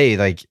end of the day,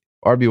 like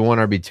RB1,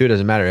 RB2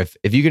 doesn't matter.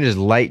 If you can just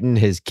lighten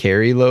his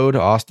carry load,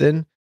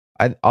 Austin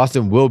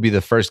will be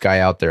the first guy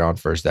out there on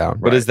first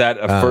down. But is that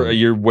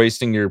you're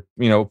wasting your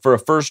for a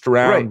first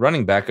round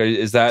running back?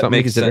 Is that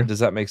make sense? Does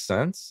that make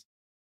sense?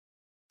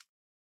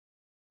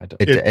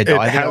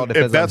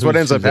 If that's what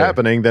ends up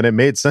happening, then it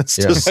made sense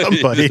to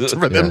somebody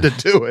for them to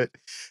do it.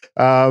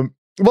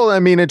 Well, I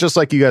mean, it's just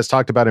like you guys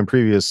talked about in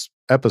previous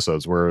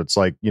episodes, where it's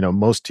like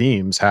most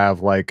teams have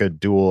like a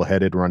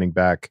dual-headed running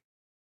back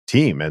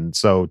team, and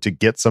so to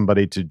get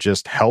somebody to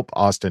just help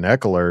Austin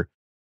Ekeler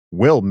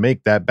will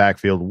make that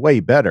backfield way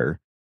better.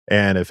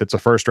 And if it's a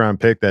first round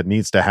pick that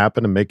needs to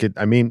happen to make it,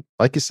 I mean,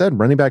 like you said,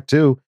 running back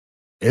 2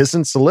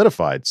 isn't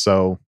solidified,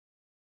 so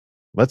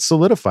let's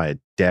solidify it,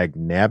 dag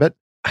nabbit.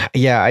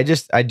 Yeah, I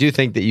do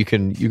think that you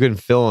can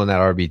fill in that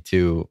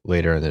RB2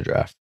 later in the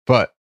draft,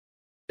 but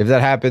if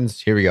that happens,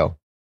 here we go.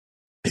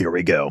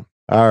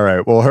 All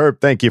right, well,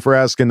 Herb, thank you for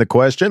asking the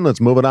question.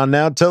 Let's move it on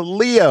now to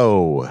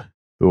Leo,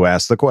 who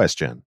asked the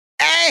question.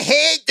 I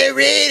hate the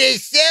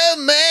Raiders so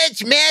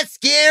much.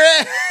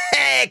 Mascara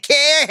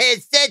Care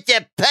has such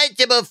a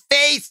punchable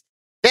face.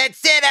 That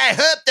said, I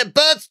hope the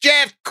Bolts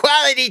draft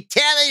quality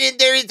talent, and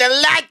there is a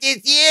lot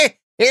this year,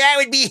 and I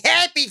would be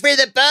happy for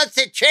the Bolts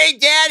to trade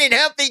down and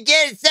hopefully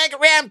get a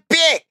second-round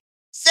pick.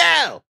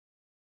 So,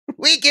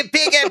 we can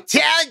pick up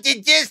talent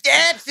and just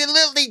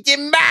absolutely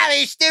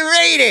demolish the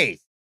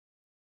Raiders.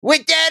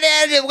 With that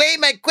out of the way,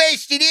 my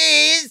question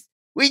is,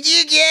 would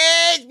you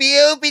guys be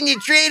open to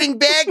trading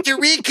back to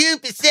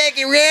recoup a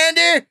second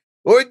rounder,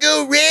 or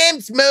go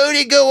Rams mode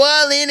and go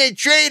all in and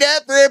trade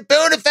up for a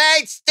bona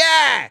fide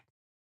star?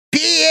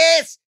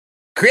 P.S.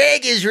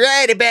 Craig is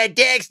right about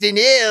Daxton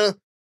Hill.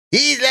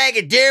 He's like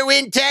a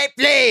Derwin type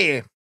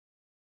player.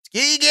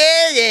 Ski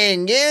guys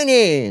and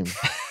Goonin.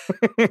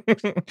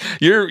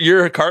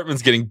 Your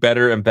Cartman's getting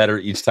better and better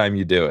each time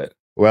you do it.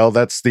 Well,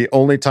 that's the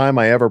only time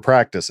I ever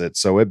practice it,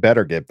 so it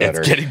better get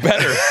better. It's getting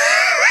better.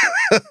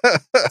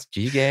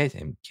 You guys,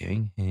 I'm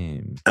killing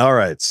him. All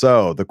right,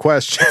 so the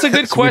question. It's a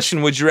good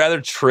question. Would you rather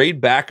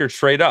trade back or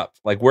trade up?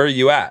 Like, where are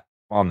you at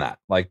on that?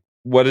 Like,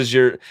 what is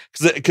your?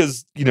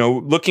 Because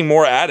looking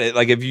more at it,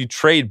 like if you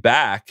trade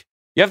back,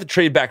 you have to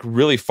trade back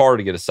really far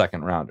to get a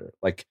second rounder.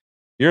 Like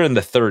you're in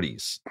the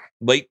 30s,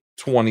 late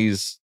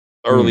 20s,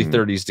 early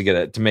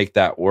 30s to make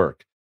that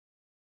work.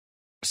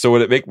 So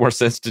would it make more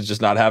sense to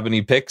just not have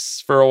any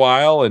picks for a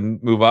while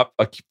and move up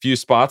a few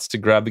spots to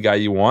grab the guy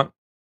you want?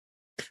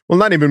 Well,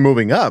 not even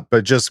moving up,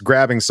 but just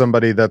grabbing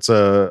somebody that's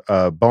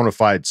a bona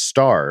fide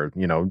star,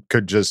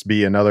 could just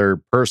be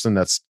another person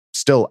that's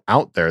still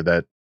out there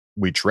that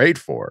we trade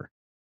for.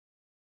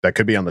 That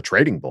could be on the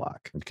trading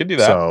block. You could do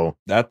that. So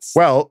that's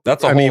a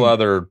whole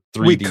other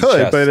 3D we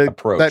could, but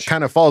approach. That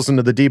kind of falls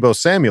into the Deebo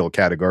Samuel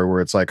category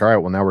where it's like, all right,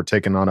 well, now we're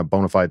taking on a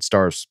bona fide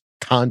star's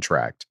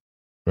contract.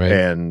 Right.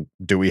 And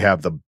do we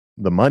have the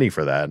money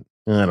for that?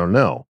 I don't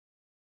know.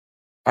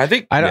 I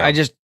think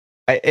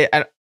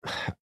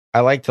I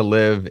like to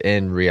live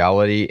in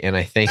reality, and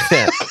I think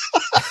that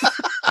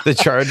the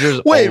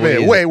Chargers. Wait.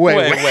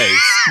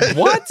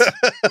 What?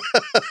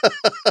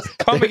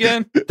 Come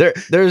again?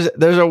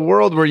 There's a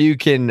world where you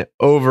can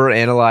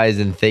overanalyze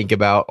and think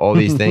about all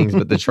these things,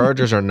 but the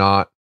Chargers are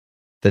not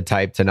the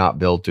type to not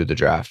build through the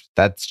draft.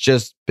 That's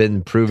just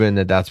been proven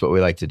that's what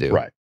we like to do.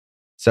 Right.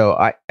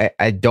 So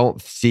I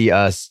don't see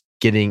us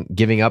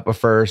giving up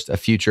a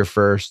future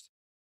first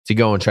to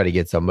go and try to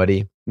get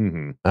somebody.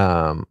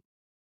 Mm-hmm.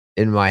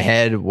 In my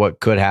head, what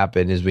could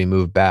happen is we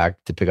move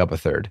back to pick up a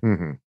third.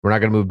 Mm-hmm. We're not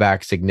going to move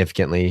back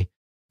significantly.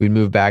 We'd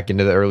move back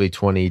into the early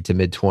 20 to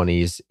mid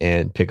 20s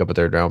and pick up a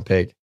third round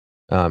pick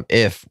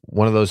if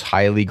one of those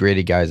highly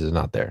graded guys is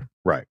not there.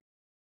 Right.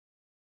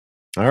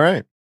 All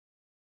right.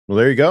 Well,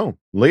 there you go.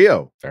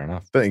 Leo. Fair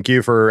enough. Thank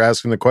you for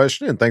asking the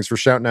question, and thanks for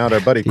shouting out our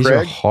buddy These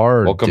Craig. Are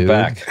hard. Welcome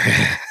back.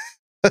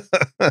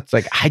 It's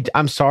like,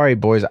 I'm sorry,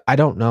 boys. I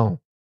don't know.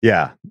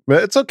 Yeah,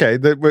 but it's okay.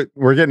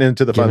 We're getting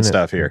into the fun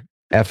stuff here.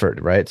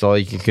 effort, right? It's all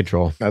you can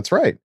control. That's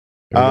right.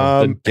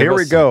 Here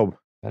we go.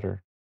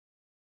 Better.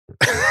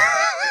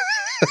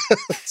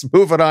 Let's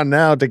move it on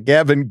now to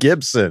Gavin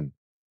Gibson,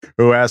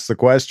 who asked the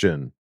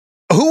question.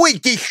 Who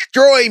would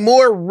destroy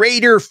more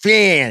Raider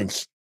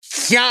fans?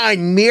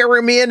 Sean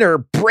Merriman or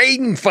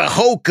Braden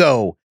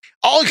Fehoko?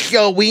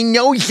 Also, we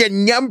know the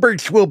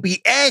numbers will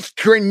be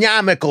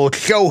astronomical,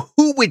 so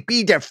who would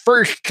be the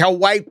first to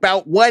wipe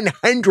out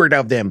 100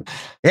 of them?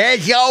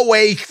 As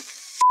always,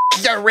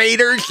 the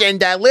Raiders and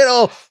that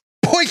little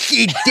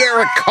pussy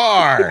Derek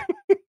Carr.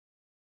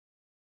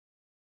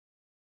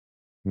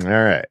 All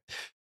right.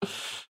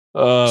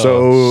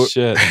 So,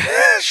 shit.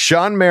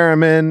 Sean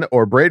Merriman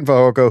or Braden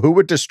Fehoko, who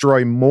would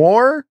destroy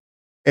more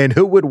and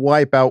who would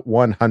wipe out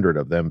 100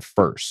 of them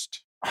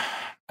first?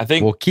 I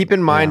think. Well, keep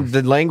in mind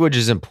the language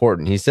is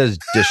important. He says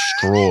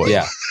destroy.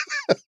 Yeah.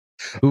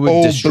 Who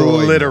would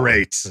destroy?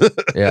 Obliterate.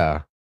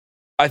 Yeah.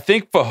 I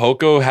think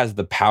Fehoko has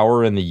the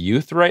power in the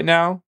youth right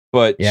now,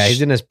 but yeah,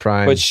 he's in his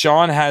prime. But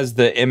Sean has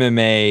the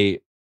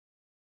MMA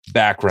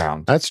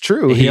background. That's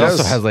true. He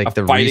also has like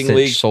the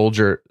recent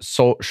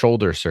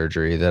shoulder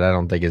surgery that I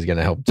don't think is going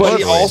to help. But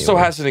he also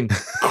has an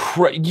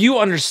you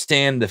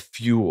understand the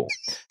fuel,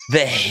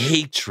 the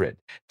hatred,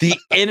 the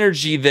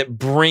energy that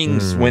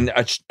brings when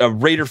a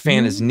Raider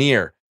fan is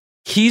near.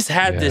 He's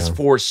had this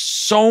for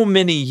so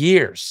many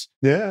years.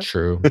 Yeah,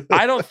 true.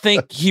 I don't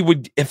think he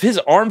would, if his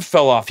arm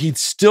fell off, he'd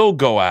still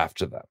go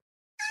after them.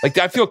 Like,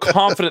 I feel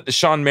confident that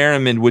Sean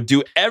Merriman would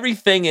do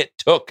everything it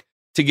took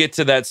to get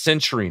to that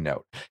century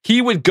note.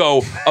 He would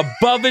go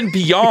above and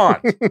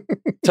beyond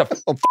to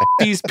f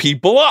these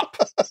people up.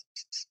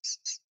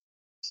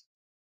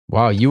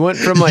 Wow, you went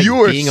from like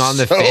being on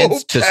the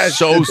fence to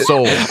so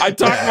sold. I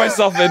talked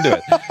myself into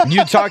it.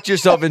 You talked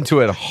yourself into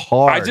it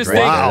hard. I just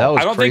think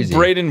I don't think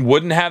Braden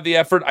wouldn't have the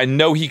effort. I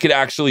know he could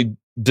actually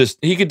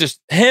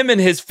him and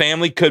his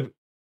family could.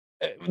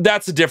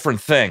 That's a different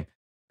thing.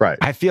 Right.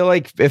 I feel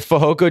like if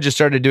Fehoko just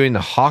started doing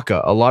the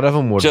haka, a lot of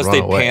them would just run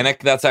away. Panic.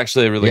 That's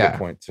actually a really good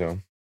point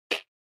too.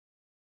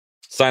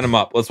 Sign him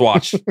up. Let's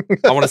watch.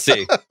 I want to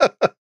see.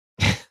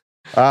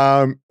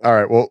 All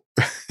right. Well,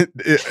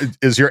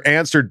 is your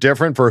answer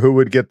different for who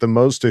would get the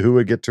most to who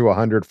would get to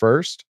 100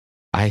 first?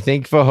 I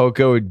think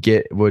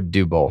Fehoko would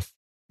do both.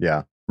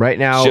 Yeah. Right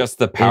now, just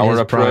the power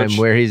approach, prime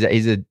where he's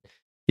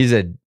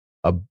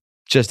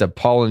just a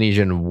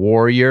Polynesian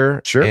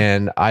warrior. Sure.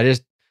 And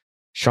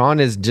Sean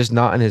is just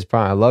not in his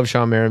prime. I love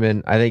Sean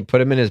Merriman. I think put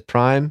him in his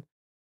prime,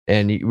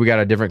 and we got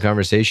a different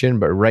conversation.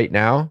 But right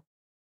now,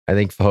 I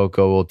think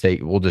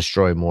Fehoko will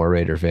destroy more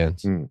Raider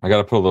fans. I got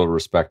to put a little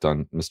respect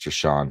on Mr.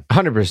 Sean.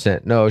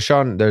 100%. No,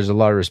 Sean, there's a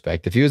lot of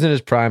respect. If he was in his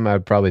prime,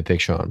 I'd probably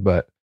pick Sean.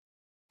 But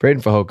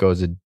Braden Fehoko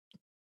is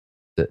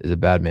a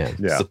bad man.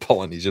 Yeah. He's a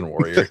Polynesian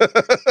warrior.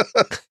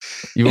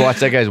 You watch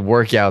that guy's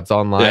workouts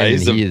online. Yeah,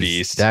 he's and a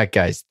beast. That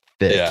guy's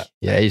thick.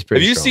 Yeah, he's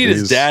pretty Have you strong. seen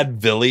his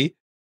dad, Billy?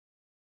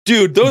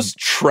 Dude, those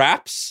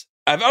traps.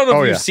 I don't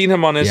know if you've seen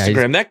him on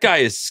Instagram. That guy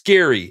is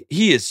scary.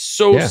 He is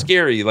so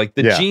scary. Like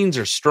the genes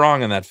are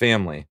strong in that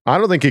family. I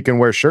don't think he can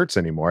wear shirts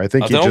anymore. I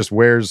think he just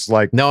wears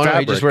like fabric. No,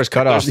 he just wears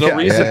cutoffs. There's no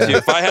reason to.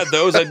 If I had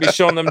those, I'd be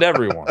showing them to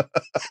everyone.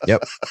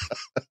 Yep.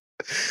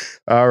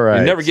 All right.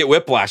 You never get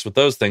whiplash with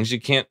those things.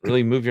 You can't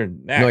really move your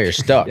neck. No, you're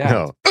stuck. Yeah,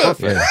 no.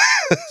 Perfect.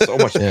 So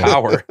much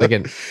power.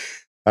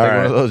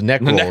 One of those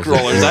neck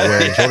rollers.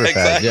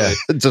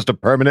 Exactly. Just a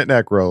permanent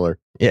neck roller.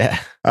 Yeah.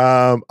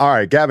 All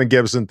right, Gavin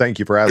Gibson, thank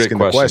you for asking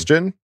the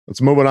question.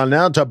 Let's move it on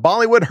now to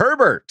Bollywood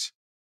Herbert,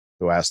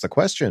 who asked the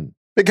question.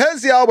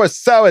 Because y'all were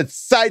so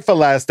insightful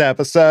last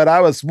episode,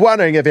 I was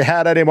wondering if you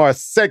had any more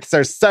 6th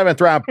or 7th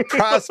round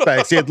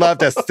prospects you'd love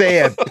to see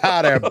in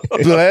Powder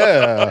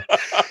Blue.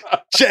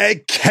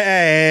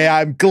 JK,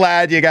 I'm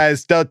glad you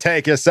guys don't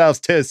take yourselves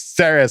too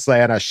seriously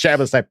and are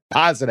shamelessly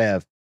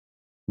positive.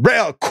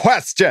 Real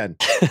question.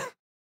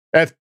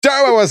 If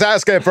Darwin was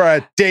asking for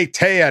a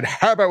DT and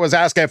Herbert was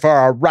asking for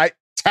a right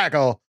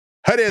tackle,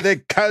 who do you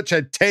think Coach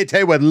and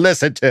TT would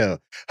listen to?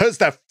 Who's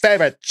the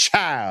favorite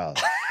child?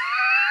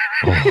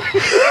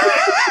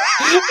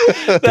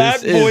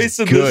 That voice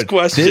in this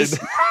question.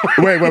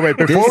 Wait.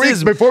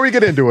 Before we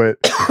get into it,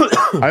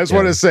 I just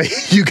want to say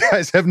you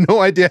guys have no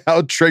idea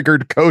how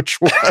triggered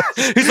Coach was.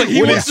 He's like,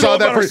 when he saw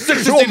that.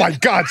 Oh my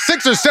God,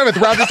 6th or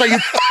 7th round. It's like, you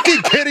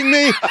fucking kidding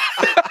me?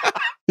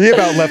 He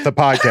about left the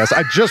podcast.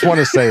 I just want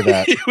to say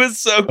that. He was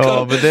so cool.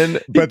 Oh, but then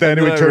he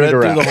would turn it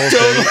around.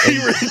 Totally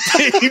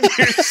redeemed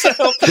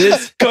yourself.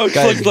 This Coach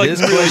looked like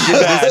really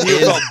bad. You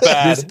felt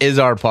bad. This is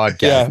our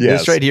podcast. Yeah.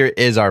 This right here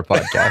is our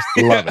podcast.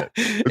 Love it.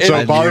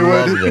 So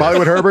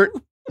Bollywood Herbert,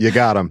 you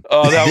got him.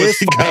 Oh, that was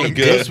kind of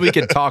good. This we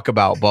can talk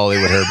about,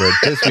 Bollywood Herbert.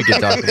 This we can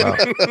talk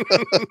about.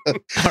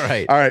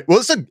 All right.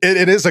 Well,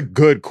 it is a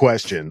good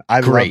question.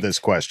 I love this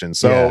question.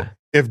 So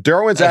if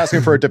Derwin's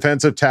asking for a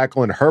defensive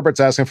tackle and Herbert's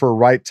asking for a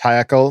right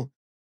tackle,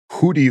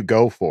 who do you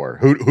go for?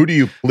 Who do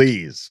you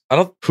please? I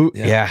don't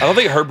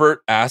think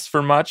Herbert asked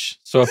for much.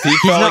 So if he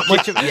felt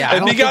like if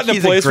he got in a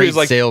place where he's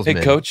like, "Hey,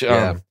 Coach,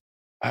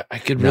 I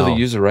could really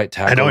use a right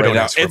tackle right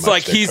now. It's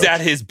like he's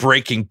at his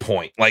breaking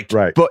point. Like,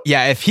 right. But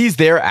yeah, if he's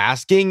there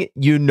asking,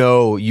 you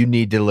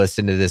need to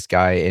listen to this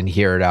guy and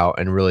hear it out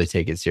and really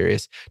take it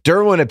serious.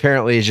 Derwin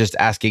apparently is just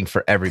asking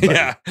for everybody.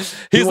 Yeah.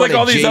 He's like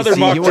all these other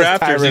mock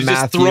drafters. He's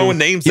just throwing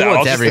names out.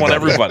 I just want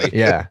everybody.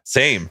 Yeah.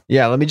 Same.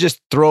 Yeah. Let me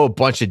just throw a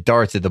bunch of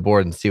darts at the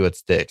board and see what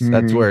sticks.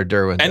 That's where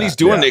Derwin's and he's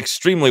doing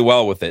extremely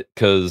well with it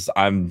because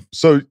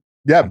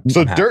Yeah,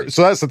 so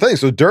that's the thing.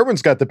 So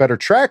Derwin's got the better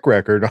track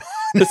record on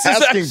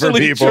asking for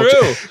people.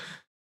 True.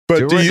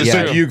 But do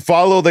you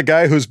follow the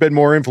guy who's been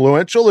more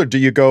influential, or do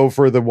you go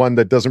for the one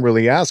that doesn't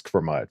really ask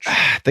for much?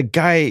 The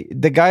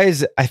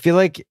guys. I feel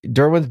like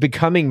Derwin's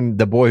becoming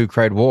the boy who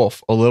cried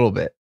wolf a little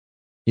bit.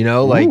 You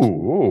know, like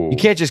you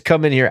can't just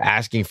come in here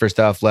asking for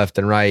stuff left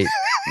and right.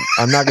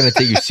 I'm not going to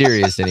take you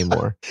serious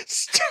anymore.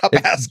 Stop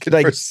asking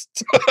for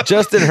stuff.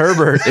 Justin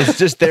Herbert is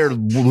just there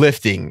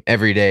lifting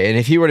every day. And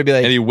if he were to be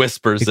like, and he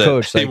whispers it.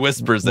 Coach, he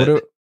whispers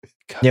it.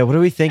 What are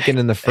we thinking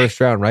in the first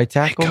round? Right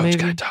tackle, Coach, maybe?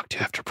 Gotta talk to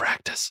you after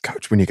practice.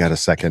 Coach, when you got a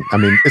second. I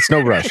mean, it's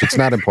no rush. It's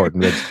not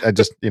important. I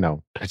just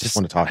want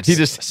to talk. I've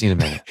seen a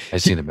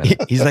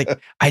minute. He's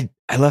like, I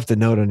left a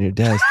note on your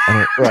desk.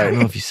 I don't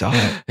know if you saw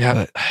it. Yeah.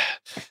 But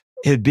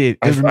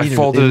I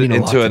folded it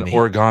into an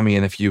origami,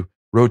 and if you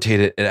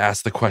rotate it, it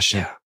asks the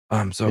question.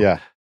 Right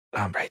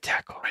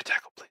tackle,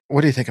 please.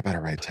 What do you think about a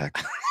right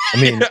tackle?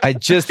 I mean, I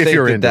just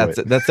think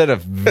that's a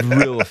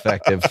real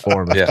effective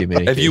form of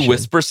communication. If you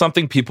whisper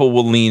something, people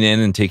will lean in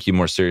and take you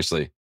more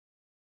seriously.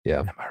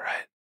 Yeah. Am I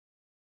right?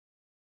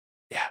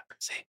 Yeah.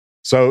 See.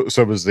 So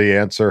was the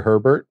answer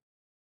Herbert?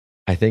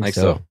 I think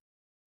so.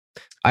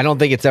 I don't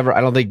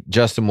think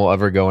Justin will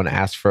ever go and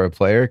ask for a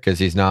player because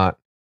he's not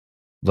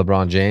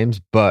LeBron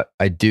James, but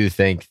I do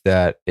think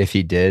that if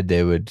he did,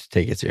 they would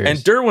take it serious. And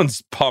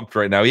Derwin's pumped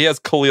right now. He has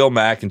Khalil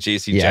Mack and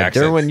JC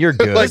Jackson. Derwin, you're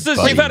good.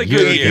 You've had a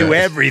good year. You do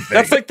everything.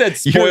 That's like that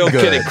spoiled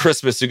kid at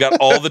Christmas who got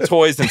all the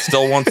toys and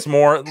still wants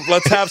more.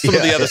 Let's have some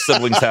of the other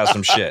siblings have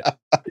some shit.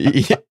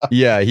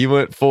 Yeah, he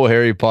went full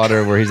Harry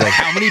Potter where he's like,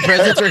 how many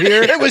presents are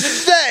here? It was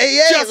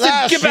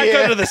Justin, get back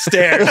under the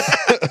stairs.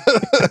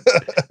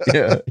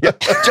 yeah.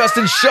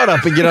 Justin, shut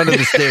up and get under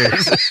the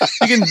stairs.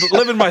 You can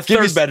live in my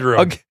third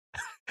bedroom.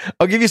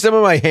 I'll give you some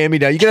of my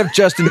hand-me-down. You can have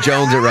Justin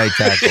Jones at right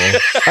tackle.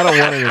 I don't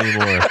want it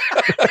anymore.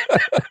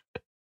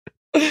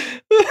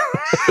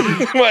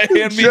 My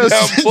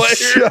hand-me-down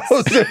players.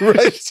 Jones at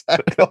right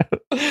tackle.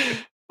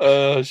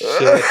 Oh, shit.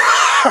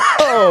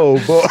 Oh,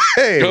 boy.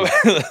 Hey.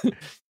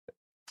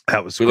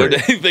 That was we learned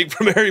anything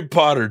from Harry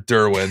Potter,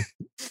 Derwin.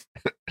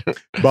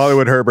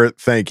 Bollywood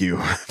Herbert, thank you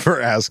for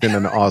asking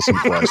an awesome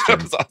question.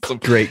 That was awesome.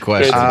 Great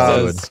question,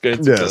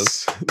 Great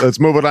yes. Let's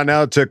move it on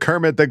now to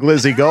Kermit the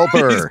Glizzy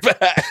Gulper.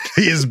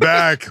 He's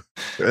back.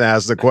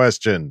 Ask the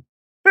question.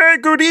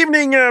 Good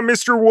evening,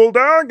 Mr.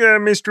 Wooldog,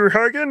 Mr.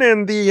 Huggin,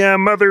 and the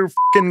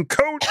motherfucking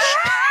coach.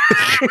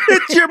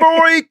 It's your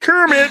boy,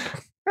 Kermit.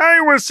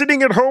 I was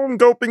sitting at home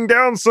gulping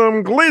down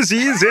some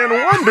glizzies and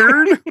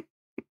wondered,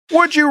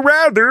 would you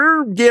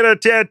rather get a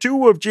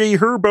tattoo of J.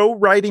 Herbo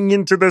riding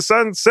into the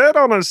sunset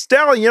on a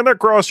stallion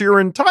across your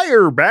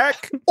entire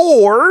back,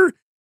 or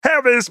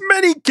have as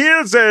many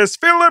kids as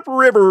Philip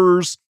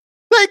Rivers?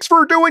 Thanks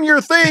for doing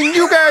your thing.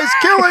 You guys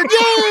kill it.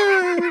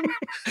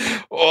 Yay!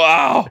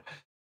 Wow.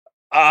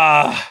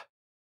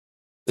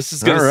 This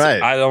is gonna.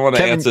 Right. I don't want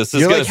to answer this.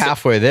 You're like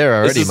halfway there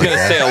already. This is going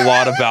to say a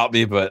lot about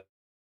me, but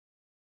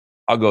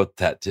I'll go with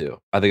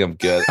tattoo. I think I'm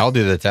good. I'll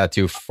do the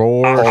tattoo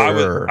for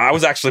sure. I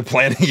was actually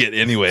planning it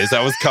anywaes.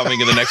 That was coming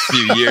in the next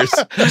few years.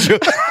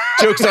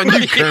 Joke's on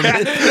you,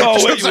 Kermit. Oh,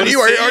 wait, you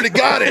already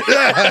got it.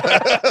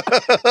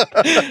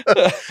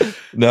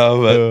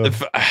 No, but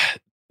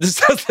this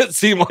doesn't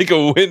seem like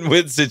a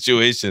win-win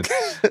situation.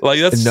 Like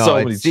that's so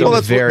many. Well,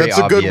 that's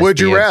a good. Would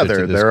you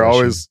rather? They're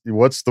always.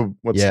 What's the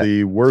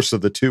worst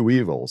of the two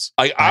evils?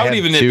 I would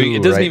even.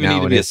 It doesn't even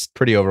need to be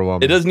pretty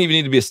overwhelming. It doesn't even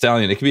need to be a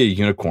stallion. It could be a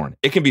unicorn.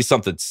 It can be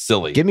something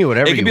silly. Give me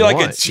whatever. It could be like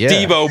a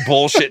Steve-O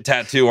bullshit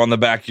tattoo on the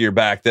back of your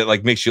back that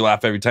like makes you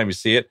laugh every time you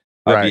see it.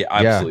 I'd be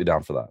absolutely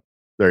down for that.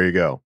 There you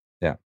go.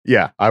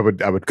 Yeah. I would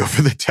go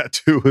for the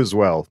tattoo as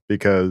well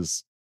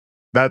because.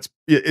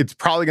 It's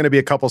probably going to be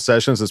a couple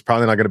sessions. It's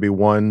probably not going to be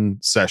one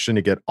session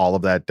to get all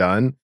of that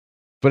done.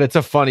 But it's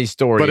a funny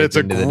story. But it's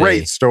a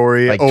great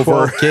story. Like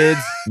over 12 kids,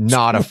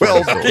 not a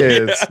funny 12 story.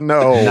 kids.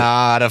 No.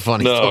 Not a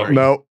funny story.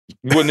 No.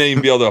 You wouldn't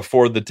even be able to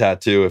afford the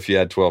tattoo if you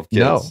had 12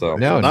 kids.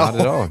 No, not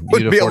at all.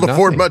 Wouldn't be able to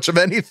afford much of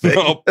anything.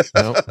 Nope.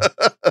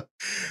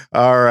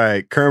 All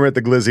right. Kermit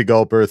the Glizzy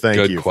Gulper,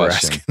 thank you for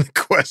asking the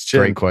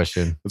question. Great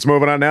question. Let's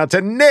move on now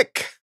to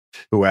Nick,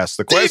 who asked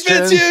the question.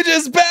 Defense Huge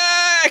is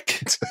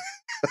back!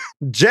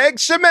 Jake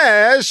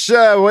Shemesh,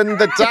 when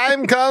the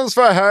time comes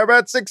for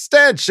Herbert's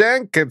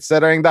extension,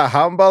 considering the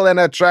humble and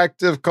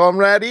attractive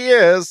comrade he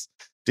is,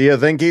 do you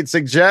think he'd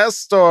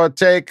suggest or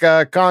take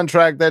a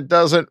contract that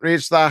doesn't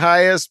reach the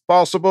highest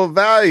possible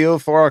value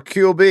for a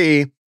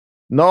QB,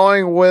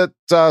 knowing what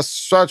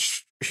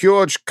such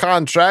huge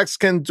contracts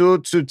can do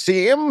to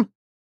team?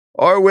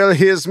 Or will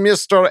his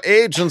Mr.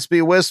 Agents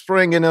be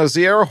whispering in his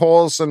ear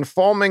holes and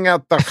foaming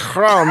at the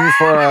crumb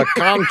for a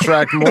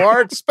contract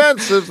more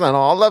expensive than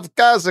all of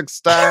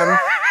Kazakhstan?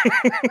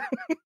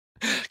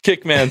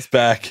 Kickman's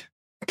back.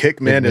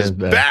 Kickman is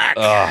back.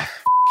 Oh,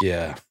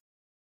 yeah.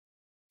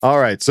 All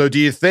right. So do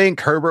you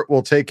think Herbert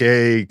will take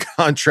a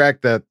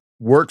contract that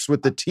works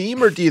with the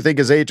team, or do you think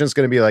his agent's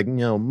going to be like,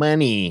 no,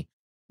 money?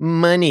 I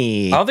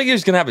don't think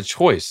he's going to have a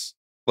choice.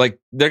 Like,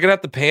 they're going to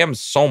have to pay him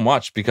so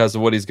much because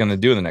of what he's going to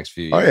do in the next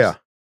few years.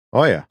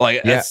 Oh yeah.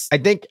 Like, yeah. I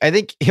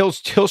think he'll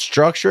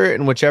structure it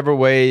in whichever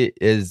way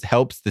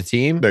helps the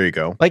team. There you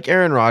go. Like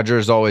Aaron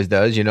Rodgers always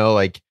does,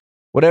 like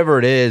whatever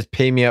it is,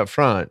 pay me up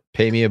front,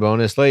 pay me a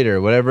bonus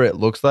later, whatever it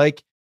looks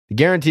like. The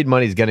guaranteed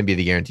money is going to be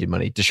the guaranteed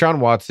money. Deshaun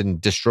Watson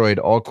destroyed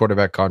all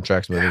quarterback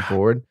contracts moving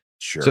forward.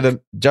 Sure. So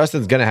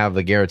Justin's going to have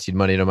the guaranteed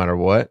money no matter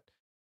what.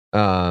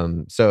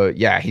 So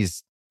yeah,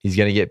 he's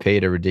going to get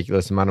paid a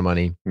ridiculous amount of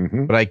money.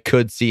 Mm-hmm. But I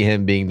could see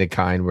him being the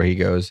kind where he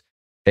goes,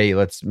 hey,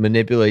 let's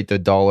manipulate the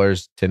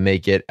dollars to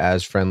make it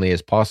as friendly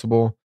as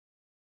possible.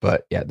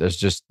 But yeah, there's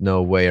just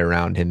no way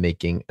around him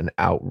making an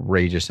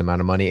outrageous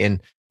amount of money.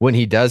 And when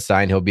he does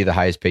sign, he'll be the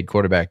highest paid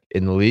quarterback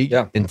in the league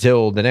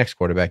until the next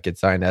quarterback gets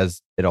signed,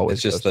 as it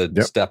always It's just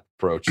the step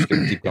approach. It's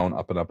going to keep going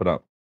up and up and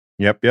up.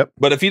 Yep.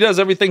 But if he does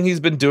everything he's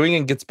been doing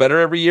and gets better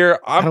every year,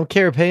 I don't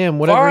care. Pay him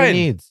whatever he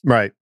needs.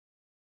 Right.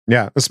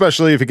 Yeah.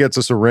 Especially if he gets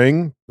us a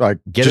ring, like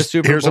get just a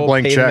Super here's Bowl, a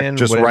blank check. in,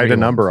 just write a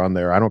number on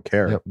there. I don't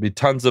care. Be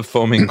tons of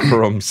foaming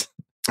crumbs.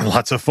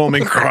 Lots of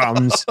foaming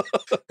crumbs.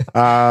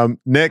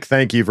 Nick,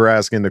 thank you for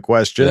asking the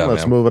question. Yeah,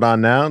 Let's move it on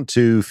now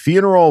to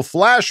Funeral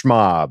Flash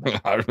Mob.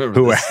 I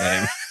remember this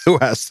name. Who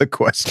asked the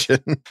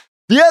question?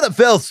 The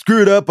NFL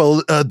screwed up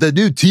the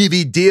new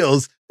TV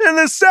deals, and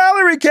the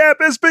salary cap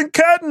has been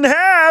cut in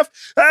half.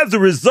 As a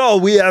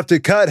result, we have to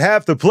cut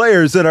half the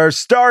players, and our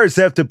stars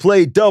have to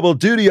play double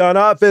duty on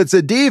offense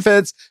and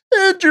defense.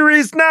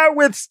 Injuries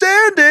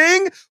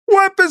notwithstanding,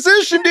 what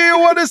position do you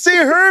want to see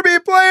Herbie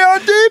play on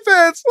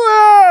defense?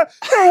 Or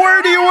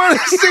where do you want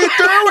to see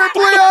Derwin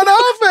play on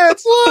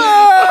offense?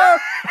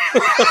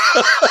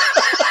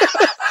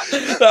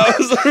 That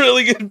was a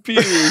really good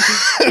Pee-wee.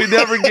 We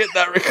never get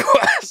that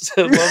request.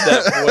 I love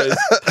that voice.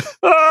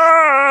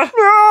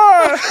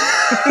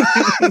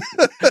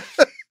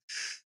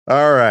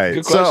 All right.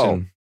 Good question.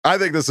 So I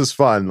think this is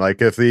fun.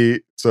 Like if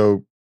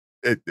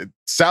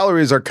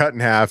salaries are cut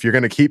in half, you're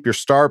going to keep your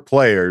star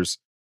players.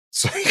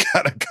 So you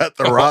got to cut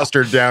the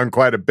roster down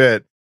quite a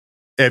bit.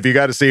 If you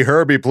got to see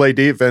Herbie play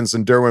defense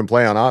and Derwin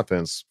play on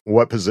offense,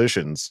 what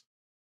positions?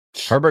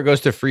 Herbert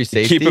goes to free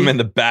safety. Keep him in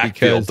the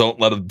backfield. Don't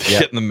let him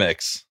get in the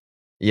mix.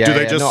 Yeah, do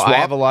they just swap? I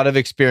have a lot of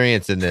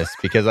experience in this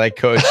because I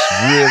coached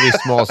really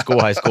small school,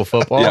 high school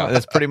football. Yeah. And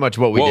that's pretty much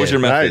what we did. What was your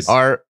method?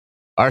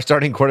 Our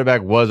starting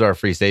quarterback was our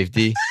free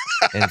safety.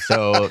 And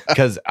so,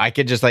 because I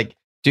could just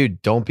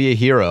dude, don't be a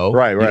hero.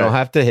 Right. You don't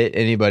have to hit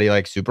anybody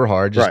super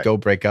hard. Just go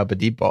break up a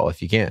deep ball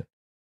if you can.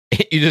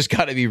 You just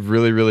got to be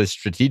really, really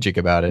strategic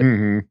about it.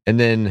 Mm-hmm. And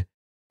then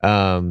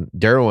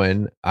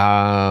Derwin,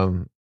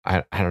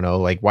 I don't know,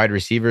 wide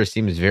receiver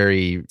seems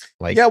very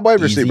wide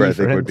receiver I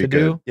think would be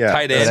good. Yeah,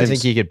 tight end. I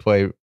think he could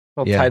play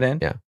tight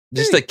end. Yeah,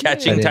 just a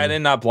catching tight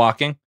end, not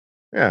blocking.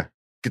 Yeah,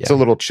 gets a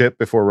little chip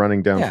before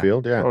running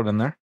downfield. Yeah, throw it in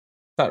there.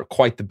 Not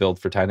quite the build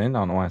for tight end.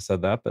 I don't know why I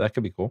said that, but that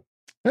could be cool.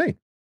 Hey,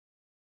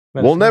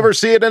 we'll never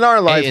see it in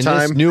our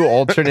lifetime. In this new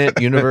alternate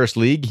universe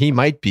league, he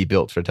might be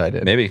built for tight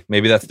end.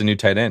 Maybe that's the new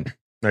tight end.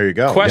 There you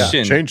go.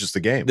 Question: changes the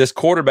game. This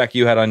quarterback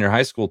you had on your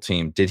high school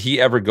team, did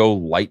he ever go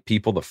light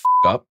people the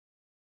up?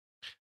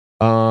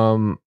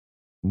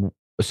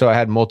 So I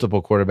had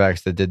multiple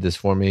quarterbacks that did this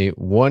for me.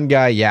 One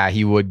guy,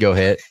 he would go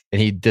hit,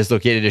 and he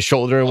dislocated his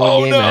shoulder in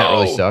one game, and that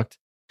really sucked.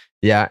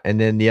 Yeah,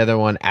 and then the other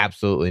one,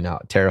 absolutely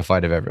not.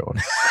 Terrified of everyone.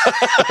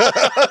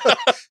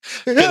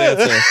 Good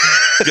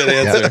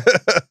answer.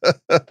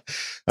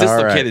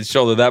 Dislocated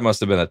shoulder. That must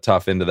have been a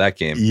tough end of that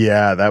game.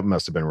 Yeah, that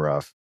must have been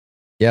rough.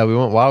 Yeah, we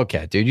went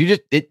Wildcat, dude.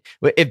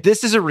 If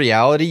this is a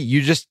reality,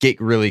 you just get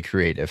really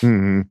creative.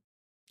 Mm-hmm.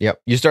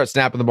 Yep. You start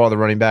snapping the ball to the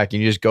running back,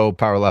 and you just go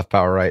power left,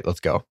 power right. Let's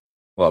go.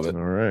 Love it.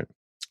 All right.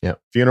 Yeah.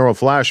 Funeral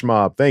Flash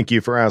Mob. Thank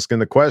you for asking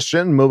the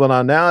question. Moving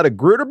on now to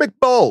Gruder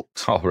McBolt.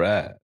 All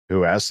right.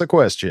 Who asked the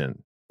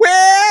question?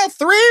 Well,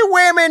 3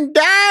 women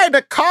died in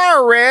a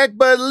car wreck,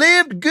 but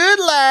lived good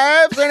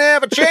lives and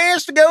have a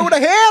chance to go to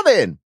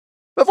heaven.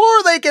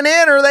 Before they can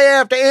enter, they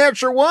have to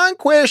answer one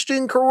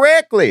question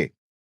correctly.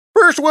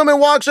 First woman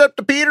walks up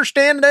to Peter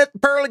standing at the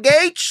pearly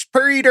gates.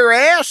 Peter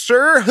asks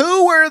her,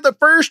 who were the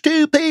first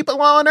 2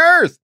 people on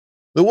earth?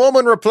 The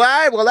woman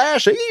replied, well,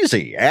 that's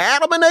easy,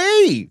 Adam and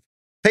Eve.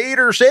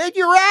 Peter said,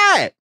 you're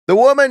right. The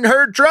woman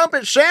heard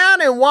trumpets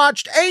sound and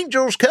watched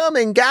angels come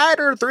and guide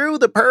her through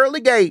the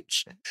pearly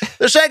gates.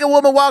 The second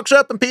woman walks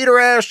up and Peter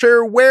asks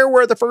her, where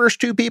were the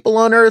first 2 people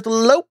on earth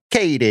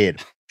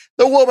located?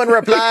 The woman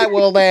replied,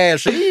 well,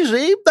 that's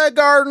easy, the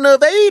Garden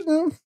of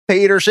Eden.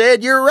 Peter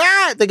said, you're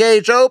right. The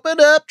gates opened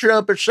up,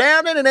 trumpets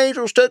sounded, and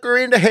angels took her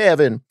into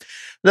heaven.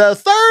 The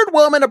third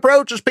woman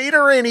approaches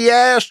Peter and he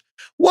asks,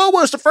 what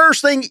was the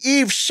first thing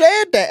Eve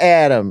said to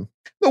Adam?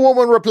 The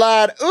woman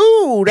replied,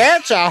 "Ooh,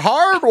 that's a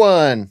hard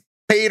one."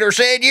 Peter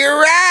said, "You're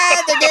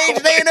right. The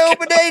gates then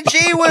opened and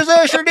she was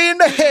ushered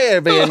into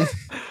heaven."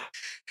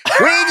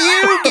 When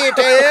you get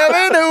to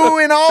heaven, who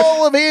in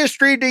all of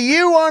history do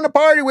you want to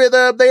party with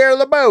up there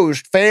the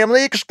most?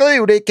 Family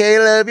excluded.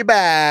 K-love you,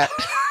 bye.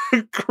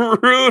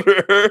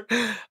 Gruder.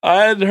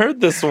 I hadn't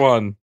heard this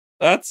one.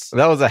 That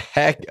was a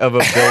heck of a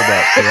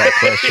build-up to that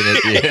question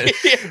at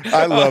the end.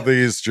 I love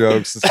these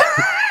jokes.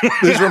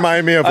 These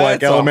remind me of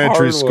like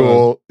elementary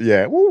school. One.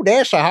 Yeah. Ooh,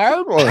 that's a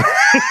hard one.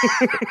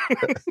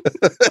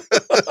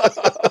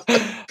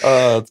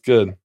 That's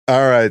good.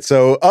 All right.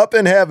 So up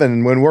in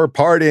heaven, when we're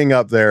partying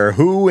up there,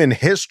 who in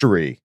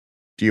history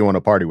do you want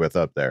to party with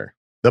up there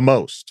the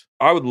most?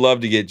 I would love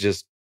to get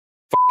just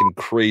fucking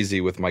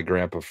crazy with my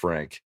grandpa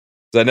Frank.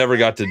 I never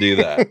got to do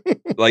that.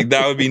 Like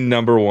that would be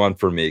number one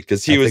for me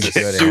because he was a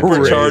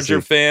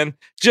Supercharger fan.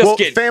 Just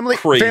get family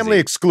crazy. Family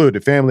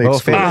excluded. Family's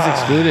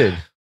excluded.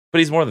 But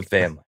he's more than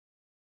family.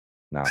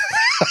 No,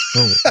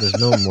 there's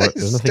no more.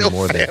 There's nothing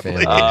more than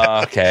family.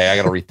 Okay, I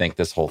got to rethink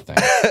this whole thing.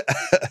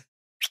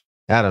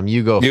 Adam,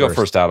 you go. You go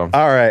first, Adam.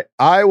 All right,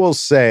 I will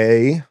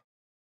say.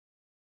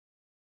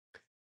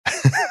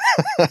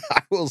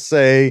 I will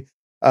say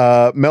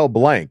Mel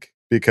Blanc.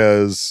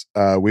 Because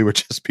we would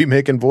just be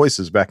making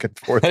voices back and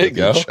forth with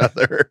each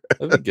other.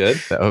 That'd be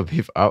good. That would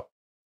be fun.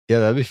 Yeah,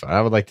 that'd be fun. I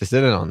would like to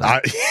sit in on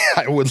that.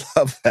 I would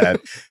love that.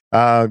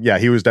 Yeah,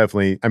 he was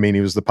definitely, I mean,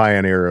 he was the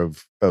pioneer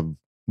of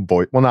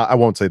voice. Well, I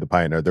won't say the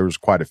pioneer. There was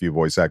quite a few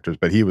voice actors,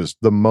 but he was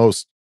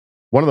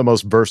one of the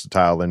most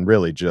versatile and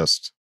really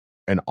just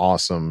an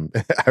awesome,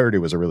 I heard he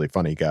was a really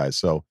funny guy.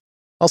 So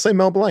I'll say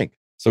Mel Blanc.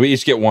 So we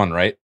each get one,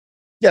 right?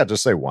 Yeah,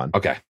 just say one.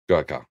 Okay, go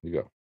ahead, Kyle. You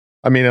go.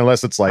 I mean,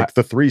 unless it's like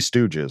the Three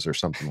Stooges or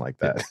something like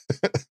that.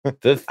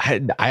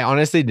 I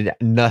honestly did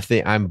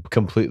nothing. I'm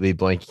completely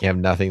blanking. I have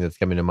nothing that's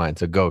coming to mind.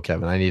 So go,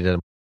 Kevin. I need to.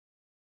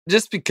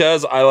 Just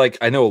because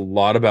I know a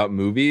lot about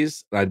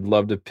movies, and I'd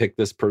love to pick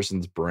this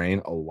person's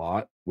brain a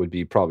lot, would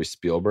be probably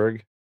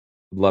Spielberg.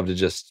 I'd love to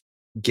just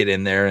get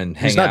in there and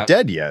hang out. He's not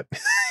dead yet.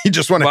 You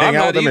just want to hang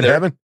out with him in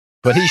heaven?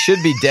 But he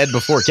should be dead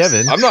before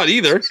Kevin. I'm not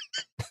either.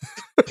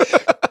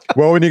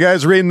 Well, when you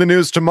guys read in the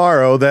news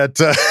tomorrow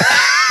that...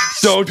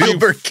 Don't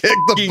Spielberg you kick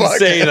the bucket.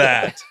 Say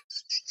that.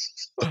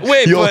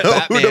 Wait, but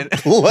Batman,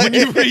 when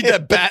you read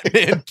that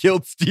Batman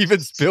killed Steven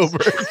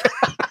Spielberg,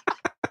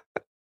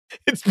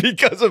 it's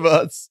because of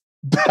us.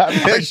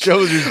 Batman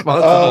shows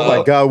responsible. Oh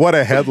my God, what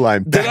a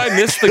headline. Did I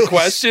miss the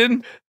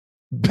question?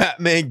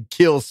 Batman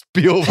kills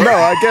Spielberg. No,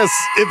 I guess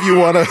if you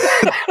want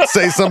to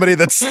say somebody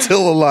that's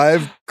still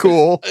alive,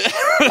 cool.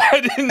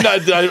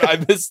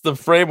 I missed the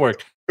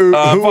framework. Who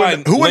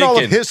in all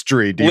of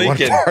history do you want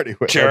to party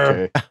with? Sure.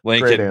 Okay.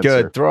 Lincoln.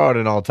 Good. Throw out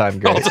an all-time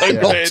great.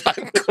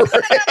 All-time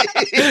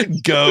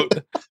great.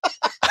 Goat.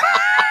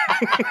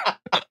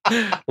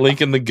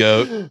 Lincoln the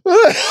goat.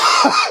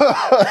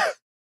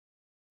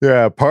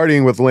 Yeah,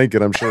 partying with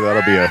Lincoln. I'm sure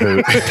that'll be a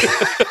hoot.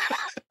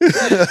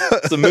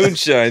 It's a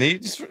moonshine.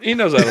 He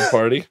knows how to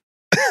party.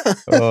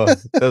 Oh,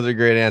 those are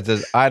great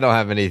answers. I don't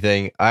have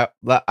anything. I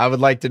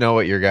would like to know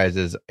what your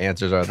guys'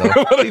 answers are, though.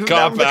 What a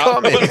cop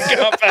out.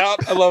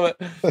 I love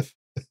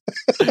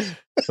it.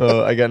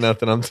 Oh, I got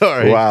nothing. I'm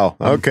sorry. Wow.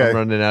 Okay. I'm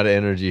running out of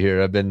energy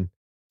here. I've been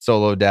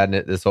solo dadding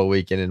it this whole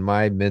weekend, and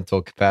my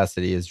mental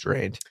capacity is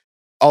drained.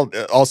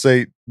 I'll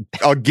say,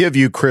 I'll give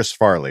you Chris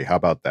Farley. How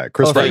about that?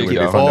 Chris Farley would be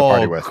fun to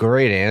party with.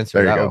 Great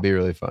answer. That would be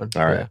really fun.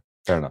 All right. Yeah.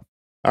 Fair enough.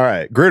 All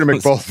right, Gruder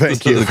McBolt,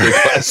 thank you for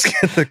asking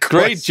the question.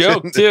 Great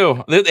joke,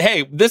 too.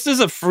 Hey, this is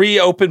a free,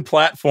 open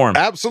platform.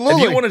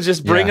 Absolutely. If you want to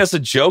just bring us a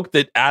joke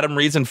that Adam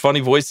reads in funny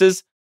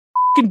voices,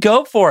 you can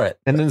go for it.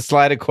 And then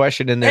slide a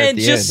question in there at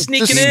the end. Just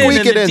squeak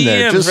it in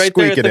there. Just right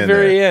there at the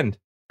very end.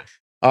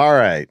 All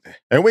right.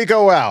 And we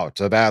go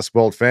out of Ask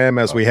Bolt Fam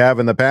as we have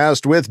in the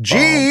past with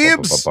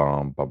Jeebs.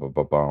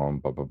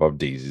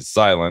 Daisy's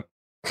silent.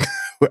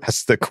 Who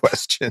asked the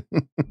question?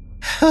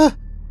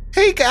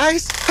 Hey,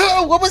 guys.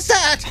 Oh, what was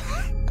that?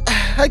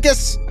 I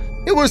guess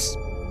it was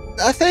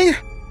nothing.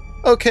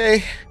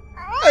 Okay.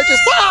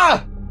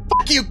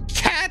 Fuck you,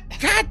 cat.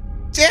 God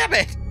damn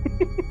it.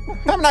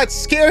 I'm not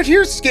scared.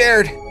 You're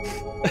scared.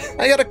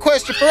 I got a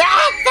question for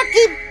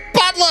fucking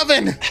butt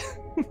loving.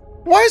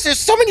 Why is there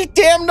so many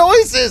damn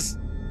noises?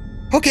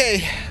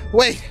 Okay,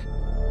 wait.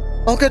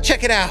 I'll go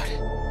check it out.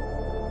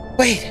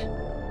 Wait.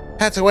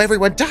 That's how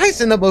everyone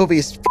dies in the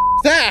movies.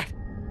 That.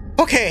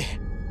 Okay.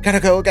 Gotta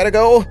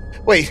go.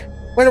 Wait,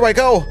 where do I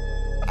go?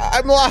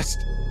 I'm lost.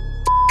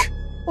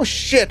 Oh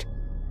shit.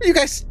 Are you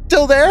guys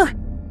still there?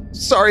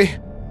 Sorry,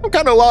 I'm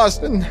kind of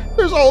lost and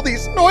there's all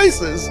these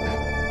noises.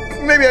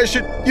 Maybe I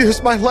should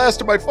use my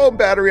last of my phone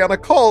battery on a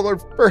call or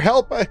for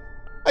help. I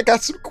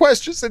got some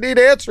questions that need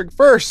answering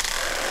first.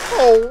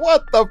 Oh,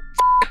 what the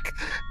fuck?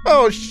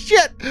 Oh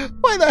shit.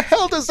 Why the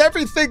hell does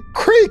everything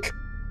creak?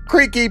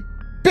 Creaky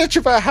bitch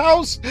of a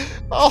house.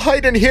 I'll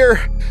hide in here.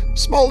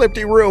 Small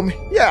empty room.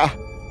 Yeah.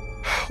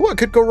 What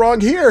could go wrong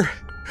here?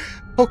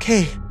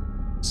 Okay,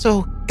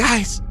 so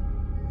guys,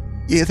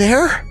 you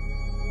there?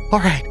 All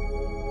right,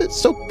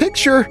 so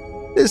picture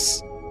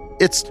this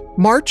It's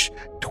March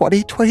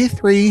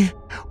 2023.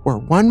 We're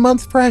 1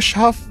 month fresh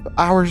off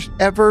our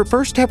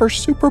first ever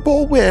Super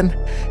Bowl win.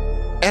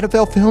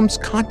 Annabelle Films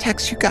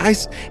contacts you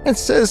guys and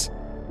says,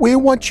 we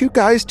want you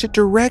guys to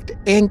direct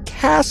and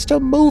cast a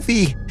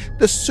movie,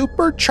 The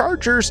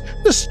Superchargers,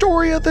 the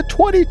story of the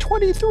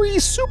 2023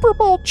 Super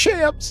Bowl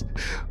champs.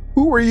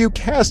 Who are you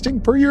casting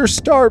for your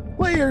star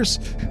players?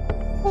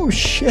 Oh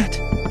shit.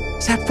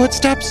 Is that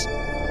footsteps?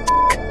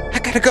 I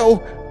gotta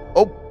go.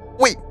 Oh,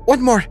 wait,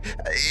 one more.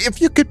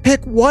 If you could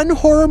pick one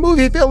horror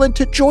movie villain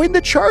to join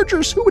the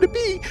Chargers, who would it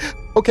be?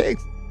 Okay,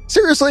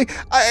 seriously,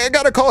 I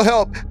gotta call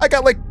help. I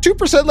got like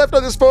 2% left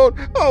on this phone.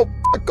 Oh,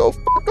 fuck, oh,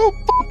 fuck, oh,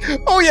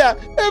 fuck. Oh, yeah,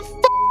 and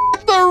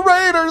fuck the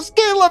Raiders.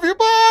 Can't love you,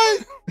 bye.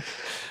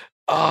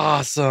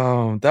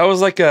 Awesome. That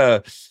was like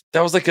a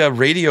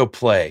radio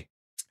play.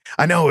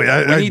 I know. We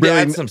need to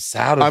add some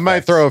sound effects. I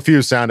might throw a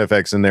few sound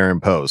effects in there in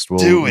post.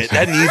 Do it.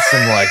 That needs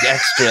some like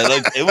extra.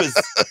 Like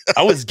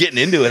I was getting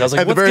into it. I was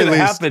like, what's going to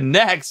happen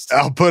next?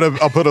 I'll put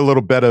a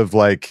little bit of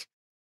like,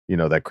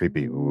 that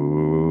creepy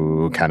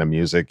ooh kind of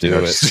music.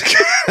 Do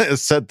it.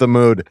 Set the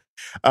mood.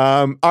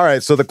 All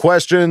right. So the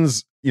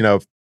questions,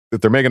 if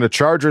they're making a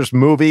Chargers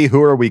movie,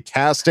 who are we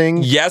casting?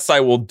 Yes, I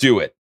will do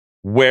it.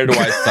 Where do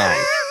I sign?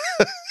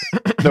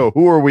 No,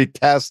 who are we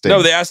casting?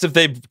 No, they asked if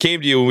they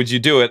came to you, would you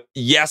do it?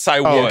 Yes, I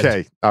would. Oh,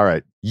 okay. All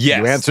right. Yes.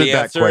 You answered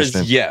that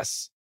question. Is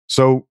yes.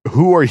 So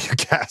who are you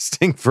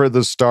casting for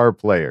the star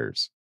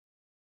players?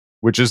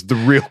 Which is the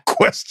real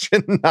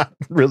question, not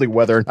really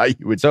whether or not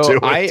you would do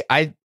it.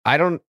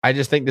 I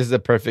just think this is a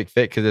perfect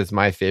fit because it's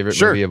my favorite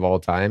movie of all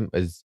time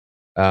is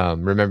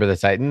Remember the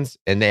Titans.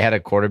 And they had a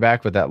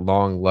quarterback with that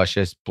long,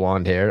 luscious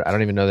blonde hair. I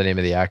don't even know the name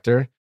of the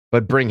actor.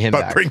 But bring him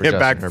back. Bring him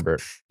back.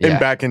 Herbert.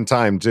 Back in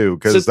time too,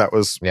 because that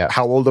was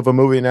how old of a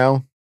movie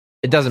now?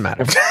 It doesn't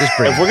matter.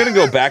 If we're gonna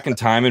go back in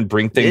time and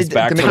bring things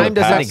back to the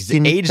past,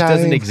 age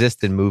doesn't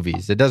exist in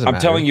movies. It doesn't.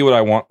 I'm telling you what I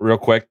want real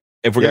quick.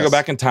 If we're gonna go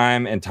back in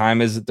time and time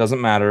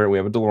doesn't matter, we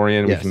have a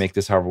DeLorean. We can make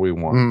this however we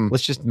want.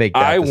 Let's just make.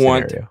 That I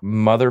want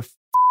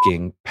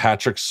motherfucking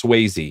Patrick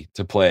Swayze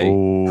to play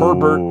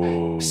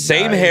Herbert.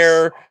 Same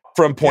hair.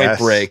 From Point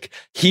Break.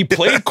 He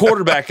played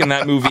quarterback in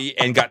that movie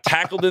and got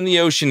tackled in the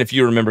ocean, if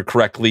you remember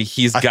correctly.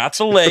 He's got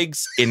the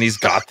legs and he's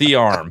got the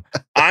arm.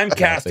 I'm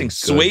casting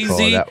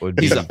Swayze. That would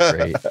be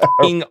great.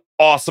 Fucking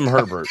awesome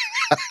Herbert.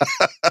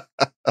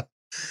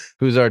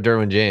 Who's our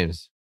Derwin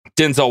James?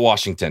 Denzel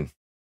Washington.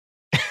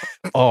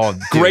 Oh,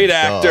 great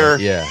actor.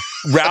 Yeah.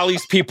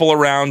 Rallies people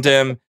around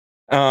him.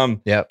 King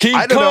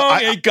I Kong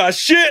ain't got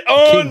shit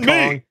on King me.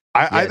 Kong.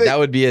 I think that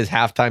would be his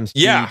halftime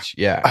speech.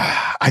 Yeah.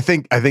 I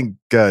think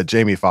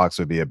Jamie Foxx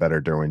would be a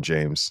better Derwin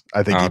James.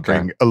 I think he'd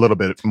bring a little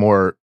bit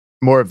more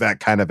of that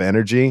kind of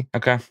energy.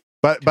 Okay.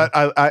 But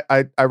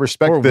I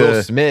respect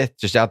Will Smith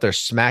just out there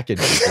smacking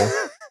people.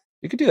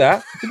 You could do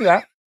that.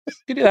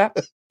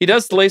 He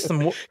does lay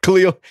some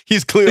Khalil.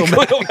 He's Khalil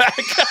Mack.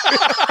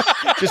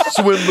 Just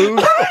swim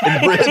moves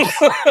and ribs.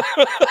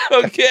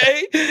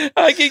 Okay.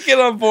 I can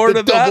get on board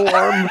with that. Double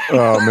arm.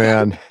 Oh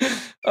man.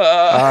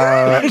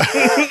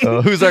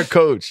 Who's our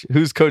coach?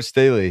 Who's Coach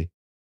Staley?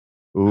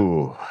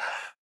 Ooh.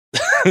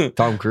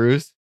 Tom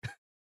Cruise?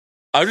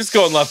 I'm just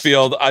going left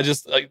field. I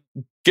just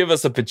give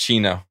us a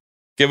Pacino.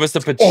 Give us a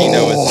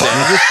Pacino.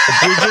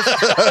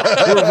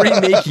 We're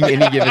remaking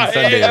Any Given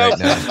Sunday right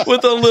now.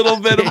 With a little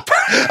bit of...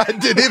 I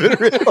didn't even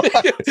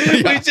realize.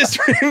 We just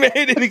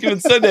remade Any Given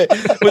Sunday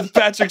with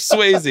Patrick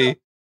Swayze.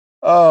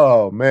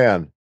 Oh,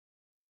 man.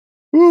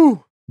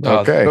 Woo.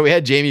 Okay. But we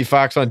had Jamie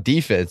Foxx on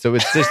defense, so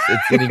it's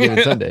Any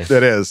Given Sunday. It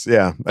is,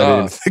 yeah. I didn't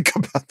even think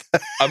about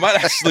that. I might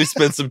actually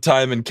spend some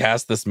time and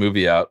cast this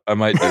movie out. I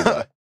might do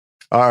that.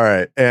 All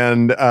right.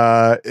 And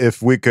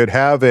if we could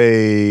have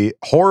a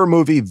horror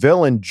movie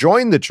villain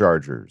join the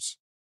Chargers,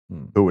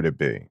 who would it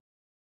be?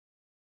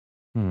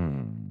 I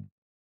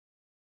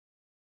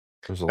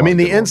mean,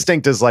 the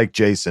instinct is like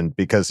Jason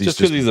because he's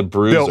just he's a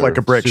bruiser. Built like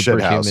a brick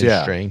shithouse.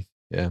 Yeah. Strength.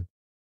 Yeah.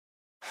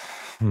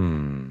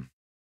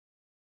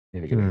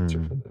 Need a good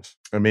answer for this.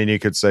 I mean, you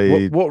could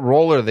say... What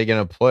role are they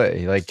going to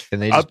play? Like, can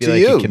they just be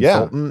like a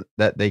consultant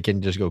that they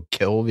can just go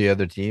kill the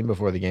other team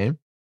before the game?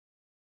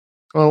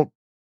 Well...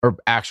 Or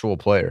actual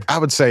player? I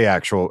would say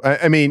actual.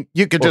 I mean,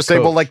 you could just say,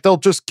 well, like, they'll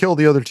just kill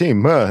the other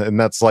team. And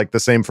that's like the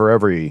same for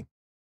every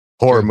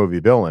horror movie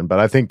villain. But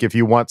I think if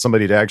you want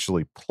somebody to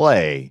actually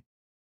play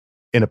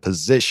in a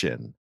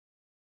position...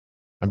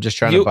 I'm just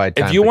trying to buy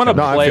time. If you want a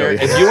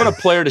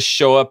player to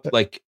show up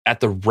like at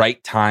the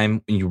right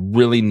time when you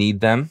really need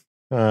them,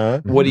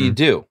 what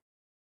do?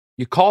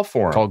 You call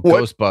for him. Called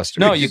Ghostbusters.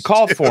 No, you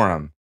call for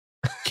him.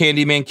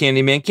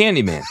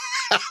 Candyman.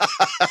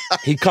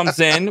 He comes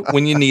in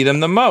when you need him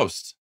the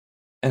most.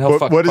 And he'll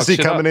what is he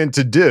coming in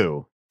to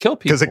do? Kill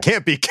people. Because it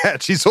can't be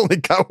catch. He's only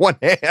got one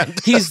hand.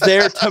 He's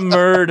there to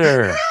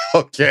murder.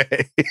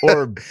 Okay.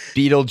 Or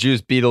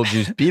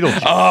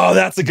Beetlejuice. Oh,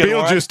 that's a good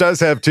one. Beetlejuice does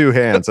have two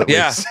hands at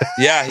least.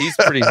 Yeah, he's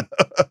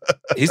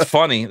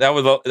funny. That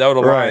would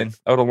align.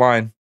 That would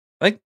align.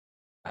 Like,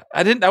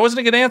 that wasn't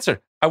a good answer.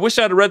 I wish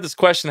I'd have read this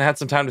question and had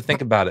some time to think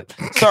about it.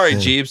 Sorry,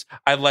 Jeeves.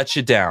 I let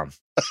you down.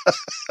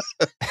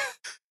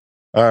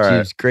 All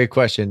right. Jeez, great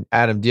question.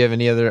 Adam, do you have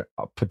any other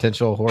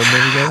potential horror movie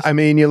guys? I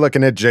mean, you're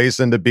looking at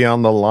Jason to be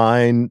on the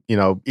line,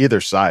 either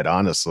side,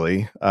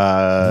 honestly.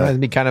 Reminds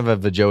me kind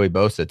of a Joey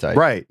Bosa type.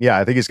 Right. Yeah,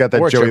 I think he's got that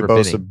Joey Trevor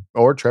Bosa Penning.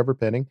 Or Trevor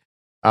Penning.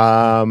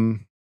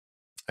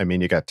 I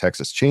mean, you got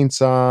Texas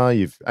Chainsaw.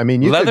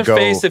 You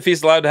Leatherface, if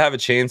he's allowed to have a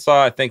chainsaw,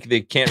 I think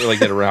they can't really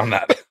get around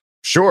that.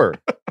 Sure.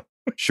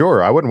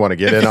 I wouldn't want to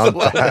get in on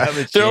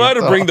that. They're allowed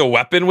to bring the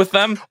weapon with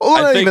them.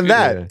 Well, not even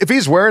that. Yeah. If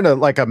he's wearing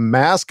a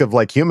mask of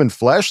human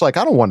flesh, I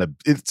don't want to.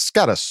 It's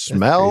got a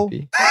smell.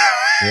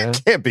 Yeah.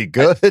 Can't be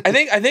good. I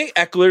think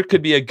Eckler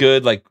could be a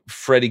good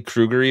Freddy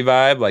Krueger-y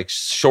vibe,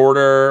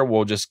 shorter.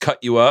 We'll just cut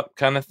you up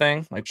kind of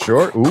thing.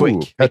 Short,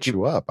 quick, cut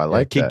you up. I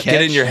like that.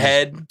 Get in your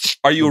head.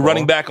 Are you a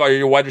running back? Are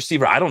you a wide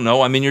receiver? I don't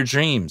know. I'm in your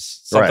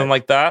dreams. Something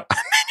like that. I'm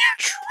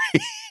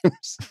in your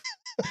dreams.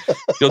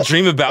 You'll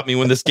dream about me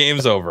when this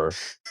game's over,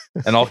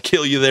 and I'll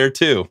kill you there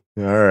too.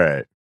 All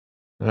right.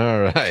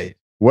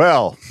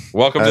 Well,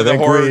 welcome to the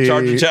Horror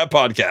Charger Chat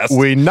podcast.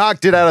 We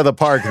knocked it out of the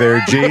park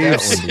there,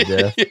 Jeeves.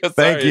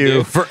 Thank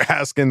you for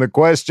asking the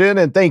question,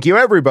 and thank you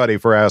everybody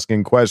for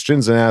asking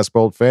questions. And Ask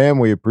Bolt fam,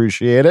 we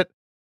appreciate it.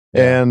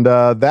 Yeah. And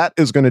that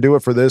is going to do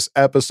it for this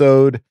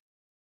episode.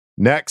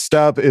 Next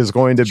up is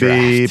going to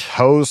be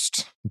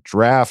post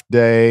draft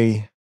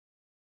day.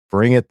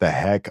 Bring it the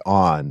heck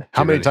on.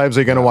 How many times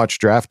are you going to watch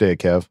draft day,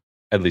 Kev?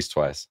 At least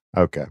twice.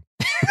 Okay.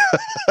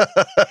 I'm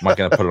not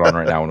going to put it on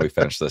right now when we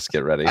finish this.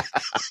 Get ready.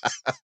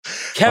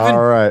 Kevin.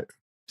 All right.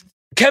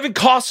 Kevin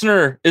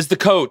Costner is the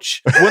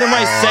coach. What am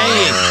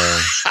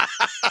I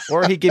saying?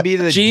 Or he could be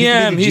the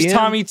GM. He's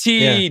Tommy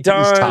T. Yeah. He's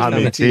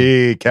Tommy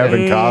T.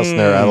 Kevin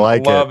Costner. I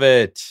like it. Love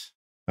it.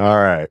 All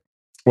right.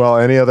 Well,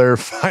 any other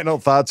final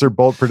thoughts or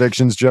bold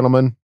predictions,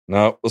 gentlemen?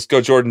 No. Let's go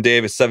Jordan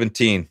Davis,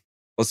 17.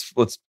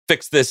 Let's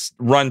fix this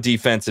run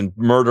defense and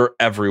murder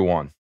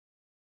everyone.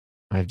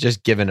 I've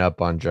just given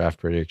up on draft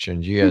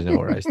predictions. You guys know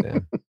where I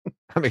stand.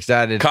 I'm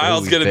excited.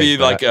 Kyle's going to be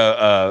like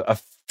a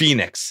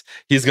phoenix.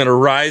 He's going to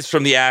rise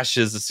from the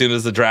ashes as soon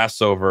as the draft's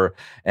over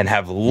and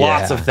have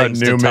lots of things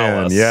to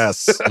tell us.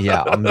 Yes.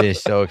 Yeah, I'm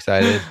just so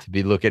excited to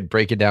be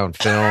breaking down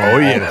film. Oh,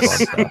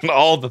 yes.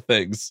 All the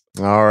things.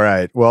 All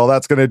right. Well,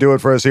 that's going to do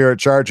it for us here at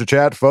Charger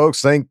Chat,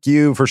 folks. Thank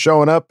you for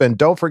showing up. And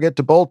don't forget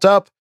to bolt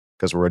up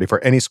because we're ready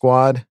for any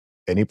squad,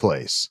 any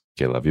place.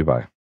 Okay, love you.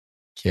 Bye.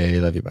 Okay,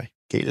 love you. Bye.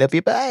 Okay, love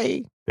you.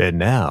 Bye. And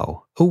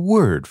now, a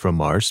word from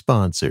our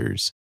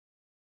sponsors.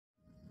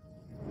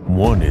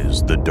 One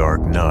is the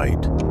Dark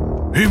Knight.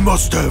 He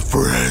must have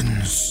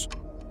friends.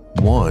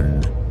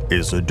 One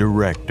is a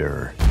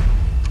director.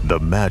 The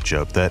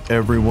matchup that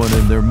everyone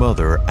and their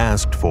mother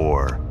asked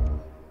for.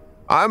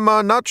 I'm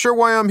not sure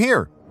why I'm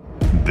here.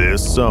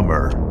 This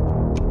summer,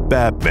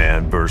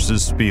 Batman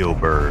vs.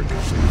 Spielberg.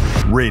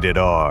 Rated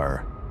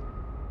R.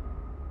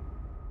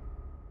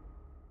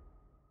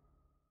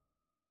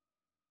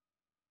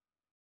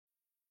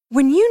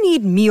 When you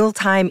need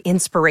mealtime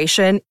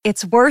inspiration,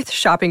 it's worth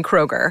shopping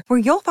Kroger, where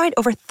you'll find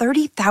over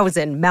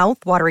 30,000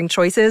 mouth-watering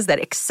choices that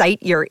excite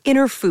your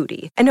inner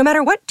foodie. And no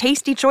matter what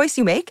tasty choice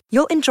you make,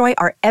 you'll enjoy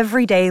our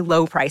everyday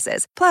low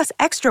prices, plus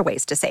extra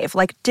ways to save,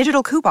 like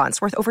digital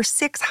coupons worth over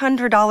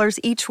 $600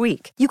 each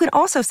week. You can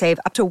also save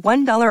up to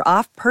 $1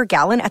 off per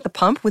gallon at the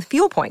pump with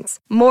fuel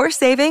points. More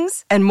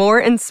savings and more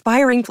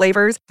inspiring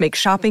flavors make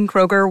shopping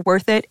Kroger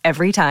worth it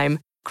every time.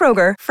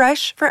 Kroger,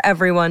 fresh for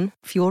everyone.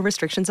 Fuel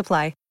restrictions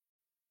apply.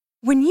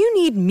 When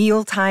you need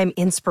mealtime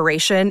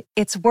inspiration,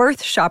 it's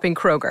worth shopping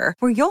Kroger,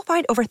 where you'll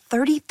find over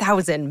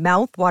 30,000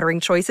 mouth-watering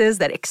choices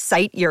that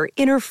excite your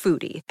inner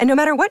foodie. And no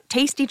matter what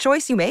tasty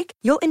choice you make,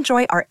 you'll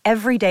enjoy our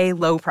everyday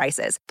low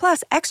prices,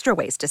 plus extra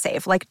ways to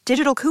save, like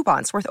digital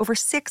coupons worth over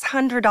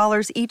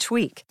 $600 each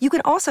week. You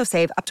can also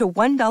save up to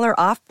 $1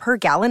 off per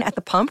gallon at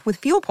the pump with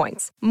fuel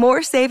points.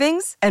 More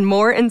savings and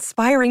more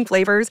inspiring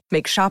flavors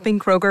make shopping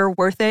Kroger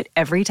worth it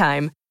every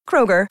time.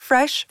 Kroger,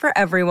 fresh for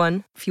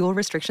everyone. Fuel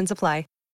restrictions apply.